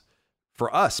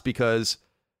for us, because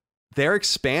their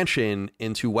expansion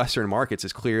into Western markets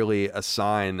is clearly a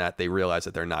sign that they realize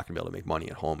that they're not going to be able to make money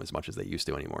at home as much as they used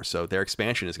to anymore. So their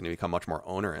expansion is going to become much more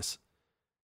onerous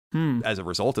as a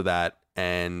result of that.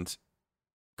 And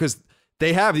because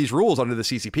they have these rules under the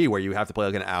CCP where you have to play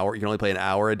like an hour, you can only play an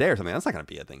hour a day or something. That's not going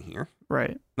to be a thing here.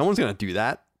 Right. No one's going to do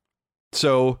that.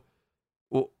 So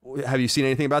have you seen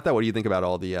anything about that? What do you think about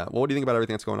what do you think about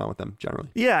everything that's going on with them generally?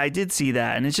 Yeah, I did see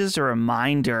that. And it's just a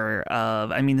reminder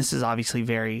of, I mean, this is obviously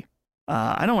very,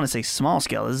 I don't want to say small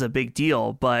scale. This is a big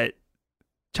deal, but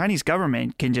Chinese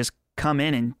government can just come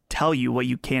in and tell you what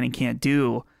you can and can't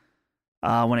do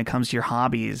when it comes to your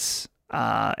hobbies.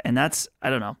 And that's, I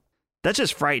don't know, that's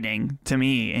just frightening to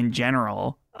me in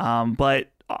general.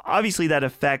 But obviously that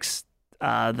affects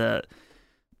the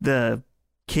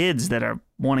kids that are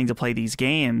wanting to play these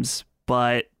games,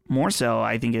 but more so,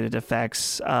 I think it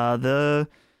affects the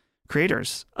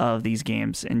creators of these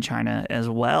games in China as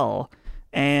well.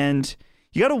 And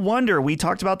you got to wonder, we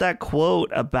talked about that quote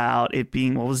about it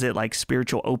being, what was it, like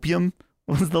spiritual opium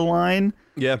was the line?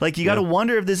 Yeah. Like you got to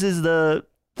wonder if this is the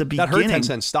beginning. That hurt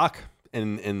Tencent stock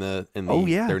in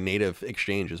their native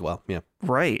exchange as well. Yeah.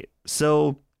 Right.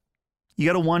 So you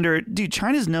got to wonder, dude,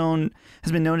 China's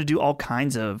has been known to do all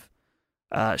kinds of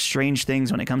strange things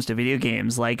when it comes to video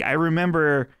games. Like I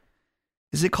remember,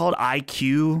 is it called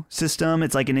IQ system?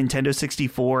 It's like a Nintendo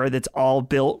 64 that's all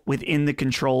built within the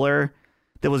controller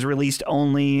that was released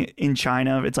only in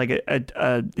China. It's like a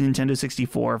Nintendo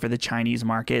 64 for the Chinese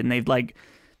market, and they've like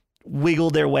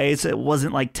wiggled their way so it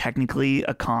wasn't like technically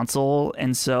a console.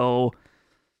 And so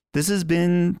this has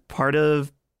been part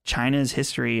of China's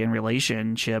history and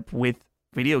relationship with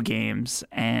video games,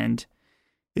 and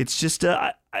It's just,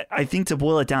 I think to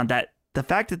boil it down, that the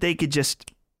fact that they could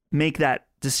just make that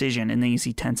decision and then you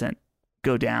see Tencent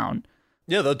go down.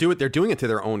 Yeah, they'll do it. They're doing it to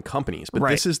their own companies, but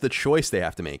this is the choice they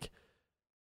have to make.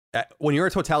 When you're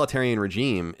a totalitarian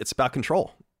regime, it's about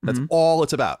control. That's all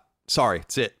it's about. Sorry,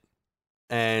 that's it.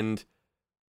 And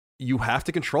you have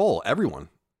to control everyone.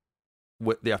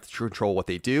 They have to control what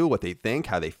they do, what they think,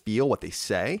 how they feel, what they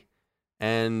say.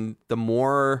 And the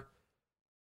more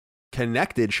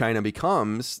connected China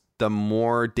becomes, the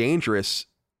more dangerous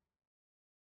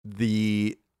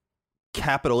the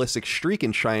capitalistic streak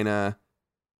in China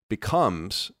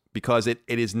becomes, because it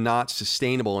is not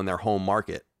sustainable in their home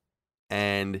market.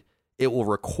 And it will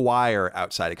require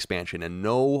outside expansion. And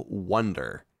no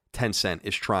wonder Tencent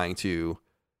is trying to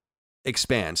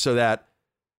expand so that,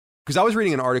 because I was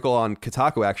reading an article on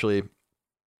Kotaku, actually,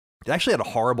 it actually had a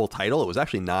horrible title. It was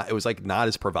actually not, it was like not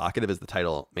as provocative as the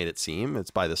title made it seem.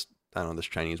 It's by this, I don't know, this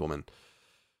Chinese woman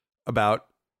about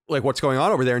like what's going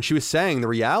on over there. And she was saying the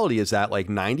reality is that like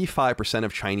 95%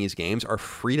 of Chinese games are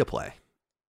free to play.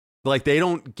 Like they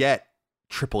don't get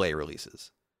AAA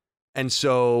releases. And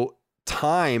so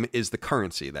time is the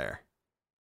currency there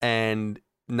and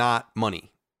not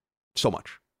money so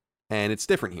much. And it's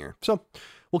different here. So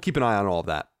we'll keep an eye on all of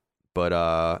that. But,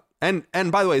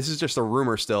 and by the way, this is just a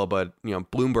rumor still, but you know,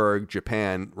 Bloomberg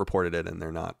Japan reported it and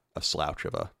they're not a slouch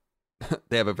of a,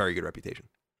 they have a very good reputation.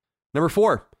 Number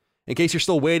 4, in case you're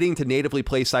still waiting to natively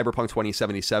play Cyberpunk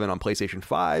 2077 on PlayStation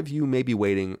 5, you may be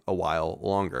waiting a while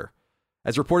longer.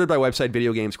 As reported by website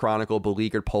Video Games Chronicle,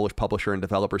 beleaguered Polish publisher and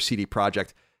developer CD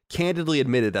Projekt candidly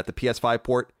admitted that the PS5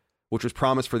 port, which was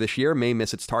promised for this year, may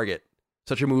miss its target.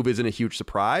 Such a move isn't a huge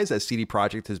surprise, as CD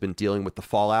Projekt has been dealing with the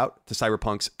fallout to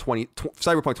Cyberpunk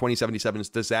 2077's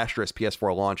disastrous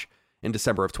PS4 launch in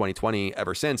December of 2020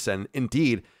 ever since. And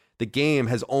indeed, the game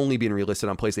has only been relisted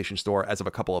on PlayStation Store as of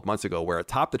a couple of months ago, where it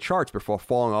topped the charts before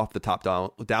falling off the top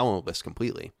download list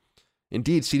completely.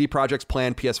 Indeed, CD Projekt's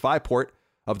planned PS5 port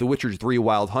of The Witcher 3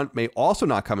 Wild Hunt may also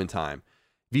not come in time.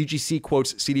 VGC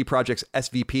quotes CD Projekt's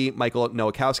SVP Michael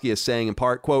Nowakowski as saying in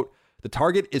part, quote, "The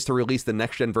target is to release the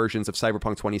next-gen versions of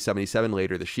Cyberpunk 2077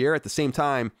 later this year. At the same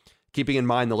time, keeping in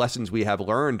mind the lessons we have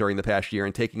learned during the past year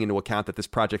and taking into account that this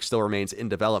project still remains in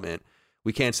development,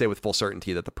 we can't say with full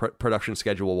certainty that the production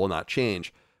schedule will not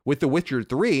change. With The Witcher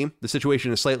 3, the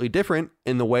situation is slightly different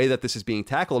in the way that this is being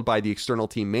tackled by the external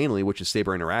team mainly, which is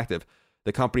Saber Interactive,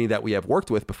 the company that we have worked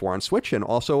with before on Switch and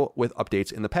also with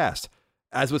updates in the past.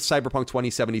 As with Cyberpunk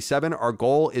 2077, our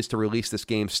goal is to release this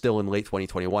game still in late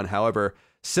 2021. However,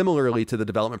 similarly to the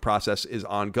development process is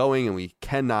ongoing, and we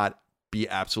cannot be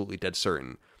absolutely dead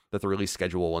certain that the release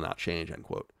schedule will not change," end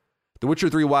quote. The Witcher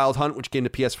 3 Wild Hunt, which came to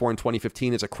PS4 in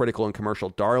 2015, is a critical and commercial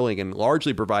darling and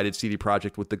largely provided CD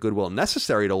Projekt with the goodwill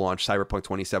necessary to launch Cyberpunk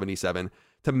 2077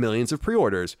 to millions of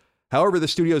pre-orders. However, the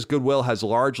studio's goodwill has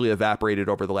largely evaporated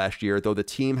over the last year, though the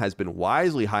team has been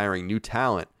wisely hiring new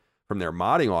talent from their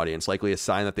modding audience, likely a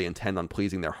sign that they intend on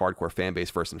pleasing their hardcore fan base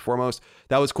first and foremost.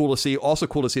 That was cool to see. Also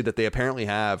cool to see that they apparently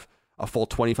have a full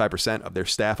 25% of their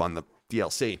staff on the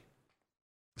DLC.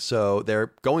 So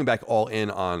they're going back all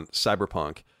in on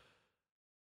Cyberpunk.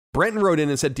 Brenton wrote in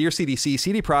and said, "Dear CDC,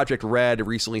 CD Projekt Red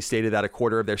recently stated that a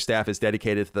quarter of their staff is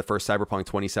dedicated to the first Cyberpunk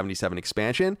 2077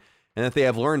 expansion, and that they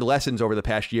have learned lessons over the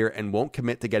past year and won't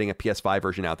commit to getting a PS5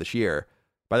 version out this year.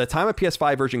 By the time a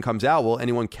PS5 version comes out, will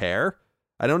anyone care?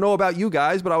 I don't know about you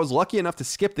guys, but I was lucky enough to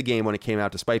skip the game when it came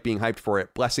out despite being hyped for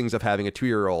it. Blessings of having a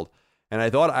 2-year-old. And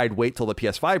I thought I'd wait till the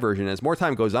PS5 version. As more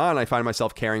time goes on, I find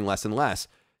myself caring less and less.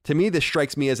 To me, this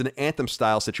strikes me as an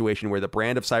Anthem-style situation where the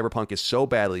brand of Cyberpunk is so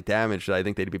badly damaged that I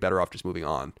think they'd be better off just moving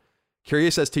on.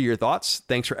 Curious as to your thoughts.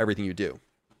 Thanks for everything you do."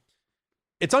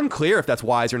 It's unclear if that's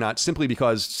wise or not, simply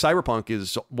because Cyberpunk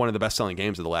is one of the best-selling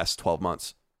games of the last 12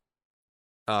 months.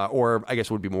 Or I guess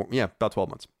it would be more, about 12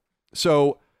 months.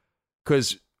 So,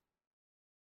 because,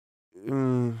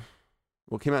 well,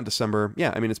 it came out in December.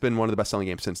 Yeah, I mean, it's been one of the best-selling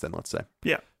games since then, let's say.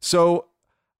 Yeah. So,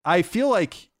 I feel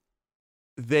like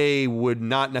they would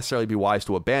not necessarily be wise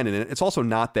to abandon it. It's also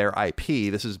not their IP.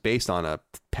 This is based on a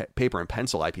paper and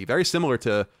pencil IP, very similar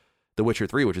to The Witcher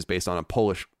 3, which is based on a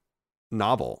Polish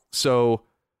novel. So,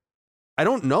 I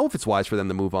don't know if it's wise for them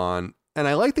to move on. And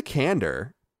I like the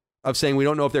candor of saying we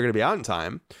don't know if they're going to be out in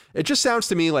time. It just sounds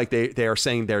to me like they are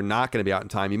saying they're not going to be out in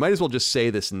time. You might as well just say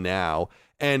this now.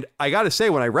 And I got to say,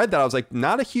 when I read that, I was like,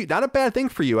 not a bad thing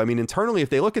for you. I mean, internally, if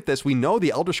they look at this, we know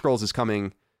the Elder Scrolls is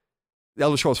coming. The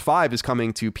Elder Scrolls 5 is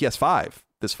coming to PS5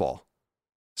 this fall.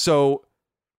 So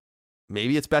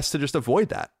maybe it's best to just avoid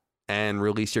that and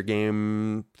release your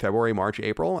game February, March,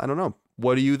 April. I don't know.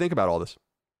 What do you think about all this?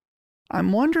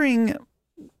 I'm wondering,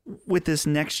 with this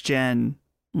next gen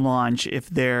launch if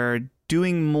they're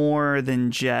doing more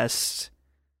than just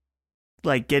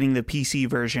like getting the PC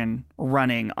version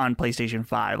running on PlayStation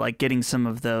 5, like getting some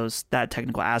of that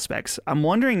technical aspects. I'm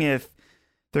wondering if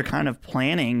they're kind of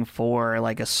planning for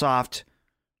like a soft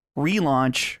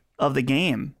relaunch of the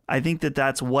game. I think that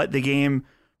that's what the game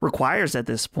requires at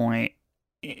this point.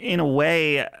 In a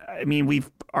way, I mean,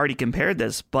 we've already compared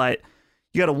this, but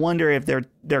you got to wonder if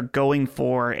they're going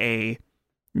for a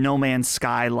No Man's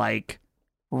Sky like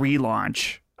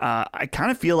relaunch. I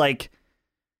kind of feel like,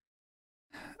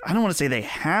 I don't want to say they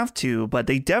have to, but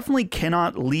they definitely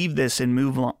cannot leave this and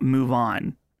move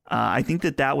on. I think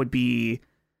that would be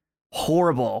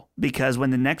horrible, because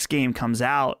when the next game comes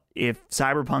out, if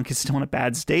Cyberpunk is still in a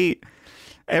bad state,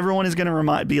 everyone is going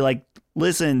to be like,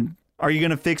 listen, are you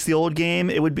going to fix the old game?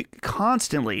 It would be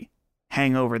constantly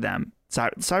hang over them.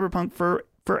 Cyberpunk for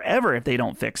forever if they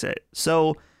don't fix it.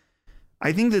 So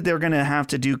I think that they're going to have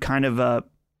to do kind of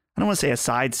I don't want to say a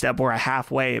sidestep or a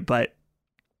halfway, but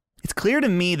it's clear to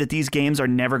me that these games are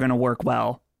never going to work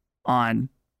well on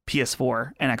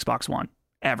PS4 and Xbox One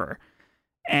ever.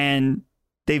 And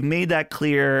they've made that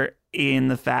clear in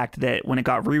the fact that when it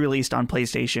got re-released on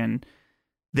PlayStation,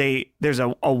 there's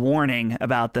a warning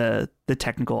about the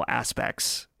technical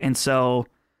aspects. And so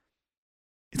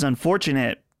it's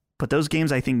unfortunate, but those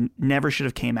games I think never should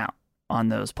have came out on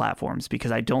those platforms,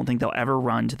 because I don't think they'll ever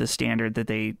run to the standard that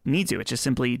they need to. It's just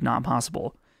simply not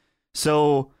possible.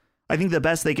 So I think the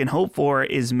best they can hope for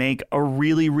is make a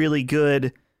really, really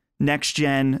good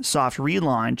next-gen soft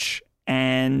relaunch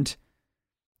and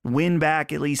win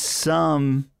back at least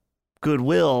some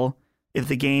goodwill if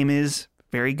the game is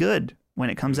very good when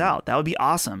it comes out. That would be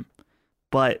awesome.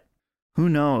 But who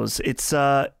knows? It's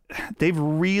they've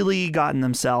really gotten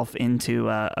themselves into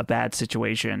a bad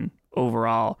situation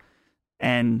overall.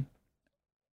 And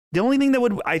the only thing that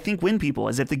would, I think, win people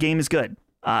is if the game is good.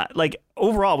 Like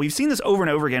overall, we've seen this over and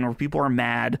over again where people are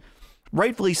mad,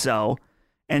 rightfully so.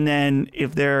 And then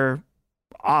if they're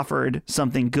offered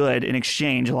something good in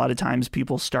exchange, a lot of times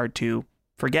people start to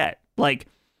forget. Like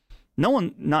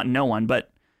not no one, but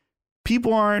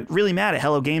people aren't really mad at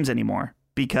Hello Games anymore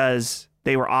because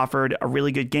they were offered a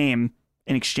really good game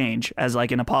in exchange as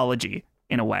like an apology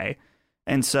in a way.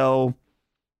 And so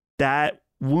that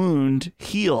wound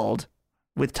healed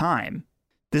with time.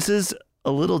 This is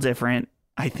a little different,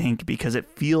 I think, because it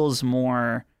feels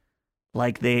more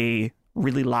like they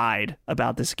really lied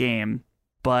about this game,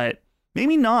 but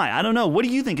maybe not. I don't know. What do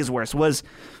you think is worse? Was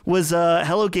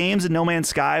Hello Games and No Man's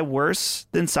Sky worse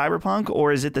than Cyberpunk,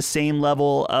 or is it the same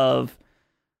level of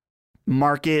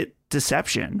market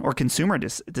deception or consumer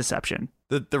deception?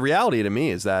 The reality to me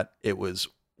is that it was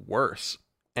worse,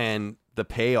 and the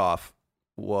payoff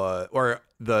was, or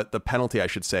the penalty, I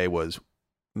should say, was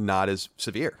not as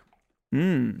severe.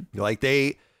 Like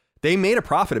they made a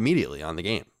profit immediately on the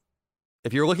game.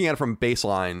 If you're looking at it from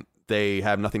baseline, they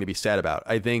have nothing to be said about.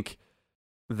 I think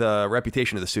the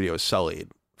reputation of the studio is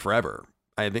sullied forever.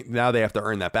 I think now they have to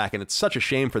earn that back, and it's such a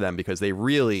shame for them because they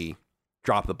really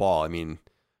dropped the ball. I mean,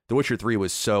 The Witcher 3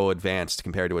 was so advanced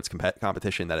compared to its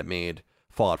competition that it made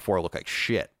Fallout 4 look like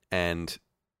shit. And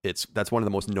that's one of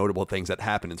the most notable things that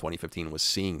happened in 2015 was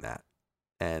seeing that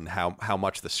and how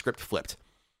much the script flipped.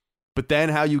 But then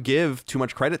how you give too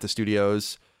much credit to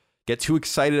studios, get too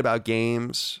excited about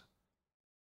games,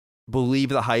 believe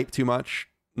the hype too much.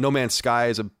 No Man's Sky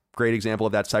is a great example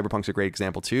of that. Cyberpunk's a great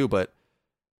example too, but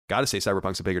gotta say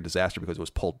Cyberpunk's a bigger disaster because it was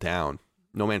pulled down.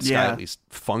 No Man's Sky at least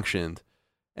functioned.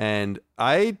 And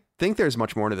I think there's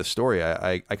much more to the story.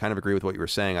 I kind of agree with what you were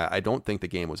saying. I don't think the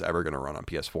game was ever going to run on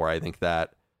PS4. I think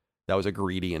that was a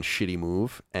greedy and shitty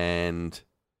move, and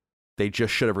they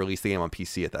just should have released the game on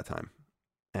PC at that time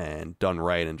and done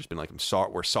right and just been like,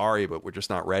 we're sorry, but we're just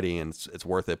not ready, and it's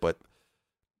worth it. But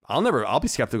I'll be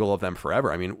skeptical of them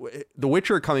forever. I mean, The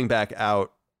Witcher coming back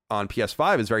out on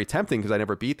PS5 is very tempting because I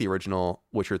never beat the original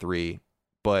Witcher 3,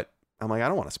 but I'm like, I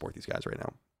don't want to support these guys right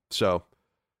now. So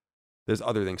there's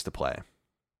other things to play.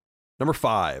 Number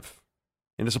 5.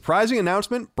 In a surprising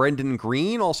announcement, Brendan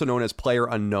Green, also known as Player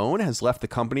Unknown, has left the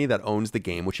company that owns the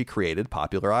game which he created,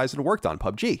 popularized, and worked on,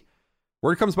 PUBG.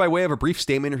 Word comes by way of a brief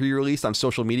statement he released on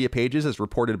social media pages as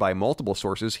reported by multiple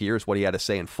sources. Here's what he had to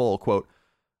say in full, quote,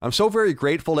 "I'm so very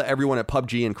grateful to everyone at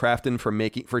PUBG and Krafton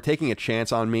for taking a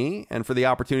chance on me and for the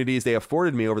opportunities they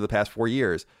afforded me over the past 4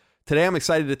 years. Today, I'm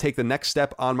excited to take the next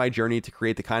step on my journey to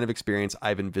create the kind of experience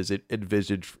I've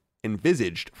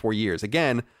envisaged for years.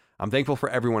 Again, I'm thankful for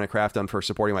everyone at Krafton for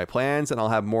supporting my plans, and I'll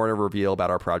have more to reveal about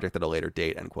our project at a later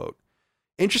date," end quote.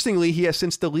 Interestingly, he has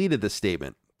since deleted this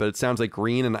statement, but it sounds like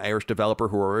Green, an Irish developer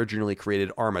who originally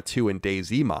created Arma 2 and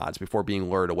DayZ mods before being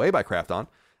lured away by Krafton,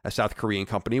 a South Korean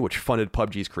company which funded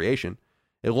PUBG's creation.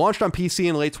 It launched on PC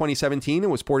in late 2017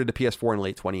 and was ported to PS4 in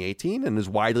late 2018 and is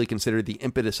widely considered the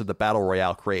impetus of the Battle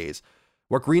Royale craze.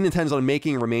 What Green intends on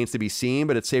making remains to be seen,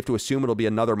 but it's safe to assume it'll be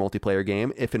another multiplayer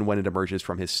game if and when it emerges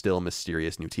from his still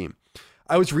mysterious new team.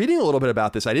 I was reading a little bit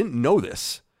about this. I didn't know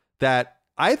this, that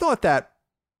I thought that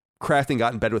Krafton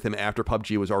got in bed with him after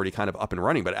PUBG was already kind of up and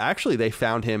running, but actually they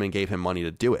found him and gave him money to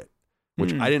do it,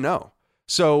 which I didn't know.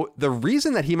 So the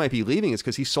reason that he might be leaving is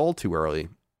because he sold too early.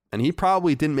 And he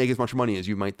probably didn't make as much money as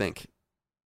you might think.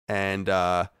 And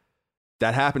that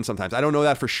happens sometimes. I don't know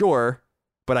that for sure,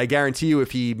 but I guarantee you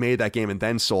if he made that game and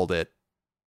then sold it,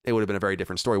 it would have been a very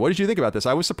different story. What did you think about this?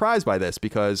 I was surprised by this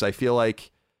because I feel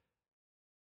like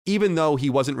even though he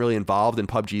wasn't really involved in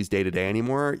PUBG's day-to-day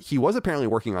anymore, he was apparently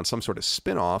working on some sort of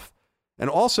spin-off. And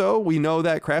also, we know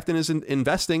that Krafton is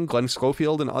investing. Glenn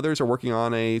Schofield and others are working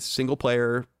on a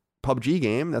single-player PUBG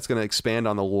game that's going to expand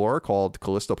on the lore called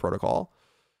Callisto Protocol.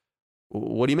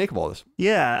 What do you make of all this?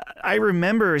 Yeah, I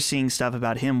remember seeing stuff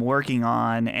about him working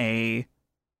on a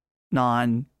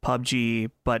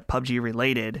non-PUBG, but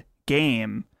PUBG-related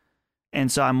game. And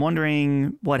so I'm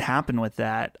wondering what happened with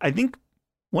that. I think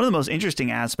one of the most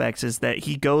interesting aspects is that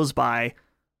he goes by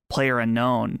Player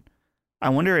Unknown. I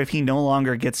wonder if he no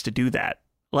longer gets to do that.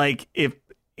 Like, if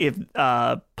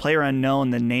Player Unknown,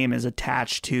 the name is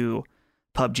attached to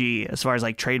PUBG as far as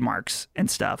like trademarks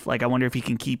and stuff. Like, I wonder if he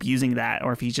can keep using that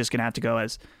or if he's just gonna have to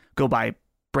go by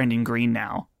Brendan Green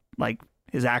now, like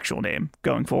his actual name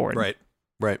going forward.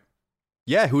 Right.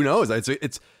 Yeah, who knows?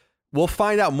 It's we'll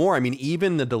find out more. I mean,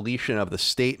 even the deletion of the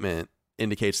statement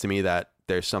indicates to me that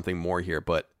there's something more here,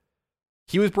 but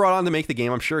he was brought on to make the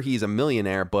game. I'm sure he's a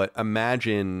millionaire, but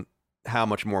imagine how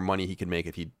much more money he could make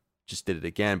if he just did it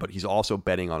again. But he's also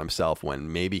betting on himself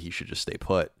when maybe he should just stay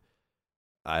put.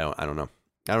 I don't know.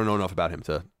 I don't know enough about him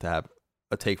to have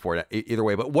a take for it either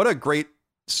way, but what a great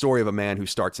story of a man who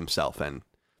starts himself and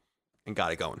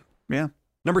got it going. Yeah.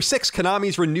 Number 6,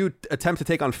 Konami's renewed attempt to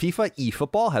take on FIFA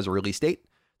eFootball has a release date.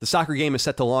 The soccer game is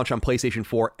set to launch on PlayStation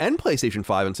 4 and PlayStation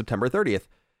 5 on September 30th.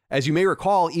 As you may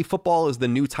recall, eFootball is the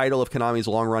new title of Konami's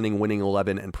long-running Winning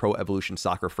 11 and Pro Evolution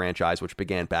Soccer franchise, which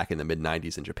began back in the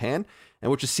mid-90s in Japan,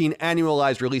 and which has seen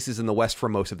annualized releases in the West for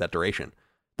most of that duration.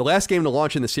 The last game to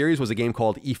launch in the series was a game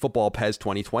called eFootball PES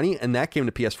 2020, and that came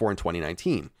to PS4 in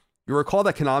 2019. You'll recall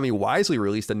that Konami wisely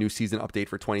released a new season update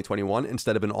for 2021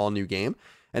 instead of an all-new game,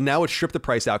 and now it's stripped the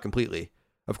price out completely.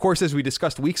 Of course, as we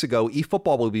discussed weeks ago,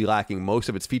 eFootball will be lacking most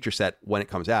of its feature set when it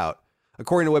comes out.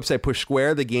 According to website Push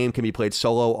Square, the game can be played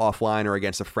solo, offline, or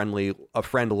against a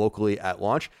friend locally at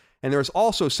launch, and there's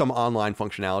also some online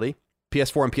functionality.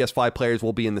 PS4 and PS5 players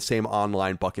will be in the same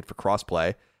online bucket for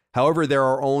crossplay. However, there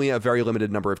are only a very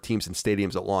limited number of teams and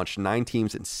stadiums at launch, 9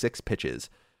 teams and 6 pitches.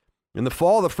 In the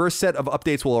fall, the first set of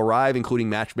updates will arrive, including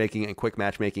matchmaking and quick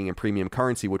matchmaking and premium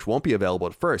currency, which won't be available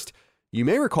at first. You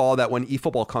may recall that when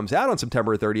eFootball comes out on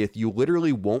September 30th, you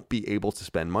literally won't be able to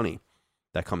spend money.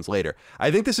 That comes later.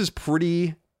 I think this is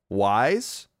pretty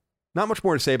wise. Not much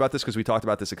more to say about this because we talked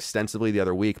about this extensively the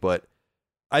other week, but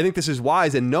I think this is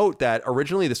wise. And note that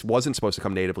originally this wasn't supposed to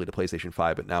come natively to PlayStation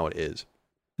 5, but now it is.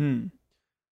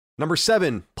 Number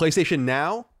 7, PlayStation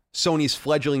Now, Sony's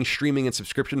fledgling streaming and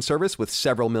subscription service with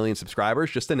several million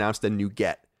subscribers, just announced a new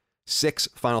 6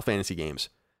 Final Fantasy games.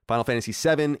 Final Fantasy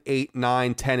 7, 8,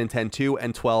 9, 10, and 10-2,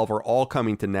 and 12 are all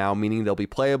coming to Now, meaning they'll be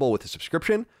playable with a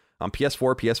subscription on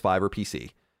PS4, PS5, or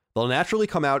PC. They'll naturally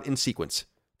come out in sequence.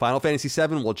 Final Fantasy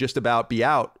 7 will just about be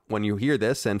out when you hear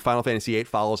this, and Final Fantasy 8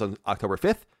 follows on October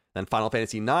 5th, then Final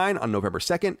Fantasy 9 on November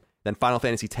 2nd, then Final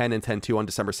Fantasy 10 and 10-2 on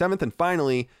December 7th, and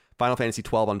finally, Final Fantasy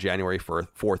 12 on January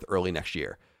 4th early next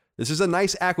year. This is a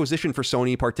nice acquisition for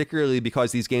Sony, particularly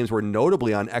because these games were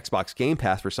notably on Xbox Game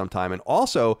Pass for some time, and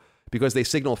also because they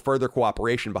signal further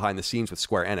cooperation behind the scenes with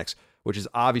Square Enix, which has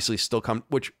obviously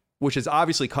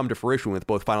come to fruition with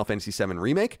both Final Fantasy VII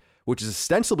Remake, which is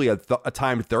ostensibly a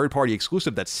timed third-party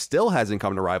exclusive that still hasn't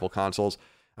come to rival consoles,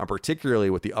 and particularly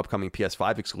with the upcoming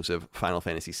PS5 exclusive Final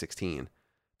Fantasy XVI.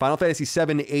 Final Fantasy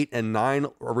 7, 8, and 9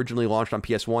 originally launched on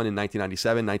PS1 in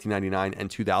 1997, 1999,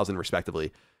 and 2000,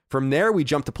 respectively. From there, we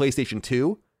jumped to PlayStation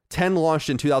 2. 10 launched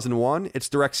in 2001, its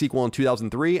direct sequel in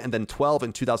 2003, and then 12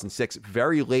 in 2006,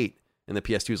 very late in the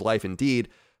PS2's life indeed.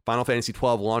 Final Fantasy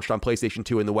 12 launched on PlayStation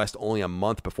 2 in the West only a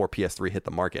month before PS3 hit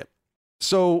the market.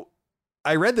 So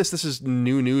I read this. This is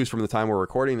new news from the time we're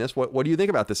recording this. What do you think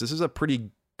about this? This is a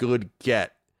pretty good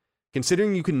get,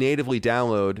 considering you can natively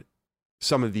download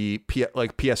some of the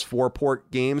PS4 port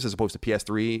games as opposed to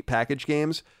PS3 package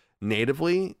games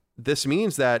natively. This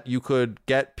means that you could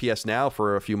get PS Now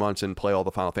for a few months and play all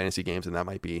the Final Fantasy games, and that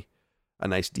might be a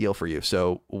nice deal for you.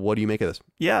 So what do you make of this?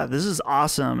 Yeah, this is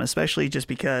awesome, especially just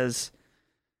because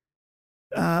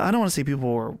I don't want to say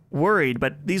people were worried,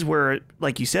 but these were,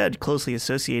 like you said, closely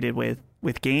associated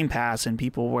with Game Pass, and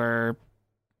people were,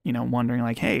 wondering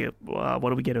like, hey, what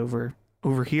do we get over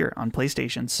here on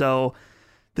PlayStation? So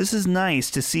this is nice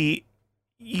to see.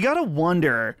 You got to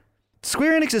wonder.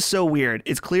 Square Enix is so weird.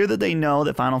 It's clear that they know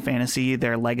that Final Fantasy,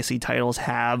 their legacy titles,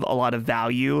 have a lot of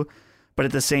value, but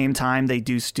at the same time, they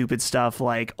do stupid stuff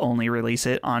like only release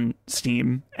it on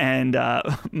Steam and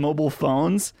mobile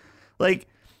phones. Like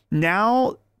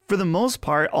now, for the most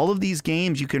part, all of these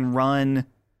games you can run,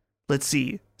 let's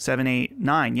see, 7, 8,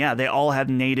 9. Yeah, they all have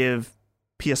native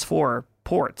PS4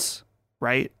 ports,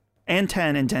 right? And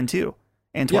 10 and 10.2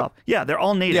 and 12. Yep. Yeah, they're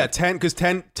all native. Yeah, 10, because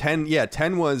 10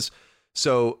 was...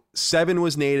 So 7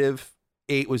 was native,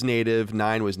 8 was native,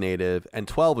 9 was native, and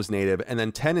 12 was native, and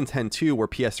then 10 and 10.2 were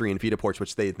PS3 and Vita ports,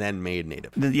 which they then made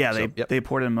native. They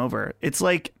ported them over. It's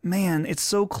like, man, it's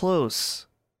so close.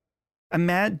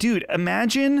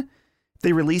 Imagine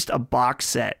they released a box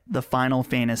set, the Final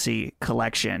Fantasy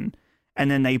collection,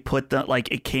 and then they put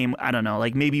it came, I don't know,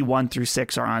 like maybe 1 through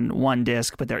 6 are on one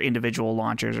disc, but they're individual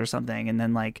launchers or something, and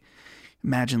then like,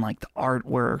 imagine like the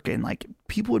artwork, and like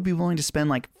people would be willing to spend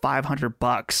like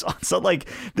 $500 on, so like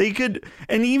they could,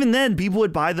 and even then people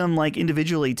would buy them like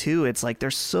individually too. It's like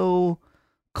they're so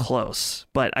close,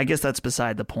 but I guess that's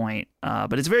beside the point.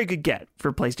 But it's a very good get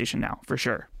for PlayStation Now for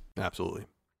sure. Absolutely.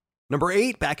 Number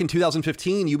 8, back in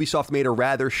 2015, Ubisoft made a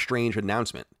rather strange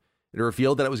announcement. It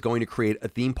revealed that it was going to create a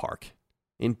theme park.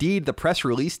 Indeed, the press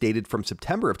release dated from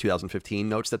September of 2015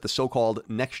 notes that the so-called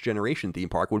Next Generation theme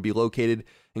park would be located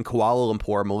in Kuala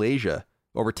Lumpur, Malaysia,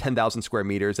 over 10,000 square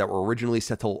meters that were originally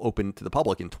set to open to the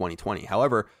public in 2020.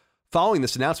 However, following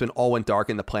this announcement, all went dark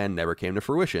and the plan never came to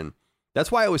fruition.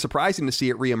 That's why it was surprising to see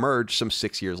it reemerge some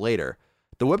 6 years later.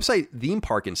 The website Theme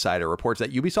Park Insider reports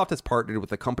that Ubisoft has partnered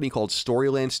with a company called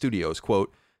Storyland Studios,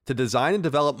 quote, to design and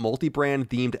develop multi-brand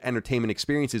themed entertainment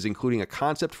experiences, including a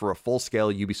concept for a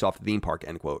full-scale Ubisoft theme park,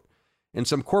 end quote. In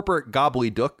some corporate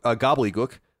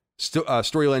gobbledygook,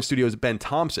 Storyland Studios' Ben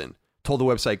Thompson told the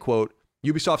website, quote,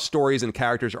 Ubisoft stories and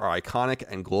characters are iconic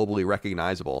and globally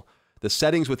recognizable. The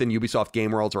settings within Ubisoft game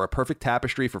worlds are a perfect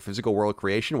tapestry for physical world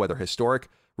creation, whether historic,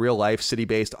 real-life,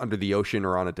 city-based, under the ocean,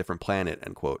 or on a different planet,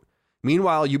 end quote.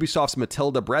 Meanwhile, Ubisoft's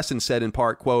Matilda Bresson said in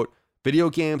part, quote, video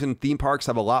games and theme parks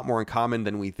have a lot more in common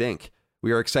than we think.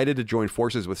 We are excited to join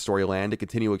forces with Storyland to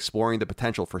continue exploring the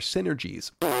potential for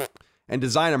synergies and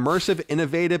design immersive,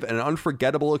 innovative, and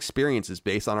unforgettable experiences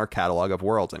based on our catalog of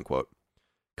worlds, end quote.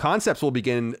 Concepts will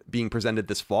begin being presented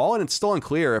this fall, and it's still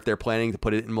unclear if they're planning to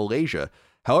put it in Malaysia.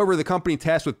 However, the company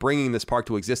tasked with bringing this park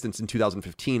to existence in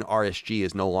 2015, RSG,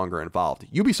 is no longer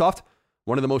involved. Ubisoft,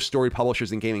 one of the most storied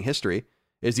publishers in gaming history,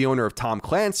 is the owner of Tom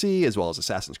Clancy, as well as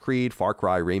Assassin's Creed, Far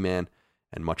Cry, Rayman,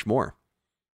 and much more.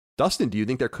 Dustin, do you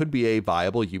think there could be a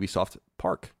viable Ubisoft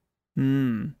park?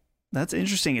 That's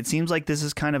interesting. It seems like this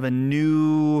is kind of a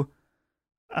new,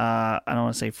 I don't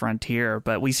want to say frontier,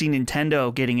 but we see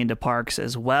Nintendo getting into parks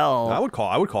as well. I would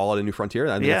call it a new frontier.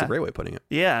 I think that's a great way of putting it.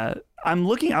 Yeah. I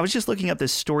was just looking up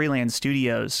this Storyland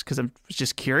Studios because I'm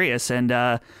just curious, and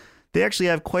they actually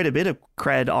have quite a bit of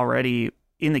cred already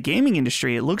in the gaming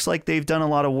industry. It looks like they've done a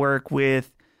lot of work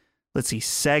with, let's see,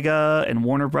 Sega and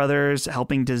Warner Brothers,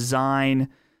 helping design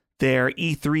their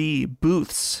E3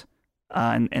 booths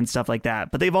and stuff like that.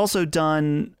 But they've also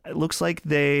done, it looks like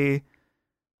they,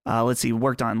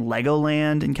 worked on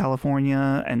Legoland in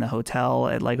California and the hotel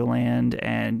at Legoland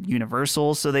and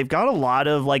Universal. So they've got a lot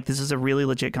of, like, this is a really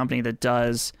legit company that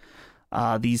does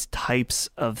these types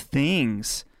of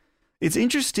things. It's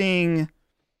interesting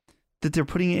that they're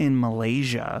putting it in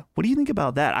Malaysia. What do you think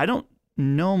about that? I don't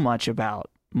know much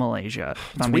about Malaysia,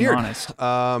 if I'm being honest.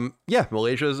 Yeah,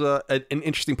 Malaysia is an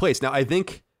interesting place. Now, I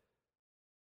think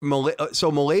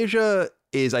Malaysia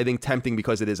is, I think, tempting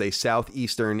because it is a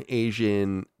Southeastern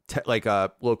Asian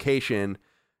location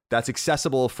that's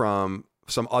accessible from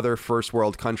some other first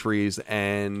world countries,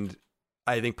 and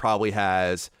I think probably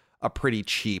has a pretty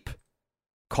cheap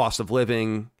cost of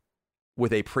living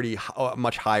with a pretty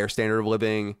much higher standard of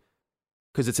living.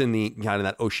 Because it's in the kind of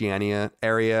that Oceania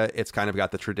area, it's kind of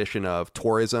got the tradition of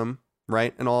tourism,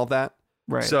 right, and all of that.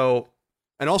 Right. So,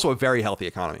 and also a very healthy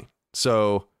economy.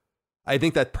 So, I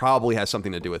think that probably has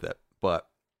something to do with it. But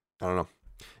I don't know.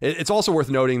 It's also worth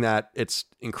noting that it's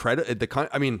incredible.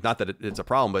 I mean, not that it's a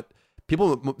problem, but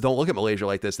people don't look at Malaysia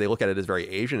like this. They look at it as very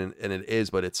Asian, and it is,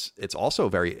 but it's also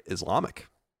very Islamic.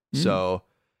 So.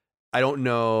 I don't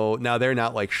know. Now, they're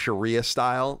not like Sharia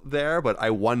style there, but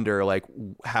I wonder like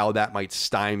how that might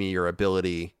stymie your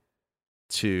ability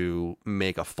to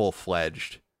make a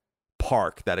full-fledged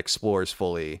park that explores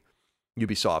fully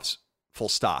Ubisoft's full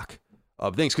stock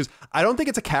of things. Because I don't think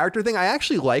it's a character thing. I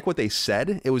actually like what they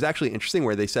said. It was actually interesting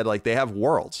where they said like they have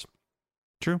worlds.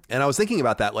 True. And I was thinking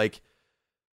about that, like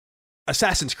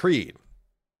Assassin's Creed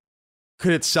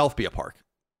could itself be a park.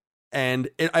 And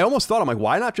I almost thought, I'm like,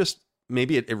 why not just,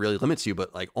 maybe it really limits you,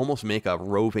 but like almost make a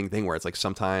roving thing where it's like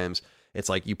sometimes it's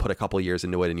like you put a couple of years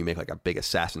into it and you make like a big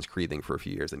Assassin's Creed thing for a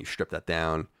few years, then you strip that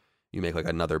down. You make like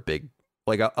another big,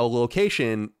 like a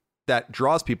location that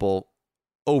draws people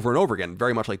over and over again,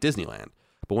 very much like Disneyland,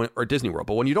 or Disney World.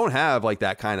 But when you don't have like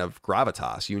that kind of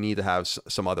gravitas, you need to have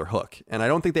some other hook. And I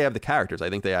don't think they have the characters. I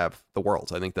think they have the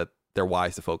worlds. I think that they're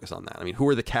wise to focus on that. I mean, who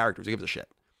are the characters? Who gives a shit?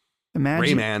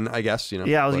 Imagine, Rayman, I guess, you know.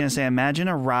 Yeah, I was going to say, imagine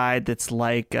a ride that's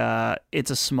like,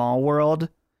 it's a small world,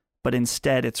 but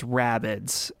instead it's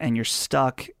Rabbids, and you're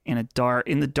stuck in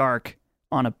the dark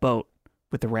on a boat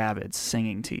with the Rabbids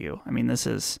singing to you. I mean,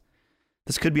 this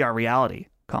could be our reality,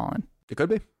 Colin. It could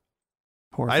be.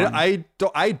 Horrifying.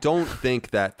 I don't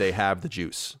think that they have the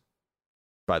juice,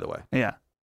 by the way. Yeah.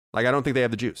 Like, I don't think they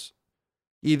have the juice.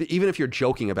 Even if you're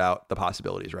joking about the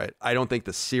possibilities, right? I don't think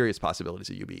the serious possibilities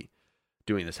of UB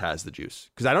doing this has the juice.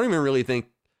 Because I don't even really think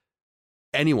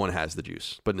anyone has the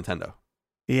juice but Nintendo.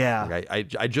 Yeah. Like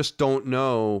I just don't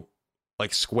know.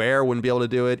 Like, Square wouldn't be able to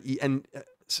do it. And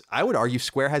I would argue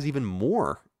Square has even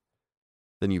more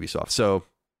than Ubisoft. So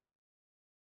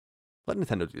let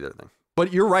Nintendo do their thing.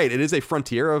 But you're right. It is a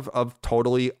frontier of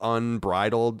totally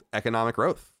unbridled economic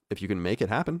growth if you can make it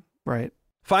happen. Right.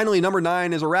 Finally, number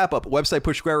 9 is a wrap-up. Website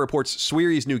Push Square reports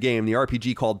Swery's new game, the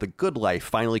RPG called The Good Life,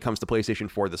 finally comes to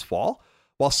PlayStation 4 this fall,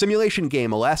 while simulation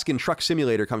game Alaskan Truck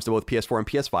Simulator comes to both PS4 and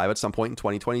PS5 at some point in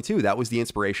 2022. That was the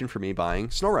inspiration for me buying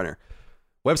SnowRunner.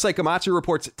 Website Gematsu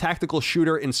reports tactical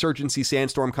shooter Insurgency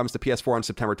Sandstorm comes to PS4 on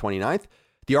September 29th.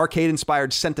 The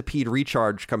arcade-inspired Centipede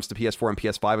Recharge comes to PS4 and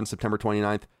PS5 on September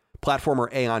 29th.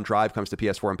 Platformer Aeon Drive comes to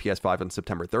PS4 and PS5 on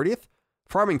September 30th.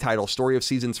 Farming title Story of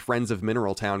Seasons Friends of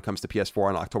Mineral Town comes to PS4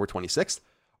 on October 26th.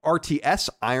 RTS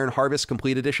Iron Harvest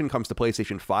Complete Edition comes to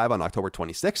PlayStation 5 on October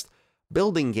 26th.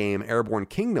 Building game Airborne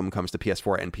Kingdom comes to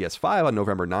PS4 and PS5 on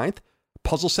November 9th.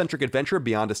 Puzzle-centric adventure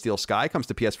Beyond a Steel Sky comes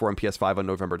to PS4 and PS5 on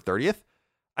November 30th.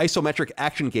 Isometric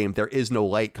action game There Is No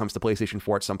Light comes to PlayStation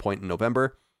 4 at some point in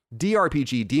November.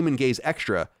 DRPG Demon Gaze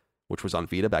Extra, which was on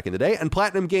Vita back in the day, and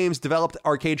Platinum Games developed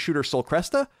arcade shooter Sol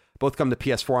Cresta, both come to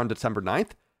PS4 on December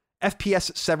 9th.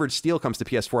 FPS Severed Steel comes to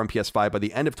PS4 and PS5 by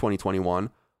the end of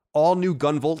 2021. All new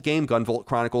Gunvolt game, Gunvolt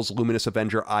Chronicles Luminous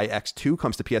Avenger IX2,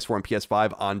 comes to PS4 and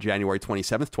PS5 on January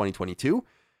 27th, 2022.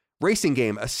 Racing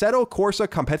game Assetto Corsa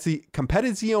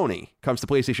Competizione comes to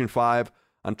PlayStation 5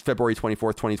 on February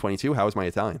 24th, 2022. How is my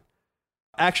Italian?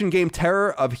 Action game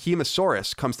Terror of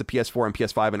Hemosaurus comes to PS4 and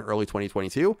PS5 in early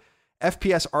 2022.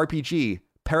 FPS RPG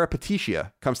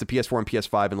Peripetetia comes to PS4 and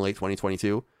PS5 in late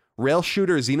 2022. Rail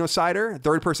shooter Xenocider,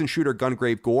 third-person shooter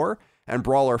Gungrave Gore, and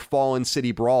brawler Fallen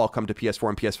City Brawl come to PS4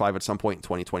 and PS5 at some point in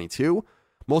 2022.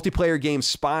 Multiplayer game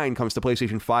Spine comes to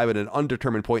PlayStation 5 at an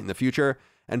undetermined point in the future.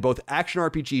 And both action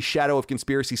RPG Shadow of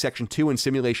Conspiracy Section 2 and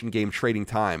simulation game Trading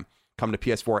Time come to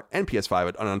PS4 and PS5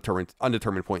 at an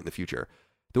undetermined point in the future.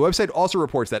 The website also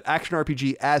reports that action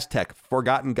RPG Aztec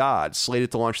Forgotten Gods,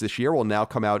 slated to launch this year, will now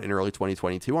come out in early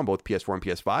 2022 on both PS4 and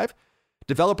PS5.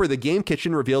 Developer The Game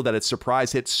Kitchen revealed that its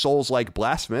surprise hit Souls-like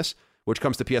Blasphemous, which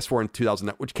came to PS4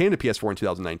 in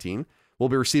 2019, will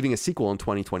be receiving a sequel in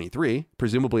 2023,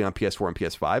 presumably on PS4 and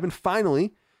PS5. And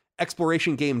finally,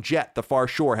 exploration game Jet: The Far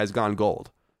Shore has gone gold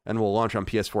and will launch on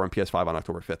PS4 and PS5 on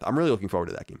October 5th. I'm really looking forward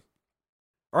to that game.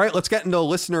 All right, let's get into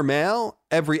listener mail.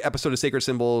 Every episode of Sacred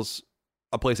Symbols,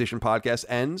 a PlayStation podcast,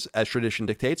 ends, as tradition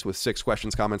dictates, with 6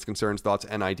 questions, comments, concerns, thoughts,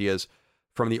 and ideas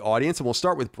from the audience. And we'll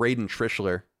start with Braden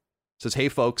Trischler. Says, hey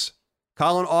folks,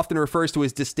 Colin often refers to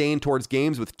his disdain towards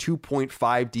games with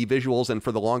 2.5D visuals, and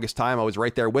for the longest time I was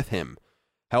right there with him.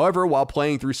 However, while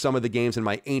playing through some of the games in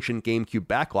my ancient GameCube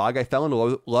backlog, I fell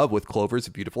in love with Clover's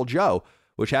Beautiful Joe,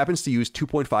 which happens to use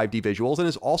 2.5D visuals and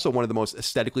is also one of the most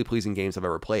aesthetically pleasing games I've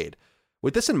ever played.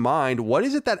 With this in mind, what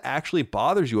is it that actually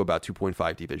bothers you about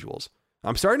 2.5D visuals?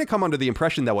 I'm starting to come under the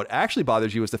impression that what actually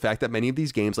bothers you is the fact that many of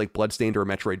these games like Bloodstained or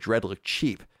Metroid Dread look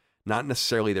cheap, not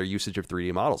necessarily their usage of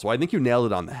 3D models. Well, I think you nailed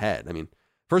it on the head. I mean,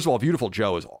 first of all, Beautiful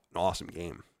Joe is an awesome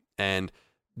game. And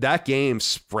that game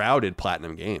sprouted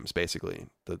Platinum Games, basically.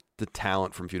 The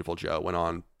talent from Beautiful Joe went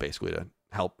on basically to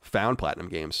help found Platinum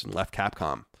Games and left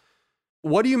Capcom.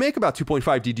 What do you make about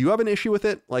 2.5D? Do you have an issue with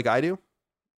it like I do?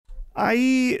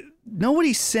 I know what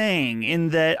he's saying in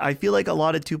that I feel like a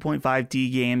lot of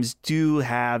 2.5D games do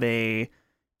have a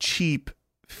cheap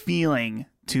feeling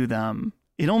to them.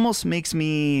 It almost makes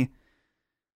me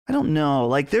I don't know.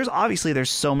 Like, there's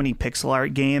so many pixel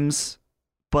art games,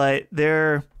 but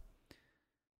there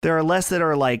are less that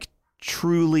are like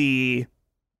truly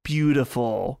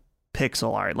beautiful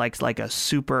pixel art, like a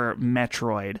Super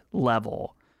Metroid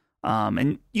level.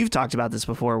 And you've talked about this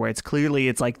before, where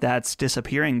it's like that's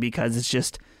disappearing because it's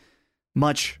just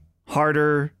much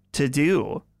harder to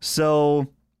do. So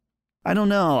I don't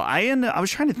know. I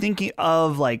was trying to think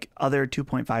of like other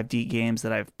 2.5D games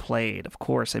that I've played. Of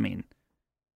course, I mean,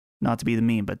 not to be the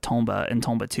meme, but Tomba and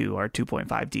Tomba 2 are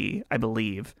 2.5D, I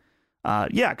believe.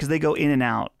 Yeah, because they go in and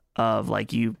out of,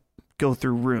 like, you go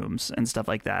through rooms and stuff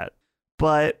like that.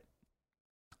 But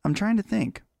I'm trying to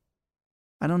think.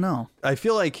 I don't know. I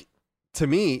feel like, to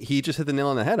me, he just hit the nail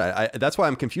on the head. That's why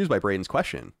I'm confused by Braden's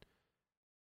question.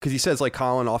 Because he says, like,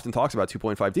 Colin often talks about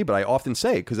 2.5D, but I often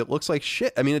say, because it looks like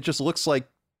shit. I mean, it just looks like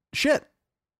shit.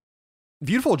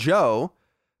 Beautiful Joe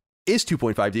is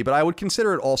 2.5D, but I would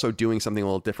consider it also doing something a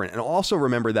little different. And also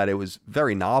remember that it was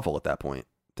very novel at that point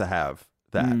to have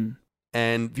that.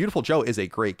 And Beautiful Joe is a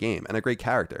great game and a great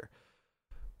character.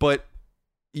 But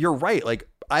you're right. Like,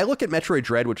 I look at Metroid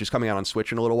Dread, which is coming out on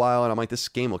Switch in a little while, and I'm like, this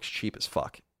game looks cheap as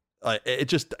fuck.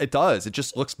 It does. It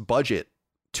just looks budget.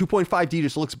 2.5D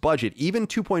just looks budget. Even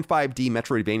 2.5D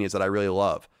Metroidvanias that I really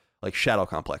love, like Shadow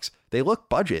Complex, they look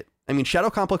budget. I mean, Shadow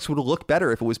Complex would look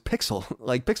better if it was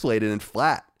pixelated and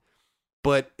flat,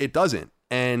 but it doesn't.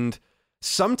 And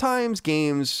sometimes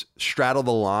games straddle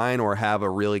the line or have a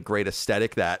really great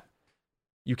aesthetic that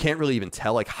you can't really even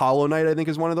tell. Like Hollow Knight, I think,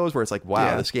 is one of those where it's like,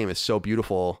 wow, this game is so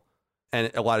beautiful,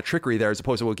 and a lot of trickery there, as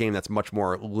opposed to a game that's much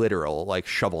more literal, like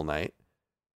Shovel Knight,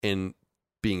 in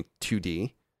being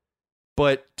 2D.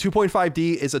 But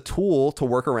 2.5D is a tool to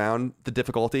work around the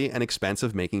difficulty and expense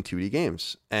of making 2D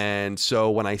games. And so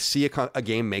when I see a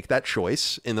game make that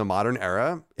choice in the modern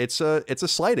era, it's a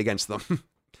slight against them.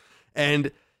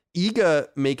 And Iga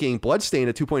making Bloodstained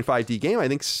a 2.5D game, I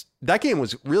think that game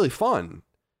was really fun,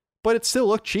 but it still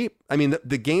looked cheap. I mean,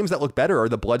 the games that look better are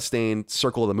the Bloodstained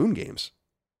Circle of the Moon games.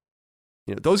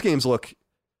 You know, those games or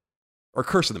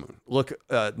Curse of the Moon look,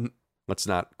 let's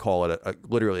not call it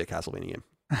literally a Castlevania game.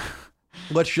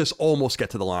 Let's just almost get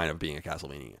to the line of being a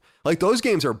Castlevania. Like, those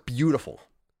games are beautiful,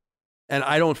 and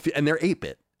and they're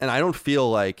 8-bit, and I don't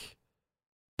feel like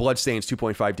Bloodstained's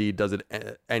 2.5D does it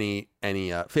any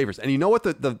favors. And you know what?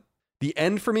 The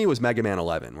end for me was Mega Man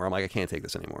 11, where I'm like, I can't take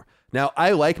this anymore. Now,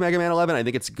 I like Mega Man 11. I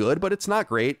think it's good, but it's not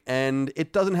great, and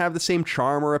it doesn't have the same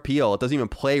charm or appeal. It doesn't even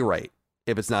play right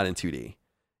if it's not in 2D.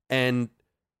 And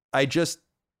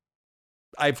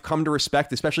I've come to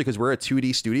respect, especially because we're a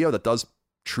 2D studio that does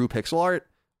true pixel art,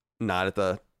 not at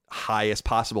the highest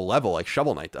possible level like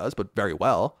Shovel Knight does, but very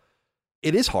well.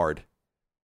 It is hard.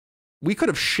 We could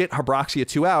have shit Habroxia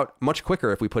 2 out much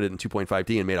quicker if we put it in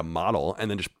 2.5D and made a model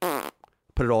and then just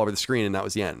put it all over the screen, and that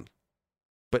was the end.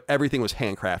 But everything was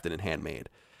handcrafted and handmade.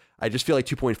 I just feel like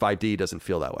 2.5D doesn't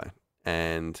feel that way.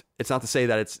 And it's not to say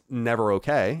that it's never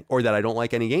okay or that I don't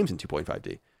like any games in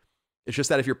 2.5D. It's just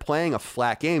that if you're playing a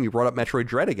flat game, you brought up Metroid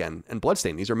Dread again and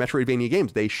Bloodstained. These are Metroidvania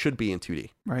games. They should be in 2D.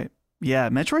 Right. Yeah,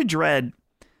 Metroid Dread,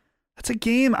 that's a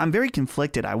game I'm very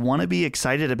conflicted. I want to be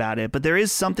excited about it, but there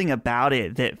is something about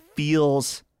it that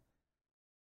feels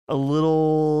a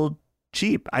little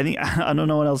cheap. I don't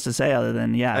know what else to say other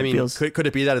than, I mean, it feels... could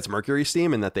it be that it's Mercury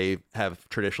Steam and that they have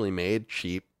traditionally made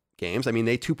cheap games? I mean,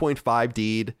 they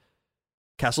 2.5D'd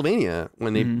Castlevania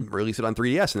when they released it on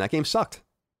 3DS, and that game sucked.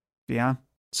 Yeah.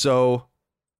 So,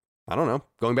 I don't know.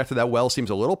 Going back to that well seems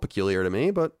a little peculiar to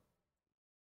me, but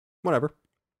whatever.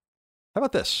 How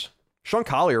about this? Sean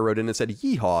Collier wrote in and said,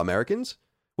 "Yeehaw, Americans.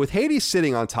 With Hades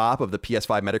sitting on top of the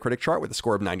PS5 Metacritic chart with a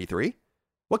score of 93,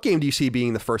 what game do you see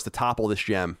being the first to topple this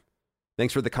gem?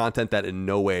 Thanks for the content that in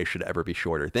no way should ever be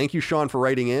shorter." Thank you, Sean, for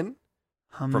writing in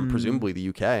from presumably the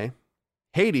UK.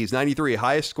 Hades, 93,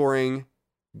 highest scoring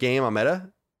game on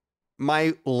Meta.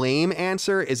 My lame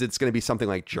answer is it's going to be something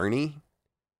like Journey.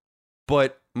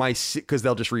 But because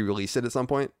they'll just re-release it at some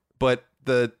point. But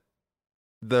the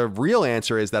real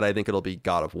answer is that I think it'll be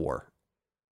God of War.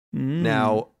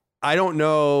 Now, I don't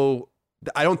know.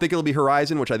 I don't think it'll be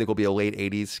Horizon, which I think will be a late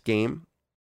 80s game.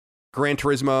 Gran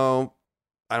Turismo,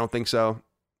 I don't think so.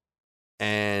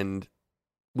 And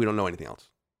we don't know anything else.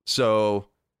 So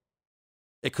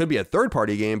it could be a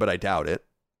third-party game, but I doubt it.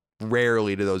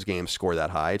 Rarely do those games score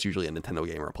that high. It's usually a Nintendo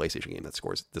game or a PlayStation game that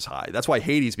scores this high. That's why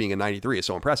Hades being a 93 is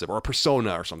so impressive, or a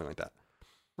Persona or something like that.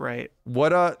 Right.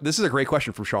 This is a great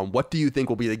question from Sean. What do you think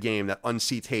will be the game that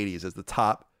unseats Hades as the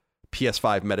top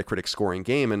PS5 Metacritic scoring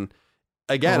game? And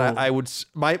again, I would,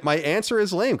 my answer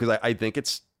is lame because I think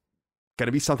it's going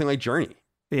to be something like Journey.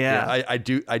 Yeah. I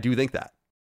do think that.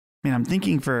 I mean, I'm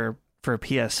thinking for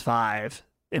PS5,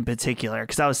 in particular,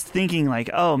 because I was thinking like,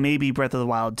 oh, maybe Breath of the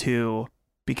Wild 2,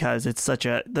 because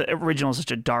the original is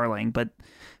such a darling. But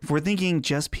if we're thinking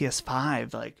just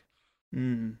PS5, like,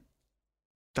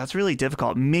 that's really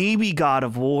difficult. Maybe God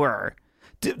of War.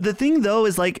 The thing though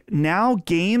is like now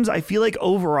games, I feel like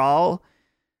overall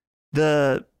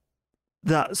the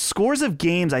scores of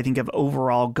games I think have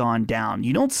overall gone down.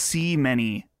 You don't see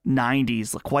many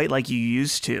 90s quite like you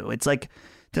used to. It's like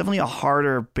definitely a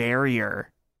harder barrier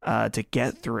to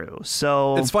get through.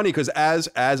 So it's funny because as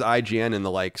IGN and the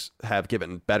likes have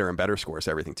given better and better scores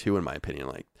to everything too, in my opinion,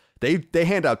 like they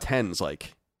hand out 10s.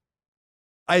 Like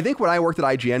I think when I worked at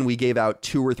IGN, we gave out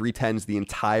 2 or 3 10s the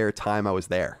entire time I was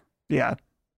there. Yeah.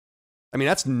 I mean,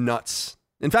 that's nuts.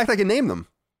 In fact, I can name them.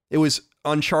 It was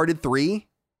Uncharted 3,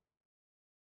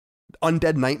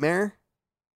 Undead Nightmare,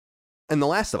 and The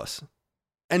Last of Us,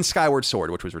 and Skyward Sword,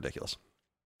 which was ridiculous.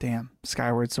 Damn,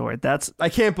 Skyward Sword. I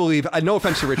can't believe, no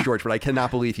offense to Rich George, but I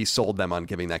cannot believe he sold them on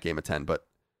giving that game a 10. But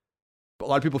a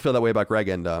lot of people feel that way about Greg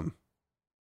and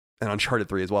Uncharted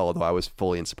 3 as well, although I was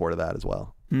fully in support of that as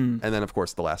well. And then, of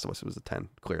course, The Last of Us was a 10,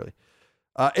 clearly.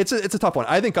 It's a tough one.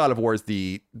 I think God of War is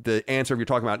the answer if you're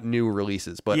talking about new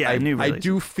releases. But yeah, I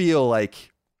do feel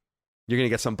like you're going to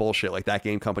get some bullshit like that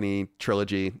Game Company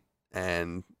trilogy.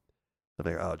 And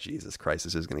they're like, oh, Jesus Christ,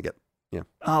 this is going to get... Yeah.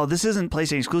 Oh, this isn't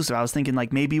PlayStation exclusive. I was thinking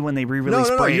like maybe when they re-release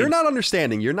No, Braid. you're not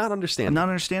understanding. You're not understanding. I'm not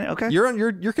understanding? Okay.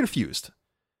 You're confused.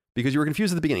 Because you were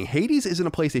confused at the beginning. Hades isn't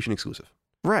a PlayStation exclusive.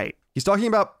 Right. He's talking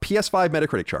about PS5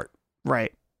 Metacritic chart.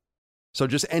 Right. So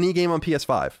just any game on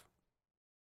PS5.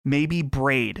 Maybe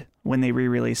Braid when they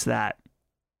re-release that.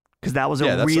 Because that was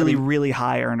a really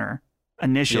high earner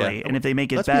initially. Yeah. And if they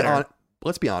make it better...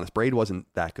 Let's be honest. Braid wasn't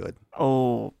that good.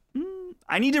 Oh,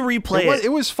 I need to replay it. It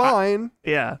was fine.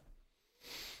 Yeah.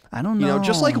 I don't know.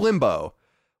 Just like Limbo.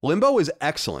 Limbo is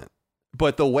excellent.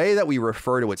 But the way that we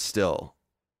refer to it still,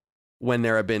 when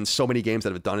there have been so many games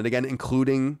that have done it again,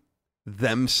 including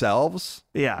themselves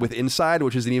with Inside,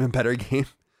 which is an even better game.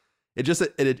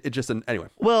 Anyway.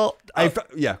 Well,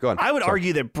 go on. I would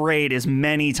argue that Braid is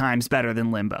many times better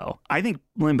than Limbo. I think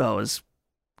Limbo is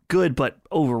good, but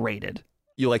overrated.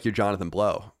 You like your Jonathan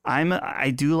Blow.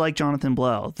 I do like Jonathan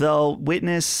Blow, though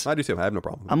Witness. I do too. I have no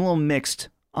problem. I'm a little mixed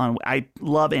on. I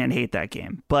love and hate that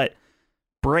game, but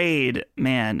Braid,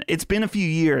 man, it's been a few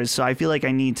years, so I feel like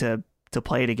I need to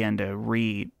play it again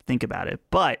to think about it.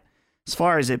 But as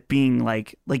far as it being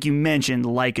like you mentioned,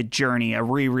 like a journey, a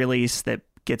re-release that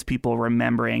gets people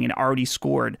remembering and already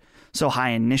scored so high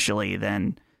initially,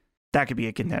 then that could be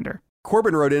a contender.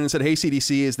 Corbin wrote in and said, "Hey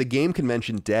CDC, is the game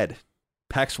convention dead?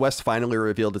 PAX West finally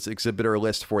revealed its exhibitor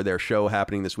list for their show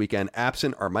happening this weekend.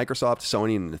 Absent are Microsoft,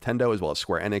 Sony, and Nintendo, as well as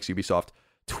Square Enix, Ubisoft,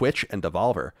 Twitch, and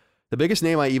Devolver. The biggest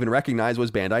name I even recognized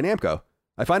was Bandai Namco.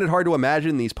 I find it hard to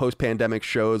imagine these post-pandemic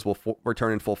shows will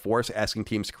return in full force, asking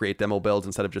teams to create demo builds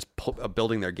instead of just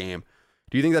building their game.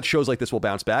 Do you think that shows like this will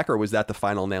bounce back, or was that the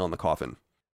final nail in the coffin?"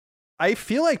 I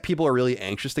feel like people are really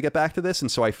anxious to get back to this,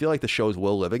 and so I feel like the shows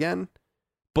will live again.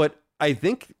 But I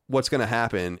think what's going to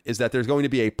happen is that there's going to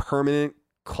be a permanent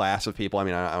class of people, I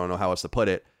mean, I don't know how else to put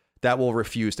it, that will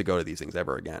refuse to go to these things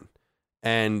ever again.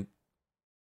 And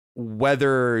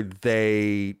whether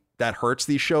that hurts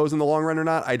these shows in the long run or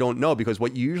not, I don't know, because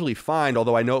what you usually find,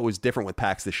 although I know it was different with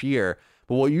PAX this year,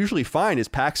 but what you usually find is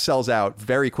PAX sells out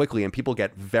very quickly and people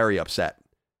get very upset.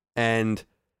 And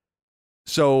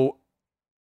so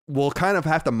we'll kind of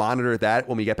have to monitor that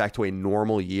when we get back to a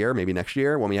normal year, maybe next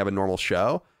year, when we have a normal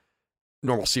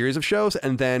series of shows,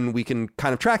 and then we can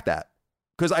kind of track that.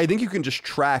 Because I think you can just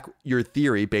track your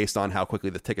theory based on how quickly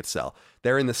the tickets sell.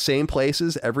 They're in the same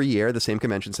places every year, the same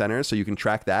convention centers, so you can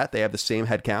track that. They have the same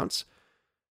head counts.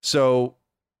 So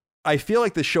I feel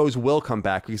like the shows will come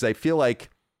back, because I feel like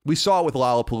we saw it with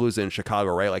Lollapalooza in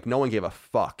Chicago, right? Like no one gave a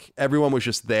fuck. Everyone was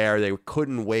just there. They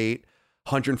couldn't wait.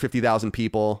 150,000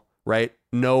 people, right?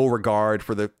 No regard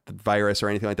for the virus or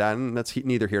anything like that. And that's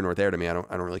neither here nor there to me. I don't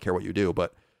really care what you do,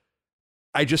 but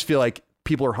I just feel like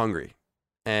people are hungry.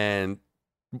 And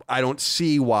I don't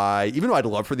see why, even though I'd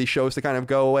love for these shows to kind of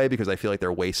go away because I feel like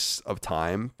they're wastes of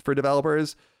time for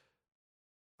developers,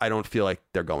 I don't feel like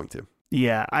they're going to.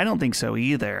 Yeah, I don't think so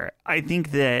either. I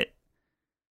think that,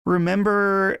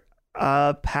 remember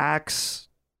PAX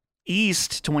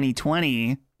East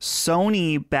 2020,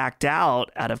 Sony backed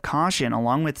out of caution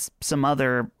along with some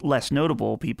other less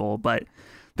notable people, but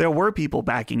there were people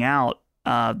backing out.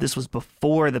 This was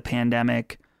before the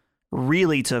pandemic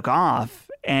really took off,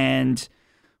 and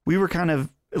we were kind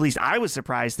of, at least I was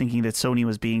surprised thinking that Sony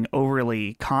was being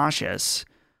overly cautious.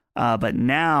 But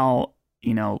now,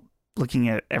 looking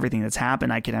at everything that's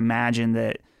happened, I can imagine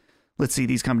that let's see,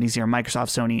 these companies here, Microsoft,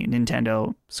 Sony,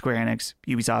 Nintendo, Square Enix,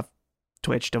 Ubisoft,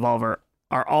 Twitch, Devolver,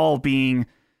 are all being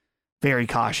very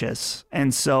cautious.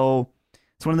 And so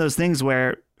it's one of those things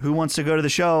where who wants to go to the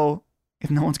show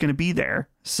if no one's going to be there?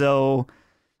 So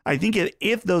I think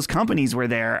if those companies were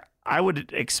there, I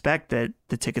would expect that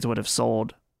the tickets would have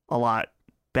sold a lot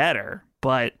better.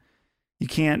 But you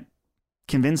can't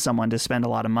convince someone to spend a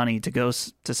lot of money to go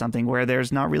to something where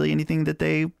there's not really anything that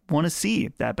they want to see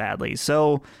that badly.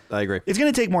 So I agree. It's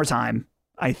going to take more time,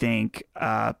 I think,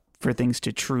 for things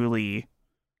to truly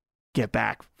get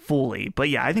back fully. But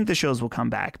yeah, I think the shows will come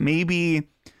back. Maybe,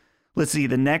 let's see,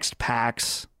 the next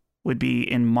PAX would be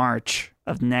in March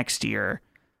of next year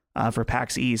for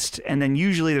PAX East. And then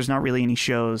usually there's not really any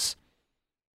shows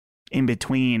in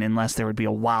between unless there would be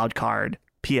a wild card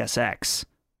PSX,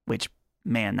 which,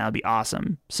 man, that would be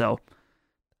awesome. So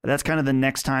that's kind of the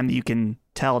next time that you can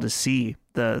tell to see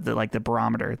the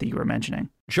barometer that you were mentioning.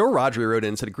 Joe Rodri wrote in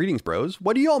and said, "Greetings, bros.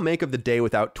 What do you all make of the day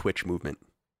without Twitch movement?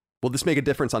 Will this make a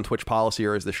difference on Twitch policy,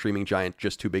 or is the streaming giant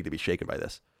just too big to be shaken by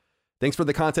this? Thanks for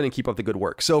the content and keep up the good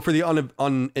work." So for the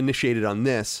uninitiated on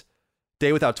this,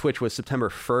 day without Twitch was September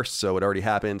 1st, so it already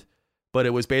happened. But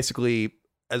it was basically,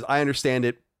 as I understand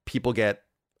it,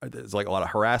 there's like a lot of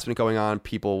harassment going on,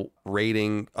 people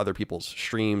raiding other people's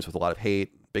streams with a lot of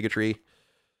hate, bigotry.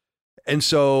 And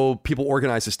so people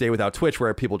organized this day without Twitch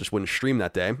where people just wouldn't stream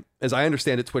that day. As I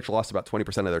understand it, Twitch lost about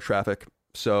 20% of their traffic.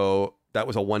 So that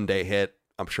was a one-day hit.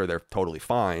 I'm sure they're totally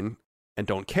fine and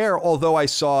don't care. Although I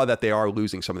saw that they are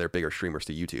losing some of their bigger streamers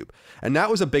to YouTube. And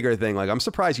that was a bigger thing. Like, I'm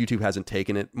surprised YouTube hasn't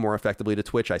taken it more effectively to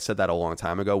Twitch. I said that a long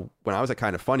time ago. When I was at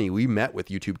Kind of Funny, we met with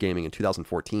YouTube Gaming in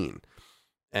 2014.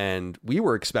 And we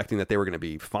were expecting that they were going to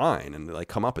be fine and like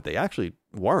come up, but they actually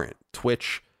weren't.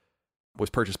 Twitch was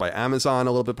purchased by Amazon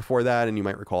a little bit before that. And you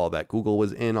might recall that Google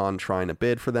was in on trying to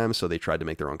bid for them. So they tried to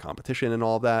make their own competition and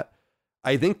all of that.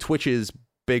 I think Twitch's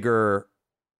bigger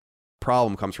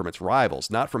problem comes from its rivals,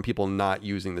 not from people not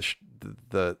using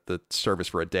the service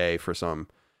for a day for some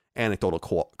anecdotal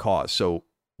cause. So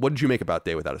what did you make about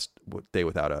day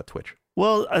without Twitch?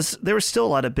 Well, there were still a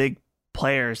lot of big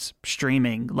players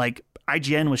streaming. Like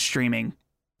IGN was streaming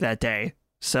that day.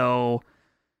 So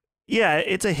yeah,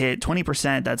 it's a hit.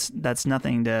 20%. That's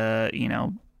nothing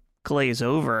to, glaze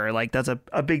over. Like, that's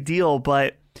a big deal,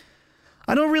 but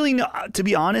I don't really know. To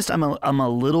be honest, I'm a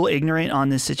little ignorant on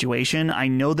this situation. I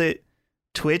know that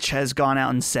Twitch has gone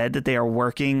out and said that they are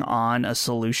working on a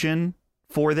solution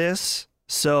for this.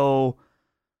 So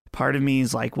part of me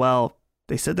is like, well,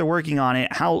 they said they're working on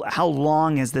it. How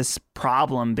long has this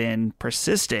problem been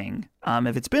persisting?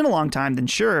 If it's been a long time, then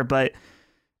sure. But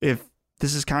if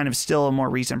this is kind of still a more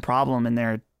recent problem and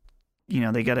they're, you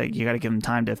gotta give them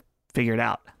time to figure it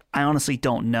out. I honestly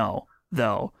don't know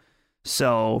though.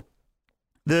 So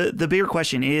the bigger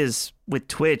question is with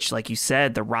Twitch, like you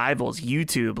said, the rivals,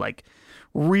 YouTube, like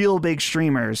real big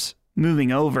streamers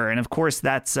moving over. And of course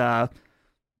that's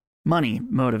money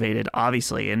motivated,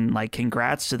 obviously. And like,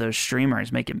 congrats to those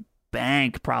streamers making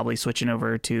bank, probably switching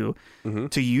over to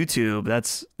YouTube.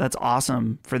 That's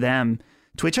awesome for them.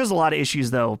 Twitch has a lot of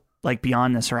issues though, like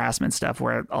beyond this harassment stuff,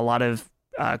 where a lot of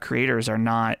creators are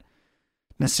not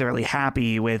necessarily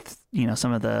happy with,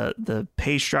 some of the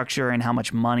pay structure and how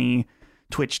much money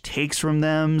Twitch takes from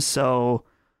them. So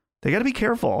they got to be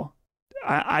careful.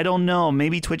 I don't know.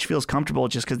 Maybe Twitch feels comfortable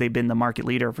just because they've been the market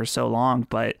leader for so long.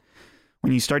 But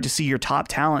when you start to see your top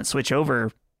talent switch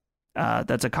over,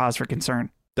 that's a cause for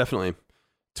concern. Definitely.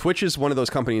 Twitch is one of those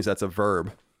companies that's a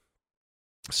verb.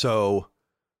 So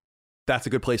that's a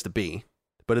good place to be.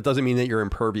 But it doesn't mean that you're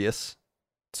impervious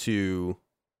to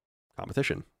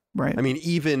competition. Right. I mean,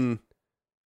 even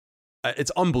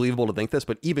it's unbelievable to think this,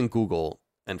 but even Google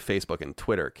and Facebook and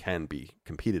Twitter can be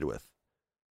competed with.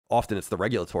 Often it's the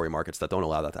regulatory markets that don't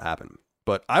allow that to happen.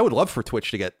 But I would love for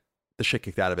Twitch to get the shit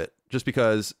kicked out of it, just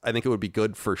because I think it would be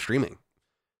good for streaming.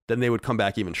 Then they would come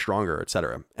back even stronger,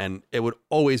 etc. And it would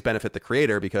always benefit the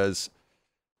creator, because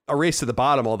a race to the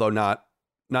bottom, although not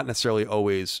necessarily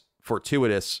always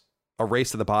fortuitous, a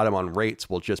race to the bottom on rates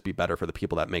will just be better for the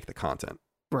people that make the content.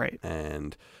 Right.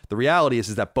 And the reality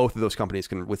is that both of those companies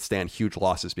can withstand huge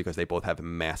losses because they both have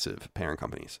massive parent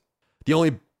companies. The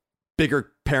only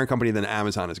bigger parent company than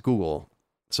Amazon is Google.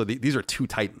 So these are two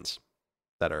titans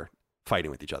that are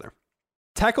fighting with each other.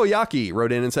 Takoyaki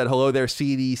wrote in and said, "Hello there,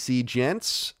 CDC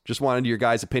gents. Just wanted your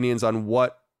guys' opinions on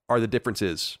what are the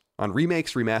differences on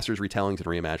remakes, remasters, retellings, and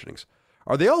reimaginings.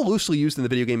 Are they all loosely used in the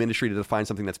video game industry to define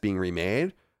something that's being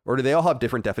remade? Or do they all have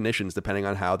different definitions depending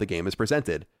on how the game is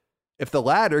presented? If the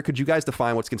latter, could you guys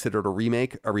define what's considered a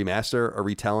remake, a remaster, a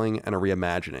retelling, and a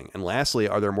reimagining? And lastly,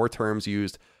 are there more terms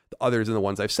used others than the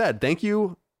ones I've said? Thank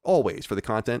you always, for the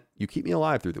content. You keep me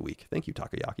alive through the week. Thank you,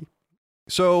 Takayaki.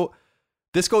 So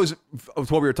this goes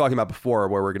with what we were talking about before,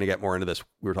 where we're going to get more into this.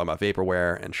 We were talking about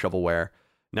vaporware and shovelware.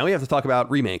 Now we have to talk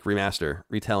about remake, remaster,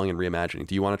 retelling, and reimagining.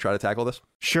 Do you want to try to tackle this?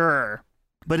 Sure.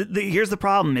 But here's the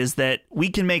problem is that we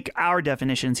can make our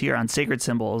definitions here on sacred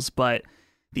symbols, but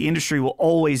the industry will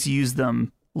always use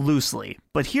them loosely.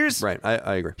 But here's... Right,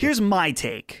 I agree. Here's my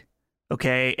take,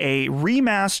 okay? A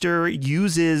remaster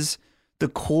uses the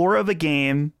core of a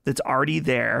game that's already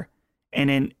there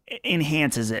and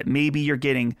enhances it. Maybe you're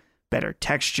getting better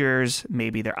textures.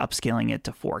 Maybe they're upscaling it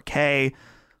to 4K.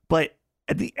 But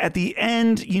at the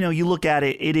end, you look at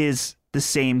it, it is the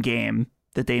same game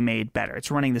that they made better. It's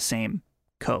running the same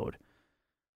code.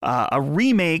 A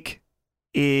remake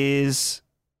is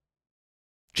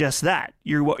just that.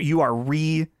 You are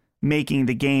remaking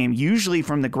the game, usually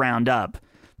from the ground up.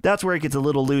 That's where it gets a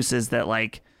little loose, is that,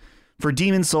 like, for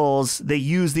Demon's Souls, they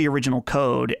used the original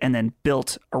code and then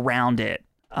built around it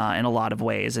in a lot of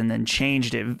ways, and then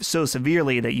changed it so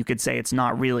severely that you could say it's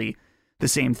not really the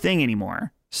same thing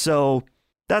anymore. So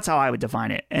that's how I would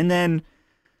define it. And then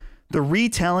the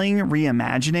retelling,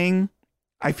 reimagining,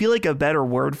 I feel like a better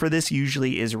word for this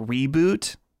usually is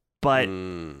reboot, but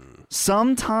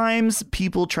sometimes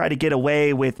people try to get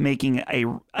away with making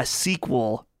a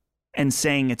sequel and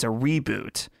saying it's a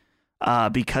reboot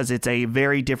because it's a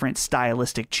very different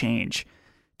stylistic change.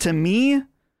 To me,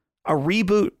 a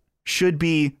reboot should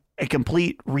be a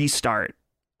complete restart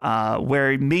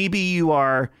where maybe you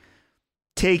are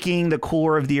taking the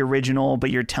core of the original, but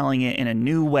you're telling it in a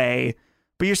new way,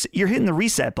 but you're hitting the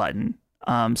reset button.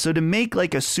 So to make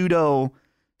like a pseudo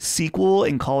sequel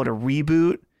and call it a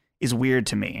reboot is weird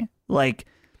to me. Like,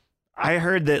 I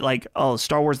heard that, like, oh,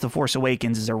 Star Wars The Force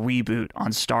Awakens is a reboot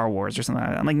on Star Wars or something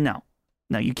like that. I'm like, no,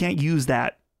 you can't use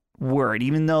that word.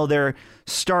 Even though they're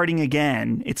starting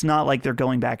again, it's not like they're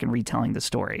going back and retelling the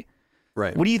story.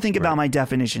 Right. What do you think about my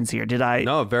definitions here? Did I?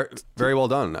 No, very, very well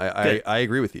done. I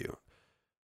agree with you.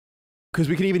 Because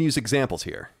we can even use examples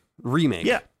here. Remake.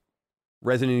 Yeah.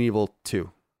 Resident Evil 2.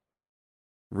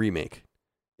 Remake.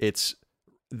 It's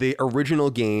the original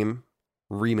game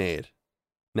remade.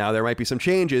 Now, there might be some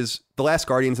changes. The Last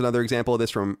Guardian's another example of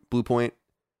this from Bluepoint,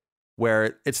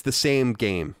 where it's the same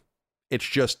game. It's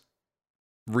just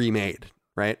remade,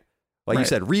 right? Like you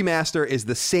said, remaster is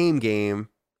the same game,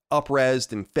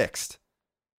 up-resed and fixed.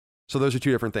 So those are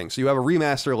two different things. So you have a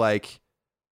remaster, like,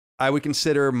 I would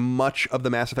consider much of the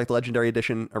Mass Effect Legendary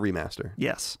Edition a remaster.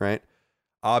 Yes. Right?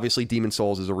 Obviously, Demon's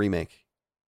Souls is a remake.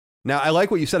 Now, I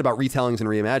like what you said about retellings and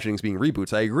reimaginings being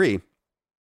reboots. I agree.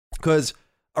 Because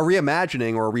a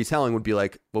reimagining or a retelling would be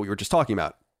like what we were just talking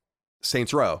about,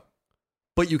 Saints Row.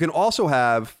 But you can also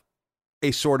have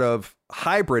a sort of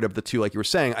hybrid of the two, like you were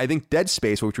saying. I think Dead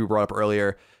Space, which we brought up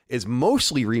earlier, is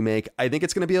mostly remake. I think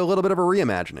it's going to be a little bit of a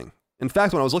reimagining. In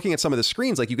fact, when I was looking at some of the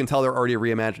screens, like, you can tell they're already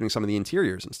reimagining some of the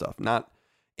interiors and stuff. Not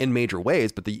in major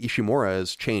ways, but the Ishimura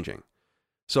is changing.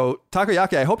 So,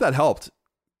 Takoyaki, I hope that helped.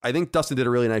 I think Dustin did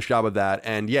a really nice job of that.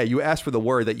 And yeah, you asked for the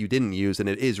word that you didn't use, and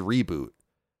it is reboot.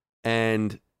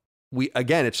 And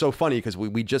again, it's so funny because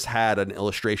we just had an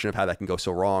illustration of how that can go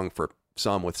so wrong for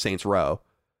some with Saints Row.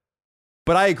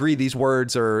 But I agree, these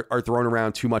words are thrown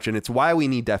around too much, and it's why we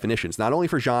need definitions, not only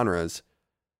for genres.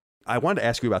 I wanted to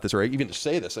ask you about this, or even to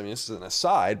say this. I mean, this is an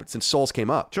aside, but since Souls came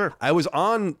up. Sure. I was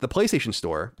on the PlayStation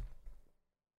Store,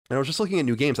 and I was just looking at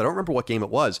new games. I don't remember what game it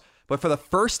was, but for the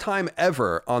first time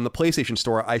ever on the PlayStation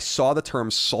Store, I saw the term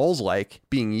Souls-like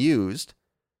being used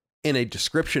in a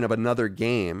description of another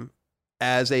game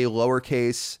as a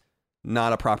lowercase,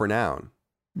 not a proper noun.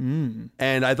 And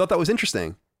I thought that was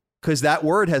interesting, because that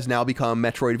word has now become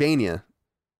Metroidvania.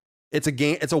 It's a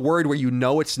game. It's a word where you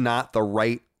know it's not the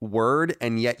right word,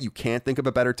 and yet you can't think of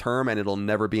a better term, and it'll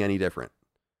never be any different.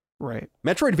 Right.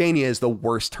 Metroidvania is the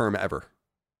worst term ever.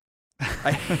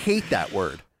 I hate that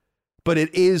word, but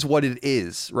it is what it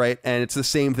is, right? And it's the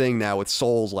same thing now with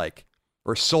Souls-like,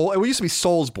 or Soul. It used to be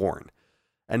Soulsborne,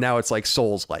 and now it's like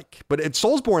Souls-like. But it's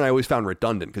Soulsborne I always found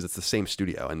redundant because it's the same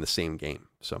studio and the same game.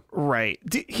 So right.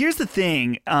 Here's the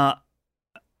thing. At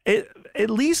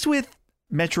least with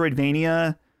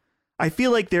Metroidvania, I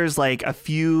feel like there's like a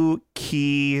few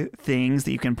key things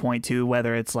that you can point to,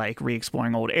 whether it's like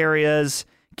re-exploring old areas,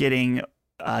 getting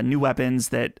new weapons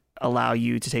that allow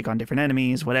you to take on different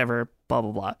enemies, whatever, blah,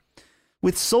 blah, blah.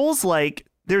 With Souls-like,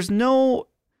 there's no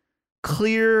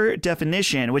clear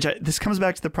definition, this comes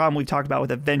back to the problem we've talked about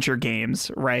with adventure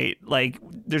games, right? Like,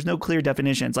 there's no clear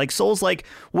definitions. Like, Souls-like,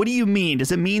 what do you mean?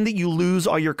 Does it mean that you lose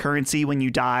all your currency when you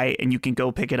die and you can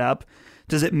go pick it up?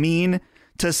 Does it mean,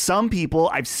 to some people,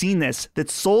 I've seen this, that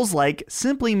Souls-like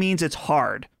simply means it's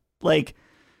hard? Like,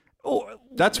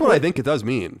 That's what I think it does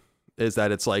mean, is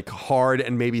that it's like hard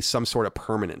and maybe some sort of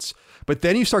permanence. But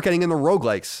then you start getting in the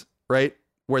roguelikes, right?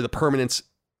 Where the permanence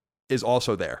is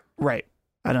also there. Right.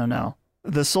 I don't know.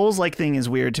 The Souls-like thing is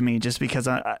weird to me just because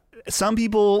some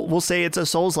people will say it's a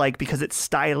Souls-like because it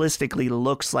stylistically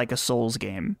looks like a Souls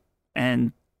game.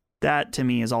 And that to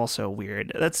me is also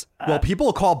weird. That's well,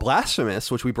 people call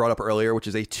Blasphemous, which we brought up earlier, which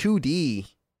is a 2D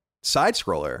side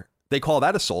scroller. They call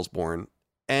that a Soulsborne,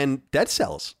 and Dead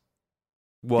Cells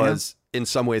was in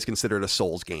some ways considered a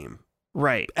Souls game.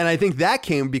 Right. And I think that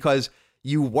came because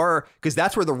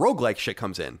that's where the roguelike shit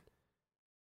comes in.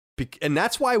 And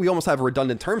that's why we almost have a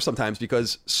redundant term sometimes,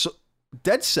 because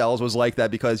Dead Cells was like that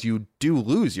because you do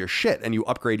lose your shit and you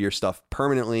upgrade your stuff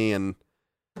permanently. And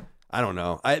I don't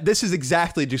know. This is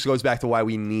exactly just goes back to why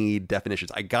we need definitions.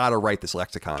 I got to write this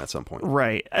lexicon at some point.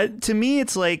 Right. To me,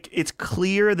 it's like, it's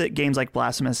clear that games like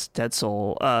Blasphemous, Dead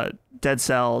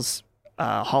Cells,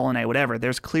 Hollow Knight, whatever,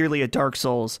 there's clearly a Dark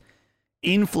Souls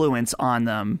influence on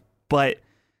them, but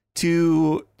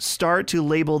to start to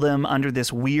label them under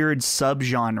this weird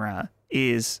subgenre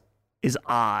is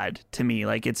odd to me.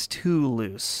 Like, it's too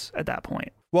loose at that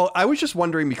point. Well, I was just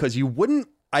wondering because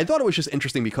I thought it was just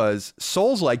interesting because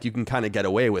Souls-like you can kind of get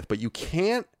away with, but you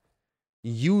can't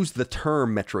use the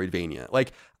term Metroidvania.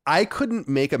 Like, I couldn't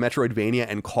make a Metroidvania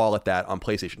and call it that on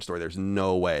PlayStation Store. There's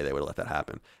no way they would have let that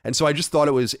happen. And so I just thought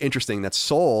it was interesting that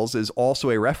Souls is also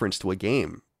a reference to a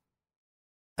game.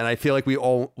 And I feel like we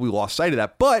lost sight of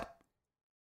that. But,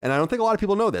 and I don't think a lot of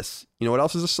people know this, you know what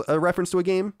else is a reference to a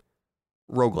game?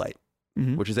 Roguelite,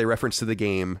 which is a reference to the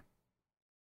game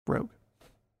Rogue.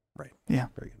 Right. Yeah.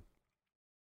 Very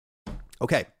good.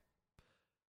 Okay.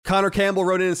 Connor Campbell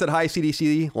wrote in and said, "Hi,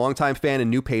 CDC, longtime fan and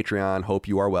new Patreon. Hope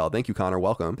you are well." Thank you, Connor.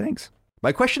 Welcome. Thanks.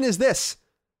 My question is this.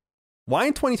 Why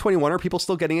in 2021 are people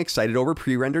still getting excited over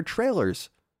pre-rendered trailers?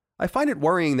 I find it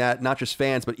worrying that not just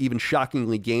fans, but even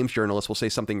shockingly games journalists will say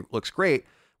something looks great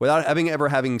without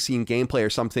having seen gameplay or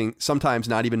something, sometimes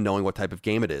not even knowing what type of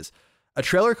game it is. A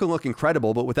trailer can look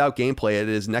incredible, but without gameplay, it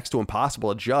is next to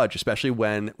impossible to judge, especially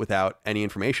when, without any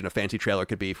information, a fancy trailer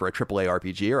could be for a AAA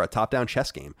RPG or a top-down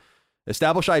chess game.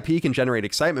 Established IP can generate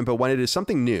excitement, but when it is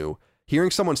something new,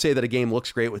 hearing someone say that a game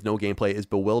looks great with no gameplay is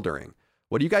bewildering.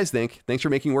 What do you guys think? Thanks for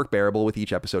making work bearable with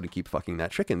each episode and keep fucking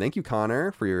that chicken. Thank you,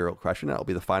 Connor, for your question. That'll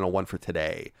be the final one for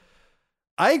today.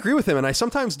 I agree with him, and I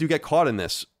sometimes do get caught in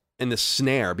this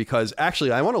snare, because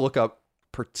actually I want to look up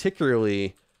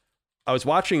particularly, I was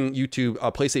watching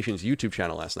PlayStation's YouTube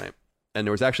channel last night, and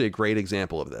there was actually a great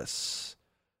example of this.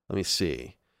 Let me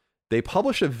see. They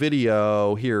published a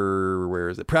video here. Where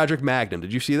is it? Project Magnum.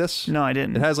 Did you see this? No, I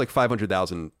didn't. It has like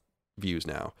 500,000 views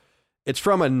now. It's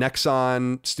from a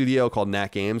Nexon studio called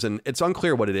Nat Games, and it's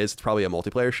unclear what it is. It's probably a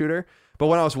multiplayer shooter. But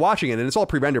when I was watching it, and it's all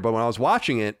pre-rendered, but when I was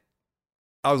watching it,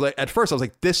 I was like, at first I was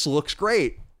like, this looks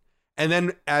great. And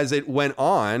then as it went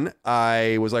on,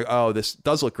 I was like, oh, this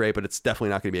does look great, but it's definitely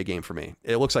not going to be a game for me.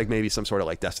 It looks like maybe some sort of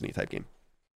like Destiny type game.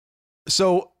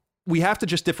 So we have to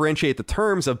just differentiate the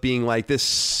terms of being like, this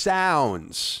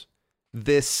sounds,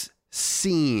 this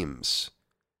seems,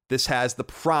 this has the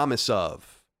promise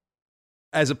of,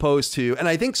 as opposed to, and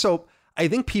I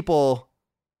think people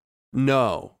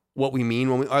know what we mean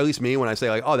or at least me, when I say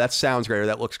like, oh, that sounds great or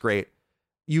that looks great.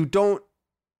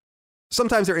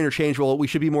 Sometimes they're interchangeable. We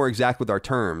should be more exact with our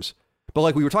terms. But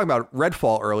like we were talking about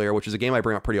Redfall earlier, which is a game I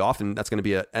bring up pretty often. That's going to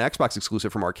be an Xbox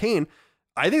exclusive from Arcane.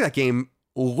 I think that game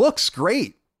looks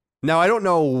great. Now, I don't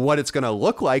know what it's going to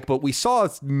look like, but we saw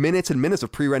minutes and minutes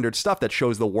of pre-rendered stuff that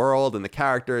shows the world and the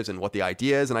characters and what the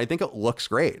idea is. And I think it looks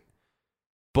great.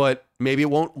 But maybe it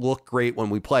won't look great when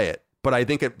we play it. But I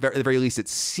think at the very least, it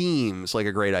seems like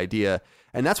a great idea.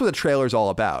 And that's what the trailer is all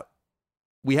about.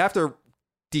 We have to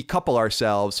decouple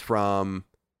ourselves from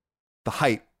the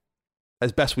hype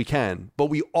as best we can. But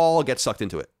we all get sucked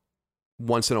into it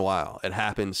once in a while. It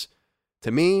happens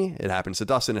to me. It happens to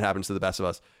Dustin. It happens to the best of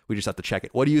us. We just have to check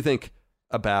it. What do you think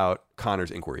about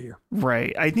Connor's inquiry here?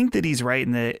 Right. I think that he's right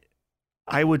in that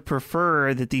I would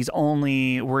prefer that these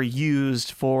only were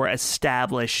used for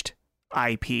established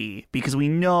IP, because we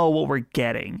know what we're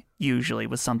getting usually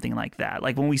with something like that.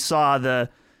 Like when we saw the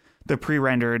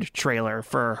pre-rendered trailer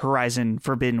for Horizon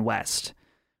Forbidden West,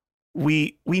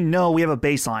 we know we have a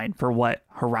baseline for what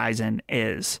Horizon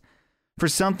is. For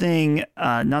something,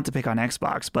 not to pick on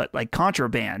Xbox, but like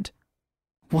Contraband,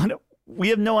 we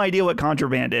have no idea what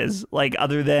Contraband is, like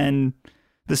other than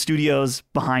the studios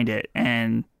behind it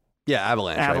and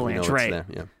Avalanche, right?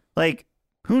 Yeah. Like,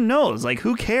 who knows? Like,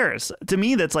 who cares? To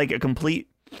me, that's like a complete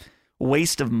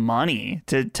waste of money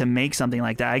to make something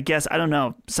like that. I guess, I don't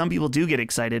know. Some people do get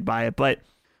excited by it, but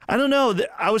I don't know.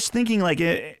 I was thinking, like,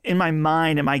 in my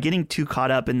mind, am I getting too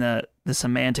caught up in the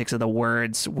semantics of the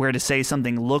words, where to say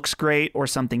something looks great or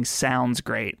something sounds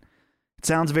great? It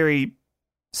sounds very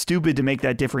stupid to make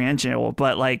that differential,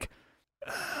 but like,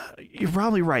 you're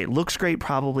probably right. Looks great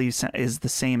probably is the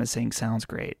same as saying sounds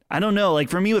great. I don't know. Like,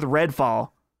 for me with Redfall,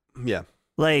 yeah,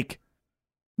 like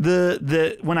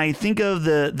the when I think of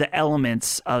the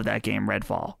elements of that game,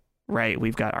 Redfall, right?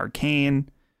 We've got arcane.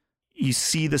 You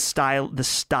see the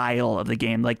style of the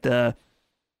game, like the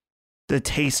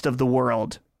taste of the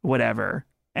world, whatever.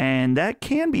 And that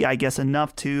can be, I guess,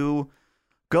 enough to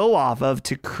go off of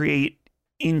to create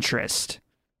interest.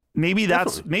 Maybe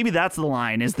that's the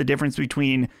line, is the difference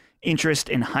between interest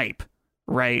and hype,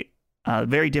 right?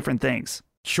 Very different things.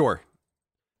 Sure.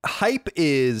 Hype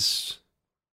is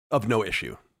of no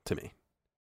issue to me.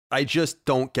 I just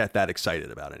don't get that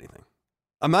excited about anything.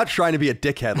 I'm not trying to be a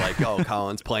dickhead like, oh,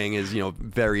 Colin's playing his,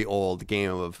 very old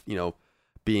game of,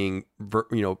 being,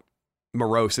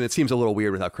 morose. And it seems a little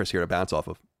weird without Chris here to bounce off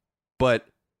of. But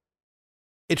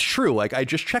it's true. Like, I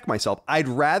just check myself. I'd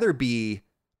rather be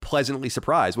pleasantly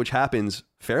surprised, which happens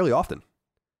fairly often,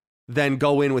 than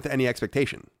go in with any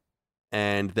expectation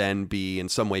and then be in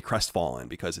some way crestfallen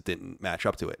because it didn't match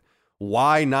up to it.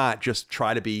 Why not just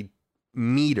try to be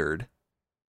metered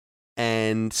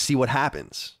and see what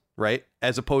happens? Right?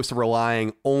 As opposed to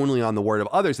relying only on the word of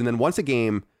others. And then once a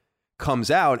game comes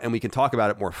out and we can talk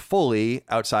about it more fully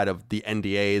outside of the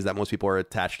NDAs that most people are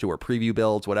attached to, or preview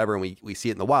builds, whatever, and we see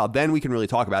it in the wild, then we can really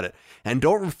talk about it. And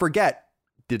don't forget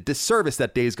the disservice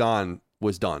that Days Gone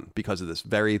was done because of this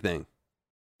very thing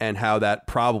and how that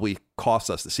probably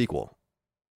cost us the sequel.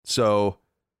 So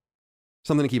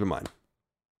something to keep in mind.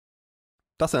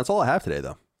 Dustin, that's all I have today,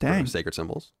 though. Dang. Sacred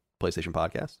Symbols, PlayStation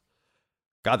Podcast.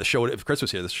 God, the show, if Chris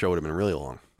was here, this show would have been really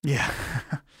long. Yeah.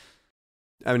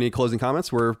 Have any closing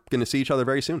comments? We're going to see each other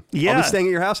very soon. Yeah. I'll be staying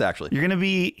at your house, actually. You're going to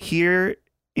be here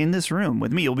in this room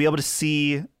with me. You'll be able to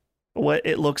see what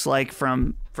it looks like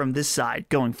from this side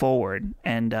going forward.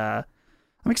 And I'm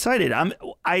excited.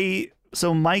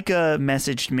 So Micah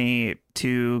messaged me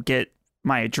to get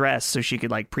my address so she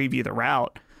could like preview the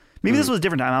route. Maybe this was a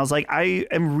different time. I was like, I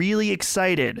am really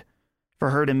excited for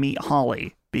her to meet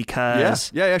Holly.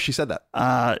 Because yeah, she said that.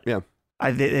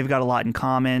 They've got a lot in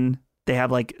common. They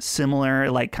have like similar,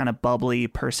 like kind of bubbly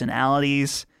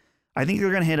personalities. I think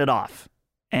they're gonna hit it off,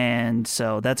 and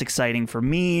so that's exciting for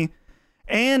me.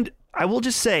 And I will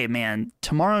just say, man,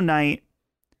 tomorrow night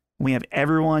we have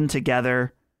everyone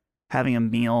together having a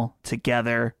meal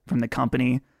together from the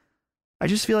company. I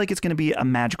just feel like it's gonna be a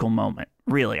magical moment.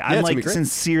 Really, I'm like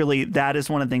sincerely, that is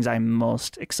one of the things I'm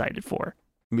most excited for.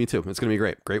 Me too. It's gonna be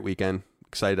great. Great weekend.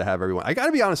 Excited to have everyone. I got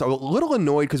to be honest, I'm a little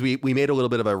annoyed because we made a little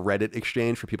bit of a Reddit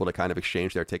exchange for people to kind of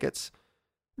exchange their tickets.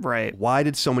 Right. Why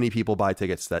did so many people buy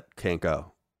tickets that can't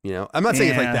go? I'm not saying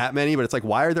it's like that many, but it's like,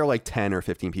 why are there like 10 or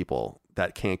 15 people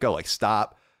that can't go? Like,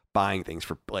 stop buying things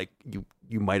for like you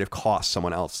might have cost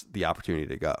someone else the opportunity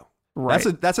to go. Right.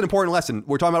 That's an important lesson.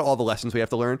 We're talking about all the lessons we have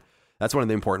to learn. That's one of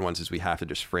the important ones, is we have to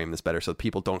just frame this better so that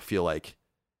people don't feel like,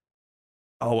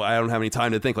 oh, I don't have any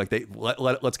time to think. Like,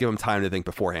 let's give them time to think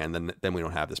beforehand. Then we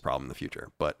don't have this problem in the future.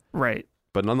 But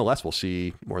nonetheless, we'll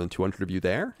see more than 200 of you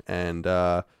there. And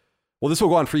this will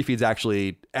go on free feeds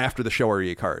actually after the show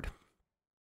already occurred.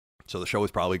 So the show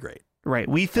was probably great. Right.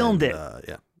 We filmed it.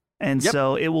 Yeah. And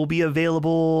so it will be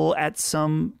available at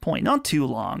some point. Not too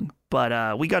long,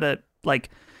 but we got to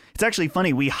it's actually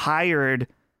funny. We hired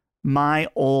my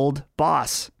old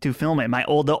boss to film it.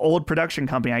 The old production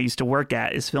company I used to work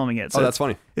at is filming it. So that's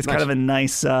funny. It's nice. Kind of a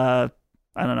nice, I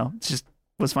don't know. It just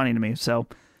was funny to me. So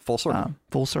full circle.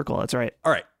 Full circle. That's right.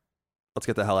 All right. Let's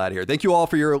get the hell out of here. Thank you all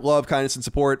for your love, kindness, and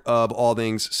support of all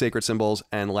things Sacred Symbols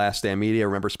and Last Stand Media.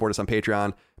 Remember, support us on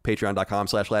Patreon,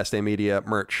 patreon.com/laststandmedia.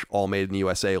 Merch, all made in the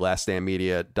USA,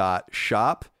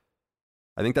 laststandmedia.shop.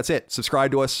 I think that's it.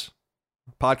 Subscribe to us.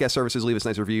 Podcast services, leave us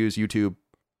nice reviews, YouTube.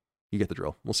 You get the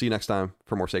drill. We'll see you next time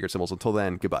for more Sacred Symbols. Until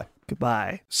then, goodbye.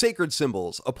 Goodbye. Sacred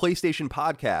Symbols, a PlayStation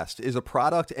podcast, is a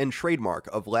product and trademark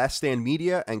of Last Stand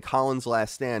Media and Colin's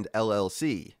Last Stand,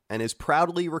 LLC, and is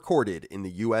proudly recorded in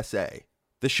the USA.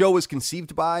 The show is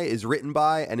conceived by, is written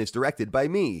by, and is directed by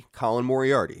me, Colin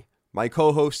Moriarty. My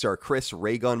co-hosts are Chris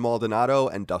Raygun Maldonado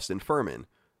and Dustin Furman.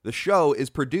 The show is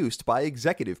produced by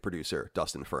executive producer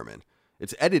Dustin Furman.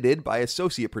 It's edited by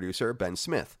associate producer Ben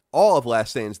Smith. All of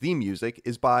Last Stand's theme music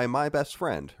is by my best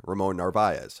friend, Ramon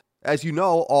Narvaez. As you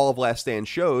know, all of Last Stand's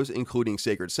shows, including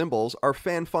Sacred Symbols, are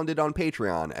fan-funded on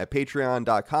Patreon at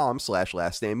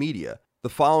patreon.com/laststandmedia. The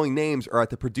following names are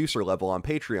at the producer level on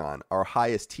Patreon, our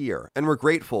highest tier, and we're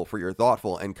grateful for your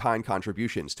thoughtful and kind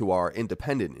contributions to our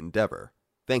independent endeavor.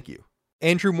 Thank you.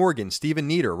 Andrew Morgan, Stephen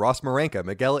Nieder, Ross Marenka,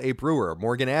 Miguel A. Brewer,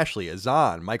 Morgan Ashley,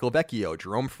 Azan, Michael Vecchio,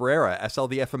 Jerome Ferreira,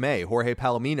 SLDFMA, Jorge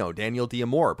Palomino, Daniel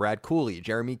Diamore, Brad Cooley,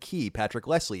 Jeremy Key, Patrick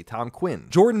Leslie, Tom Quinn,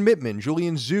 Jordan Mittman,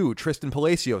 Julian Zhu, Tristan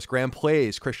Palacios, Graham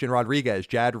Plays, Christian Rodriguez,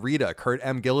 Jad Rita, Kurt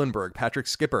M. Gillenberg, Patrick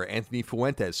Skipper, Anthony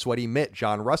Fuentes, Sweaty Mitt,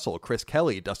 John Russell, Chris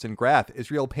Kelly, Dustin Graff,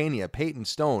 Israel Pena, Peyton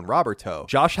Stone, Roberto,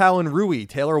 Josh Hallen Rui,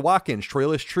 Taylor Watkins,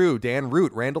 Troilus True, Dan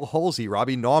Root, Randall Halsey,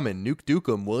 Robbie Nauman, Nuke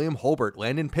Dukem, William Holbert,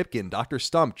 Landon Pipkin, Dr.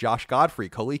 Stump, Josh Godfrey,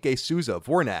 Kolike Souza,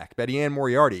 Vornak, Betty Ann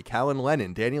Moriarty, Callan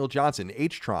Lennon, Daniel Johnson,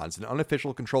 H-Trons, an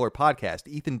Unofficial Controller Podcast,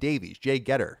 Ethan Davies, Jay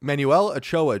Getter, Manuel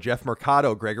Ochoa, Jeff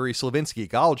Mercado, Gregory Slavinsky,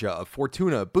 Galja of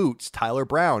Fortuna, Boots, Tyler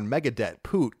Brown, Megadet,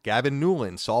 Poot, Gavin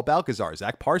Newland, Saul Balcazar,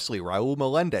 Zach Parsley, Raul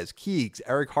Melendez, Keegs,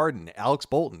 Eric Harden, Alex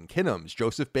Bolton, Kinnums,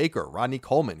 Joseph Baker, Rodney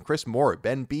Coleman, Chris Moore,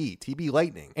 Ben B, TB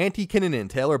Lightning, Auntie Kinnanen,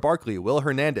 Taylor Barkley, Will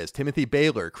Hernandez, Timothy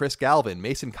Baylor, Chris Galvin,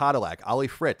 Mason Cadillac, Ollie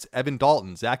Fritz, Evan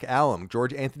Dalton, Zach Allum,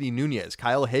 George Anthony Nunez,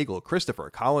 Kyle Hagel,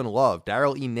 Christopher, Colin Love,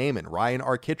 Daryl E. Naiman, Ryan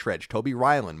R. Kittredge, Toby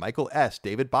Ryland, Michael S.,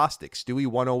 David Bostic, Stewie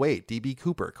 108, DB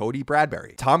Cooper, Cody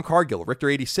Bradbury, Tom Cargill, Richter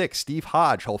 86, Steve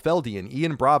Hodge, Holfeldian,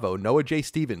 Ian Bravo, Noah J.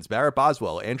 Stevens, Barrett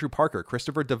Boswell, Andrew Parker,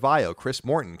 Christopher DeVio, Chris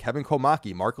Morton, Kevin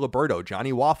Komaki, Mark Liberto,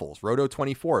 Johnny Waffles,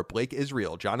 Roto24, Blake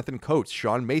Israel, Jonathan Coates,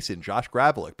 Sean Mason, Josh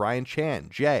Gravelick, Brian Chan,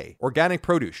 Jay, Organic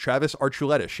Produce, Travis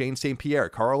Archuleta, Shane St. Pierre,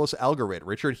 Carlos Algarit,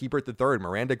 Richard Hebert III,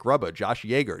 Miranda Grubba, Josh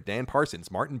Yeager, Dan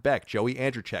Parsons, Martin Beck, Joey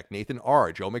Andrzejczyk, Nathan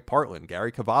R., Joe McPartland,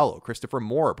 Gary Cavallo, Christopher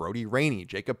Moore, Brody Rainey,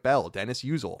 Jacob Bell, Dennis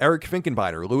Uzel, Eric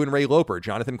Finkenbeiner, Lou and Ray Loper,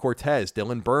 Jonathan Cortez,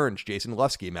 Dylan Burns, Jason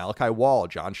Lusky, Malachi Wall,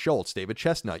 John Schultz, David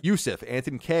Chestnut, Yusuf,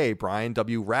 Anton K., Brian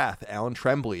W. Rath, Alan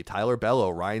Tremblay, Tyler Bello,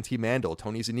 Ryan T. Mandel,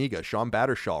 Tony Zuniga, Sean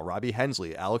Battershaw, Robbie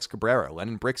Hensley, Alex Cabrera,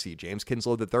 Lennon Brixey, James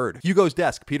Kinslow III, Hugo's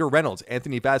Desk, Peter Reynolds,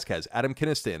 Anthony Vasquez, Adam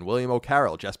Kinniston, William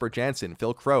O'Carroll, Jesper Jansen,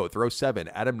 Phil Crow, Throw7,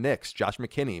 Adam Nix, Josh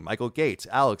McKinney, Michael Gates,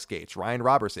 Alex Gates, Ryan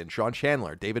Robertson, Sean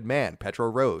Chandler, David Mann, Petro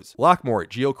Rose, Lockmort,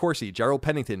 Gio Corsi, Gerald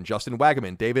Pennington, Justin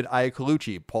Wagaman, David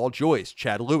Iacolucci, Paul Joyce,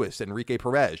 Chad Lewis, Enrique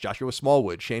Perez, Joshua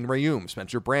Smallwood, Shane Rayum,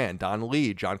 Spencer Brand, Don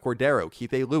Lee, John Cordero,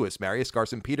 Keith A. Lewis, Marius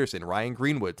Garson Peterson, Ryan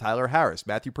Greenwood, Tyler Harris,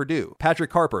 Matthew Purdue,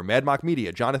 Patrick Harper, Mad Mock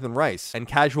Media, Jonathan Rice, and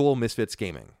Casual Misfits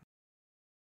Gaming.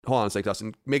 Hold on a sec,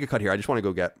 Dustin. Make a cut here. I just want to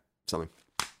go get something.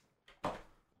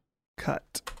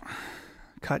 Cut.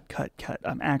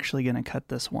 I'm actually going to cut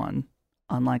this one,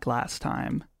 unlike last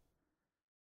time.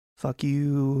 Fuck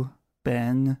you,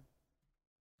 Ben.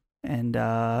 And,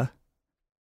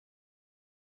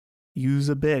 use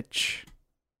a bitch.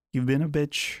 You've been a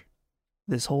bitch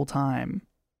this whole time.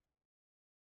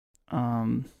 I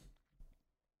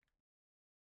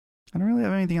don't really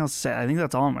have anything else to say. I think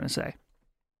that's all I'm going to say.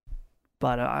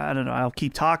 But I don't know. I'll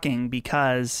keep talking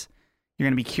because you're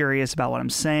going to be curious about what I'm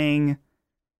saying.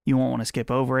 You won't want to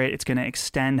skip over it. It's going to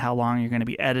extend how long you're going to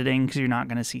be editing because you're not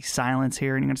going to see silence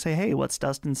here. And you're going to say, hey, what's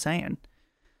Dustin saying?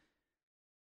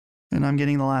 And I'm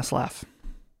getting the last laugh.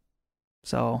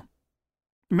 So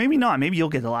maybe not. Maybe you'll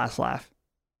get the last laugh.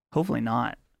 Hopefully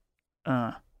not.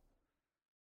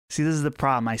 See, this is the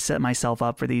problem. I set myself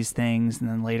up for these things and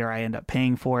then later I end up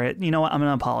paying for it. You know what? I'm going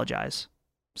to apologize.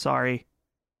 Sorry.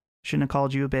 Shouldn't have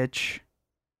called you a bitch.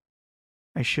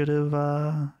 I should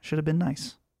have been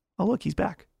nice. Oh, look, he's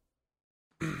back.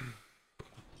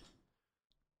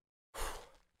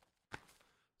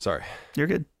 Sorry. You're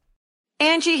good.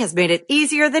 Angie has made it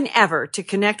easier than ever to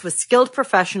connect with skilled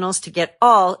professionals to get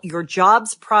all your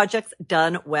jobs projects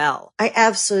done well. I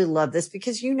absolutely love this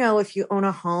because, you know, if you own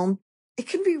a home, it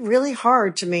can be really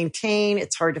hard to maintain.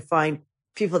 It's hard to find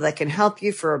people that can help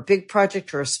you for a big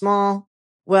project or a small.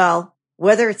 Well,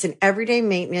 whether it's in everyday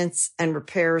maintenance and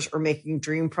repairs or making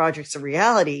dream projects a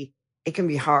reality, it can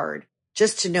be hard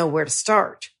just to know where to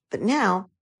start. But now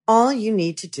all you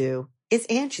need to do is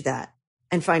Angie that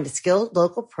and find a skilled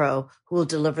local pro who will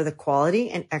deliver the quality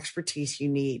and expertise you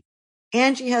need.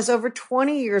 Angie has over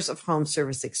 20 years of home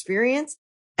service experience,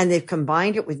 and they've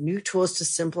combined it with new tools to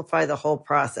simplify the whole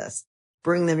process.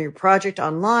 Bring them your project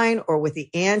online or with the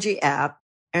Angie app,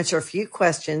 answer a few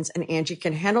questions, and Angie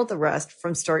can handle the rest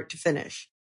from start to finish.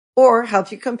 Or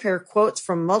help you compare quotes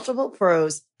from multiple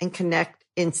pros and connect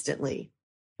instantly,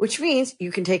 which means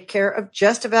you can take care of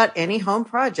just about any home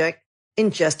project in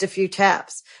just a few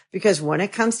taps. Because when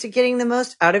it comes to getting the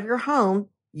most out of your home,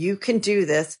 you can do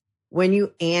this when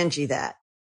you Angie that.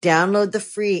 Download the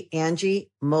free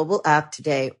Angie mobile app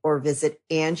today or visit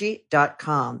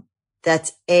Angie.com.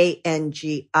 That's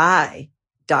ANGI.com.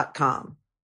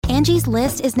 Angie's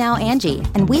List is now Angie,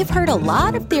 and we've heard a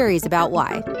lot of theories about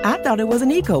why. I thought it was an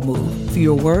eco move.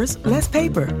 Fewer words, less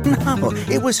paper. No,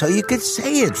 it was so you could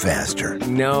say it faster.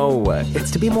 No, it's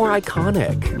to be more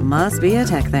iconic. Must be a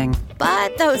tech thing.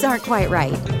 But those aren't quite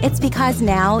right. It's because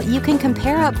now you can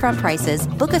compare upfront prices,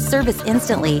 book a service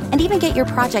instantly, and even get your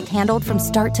project handled from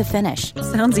start to finish.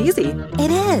 Sounds easy. It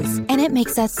is, and it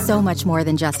makes us so much more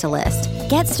than just a list.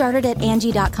 Get started at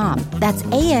Angie.com. That's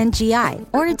ANGI,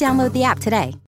 or download the app today.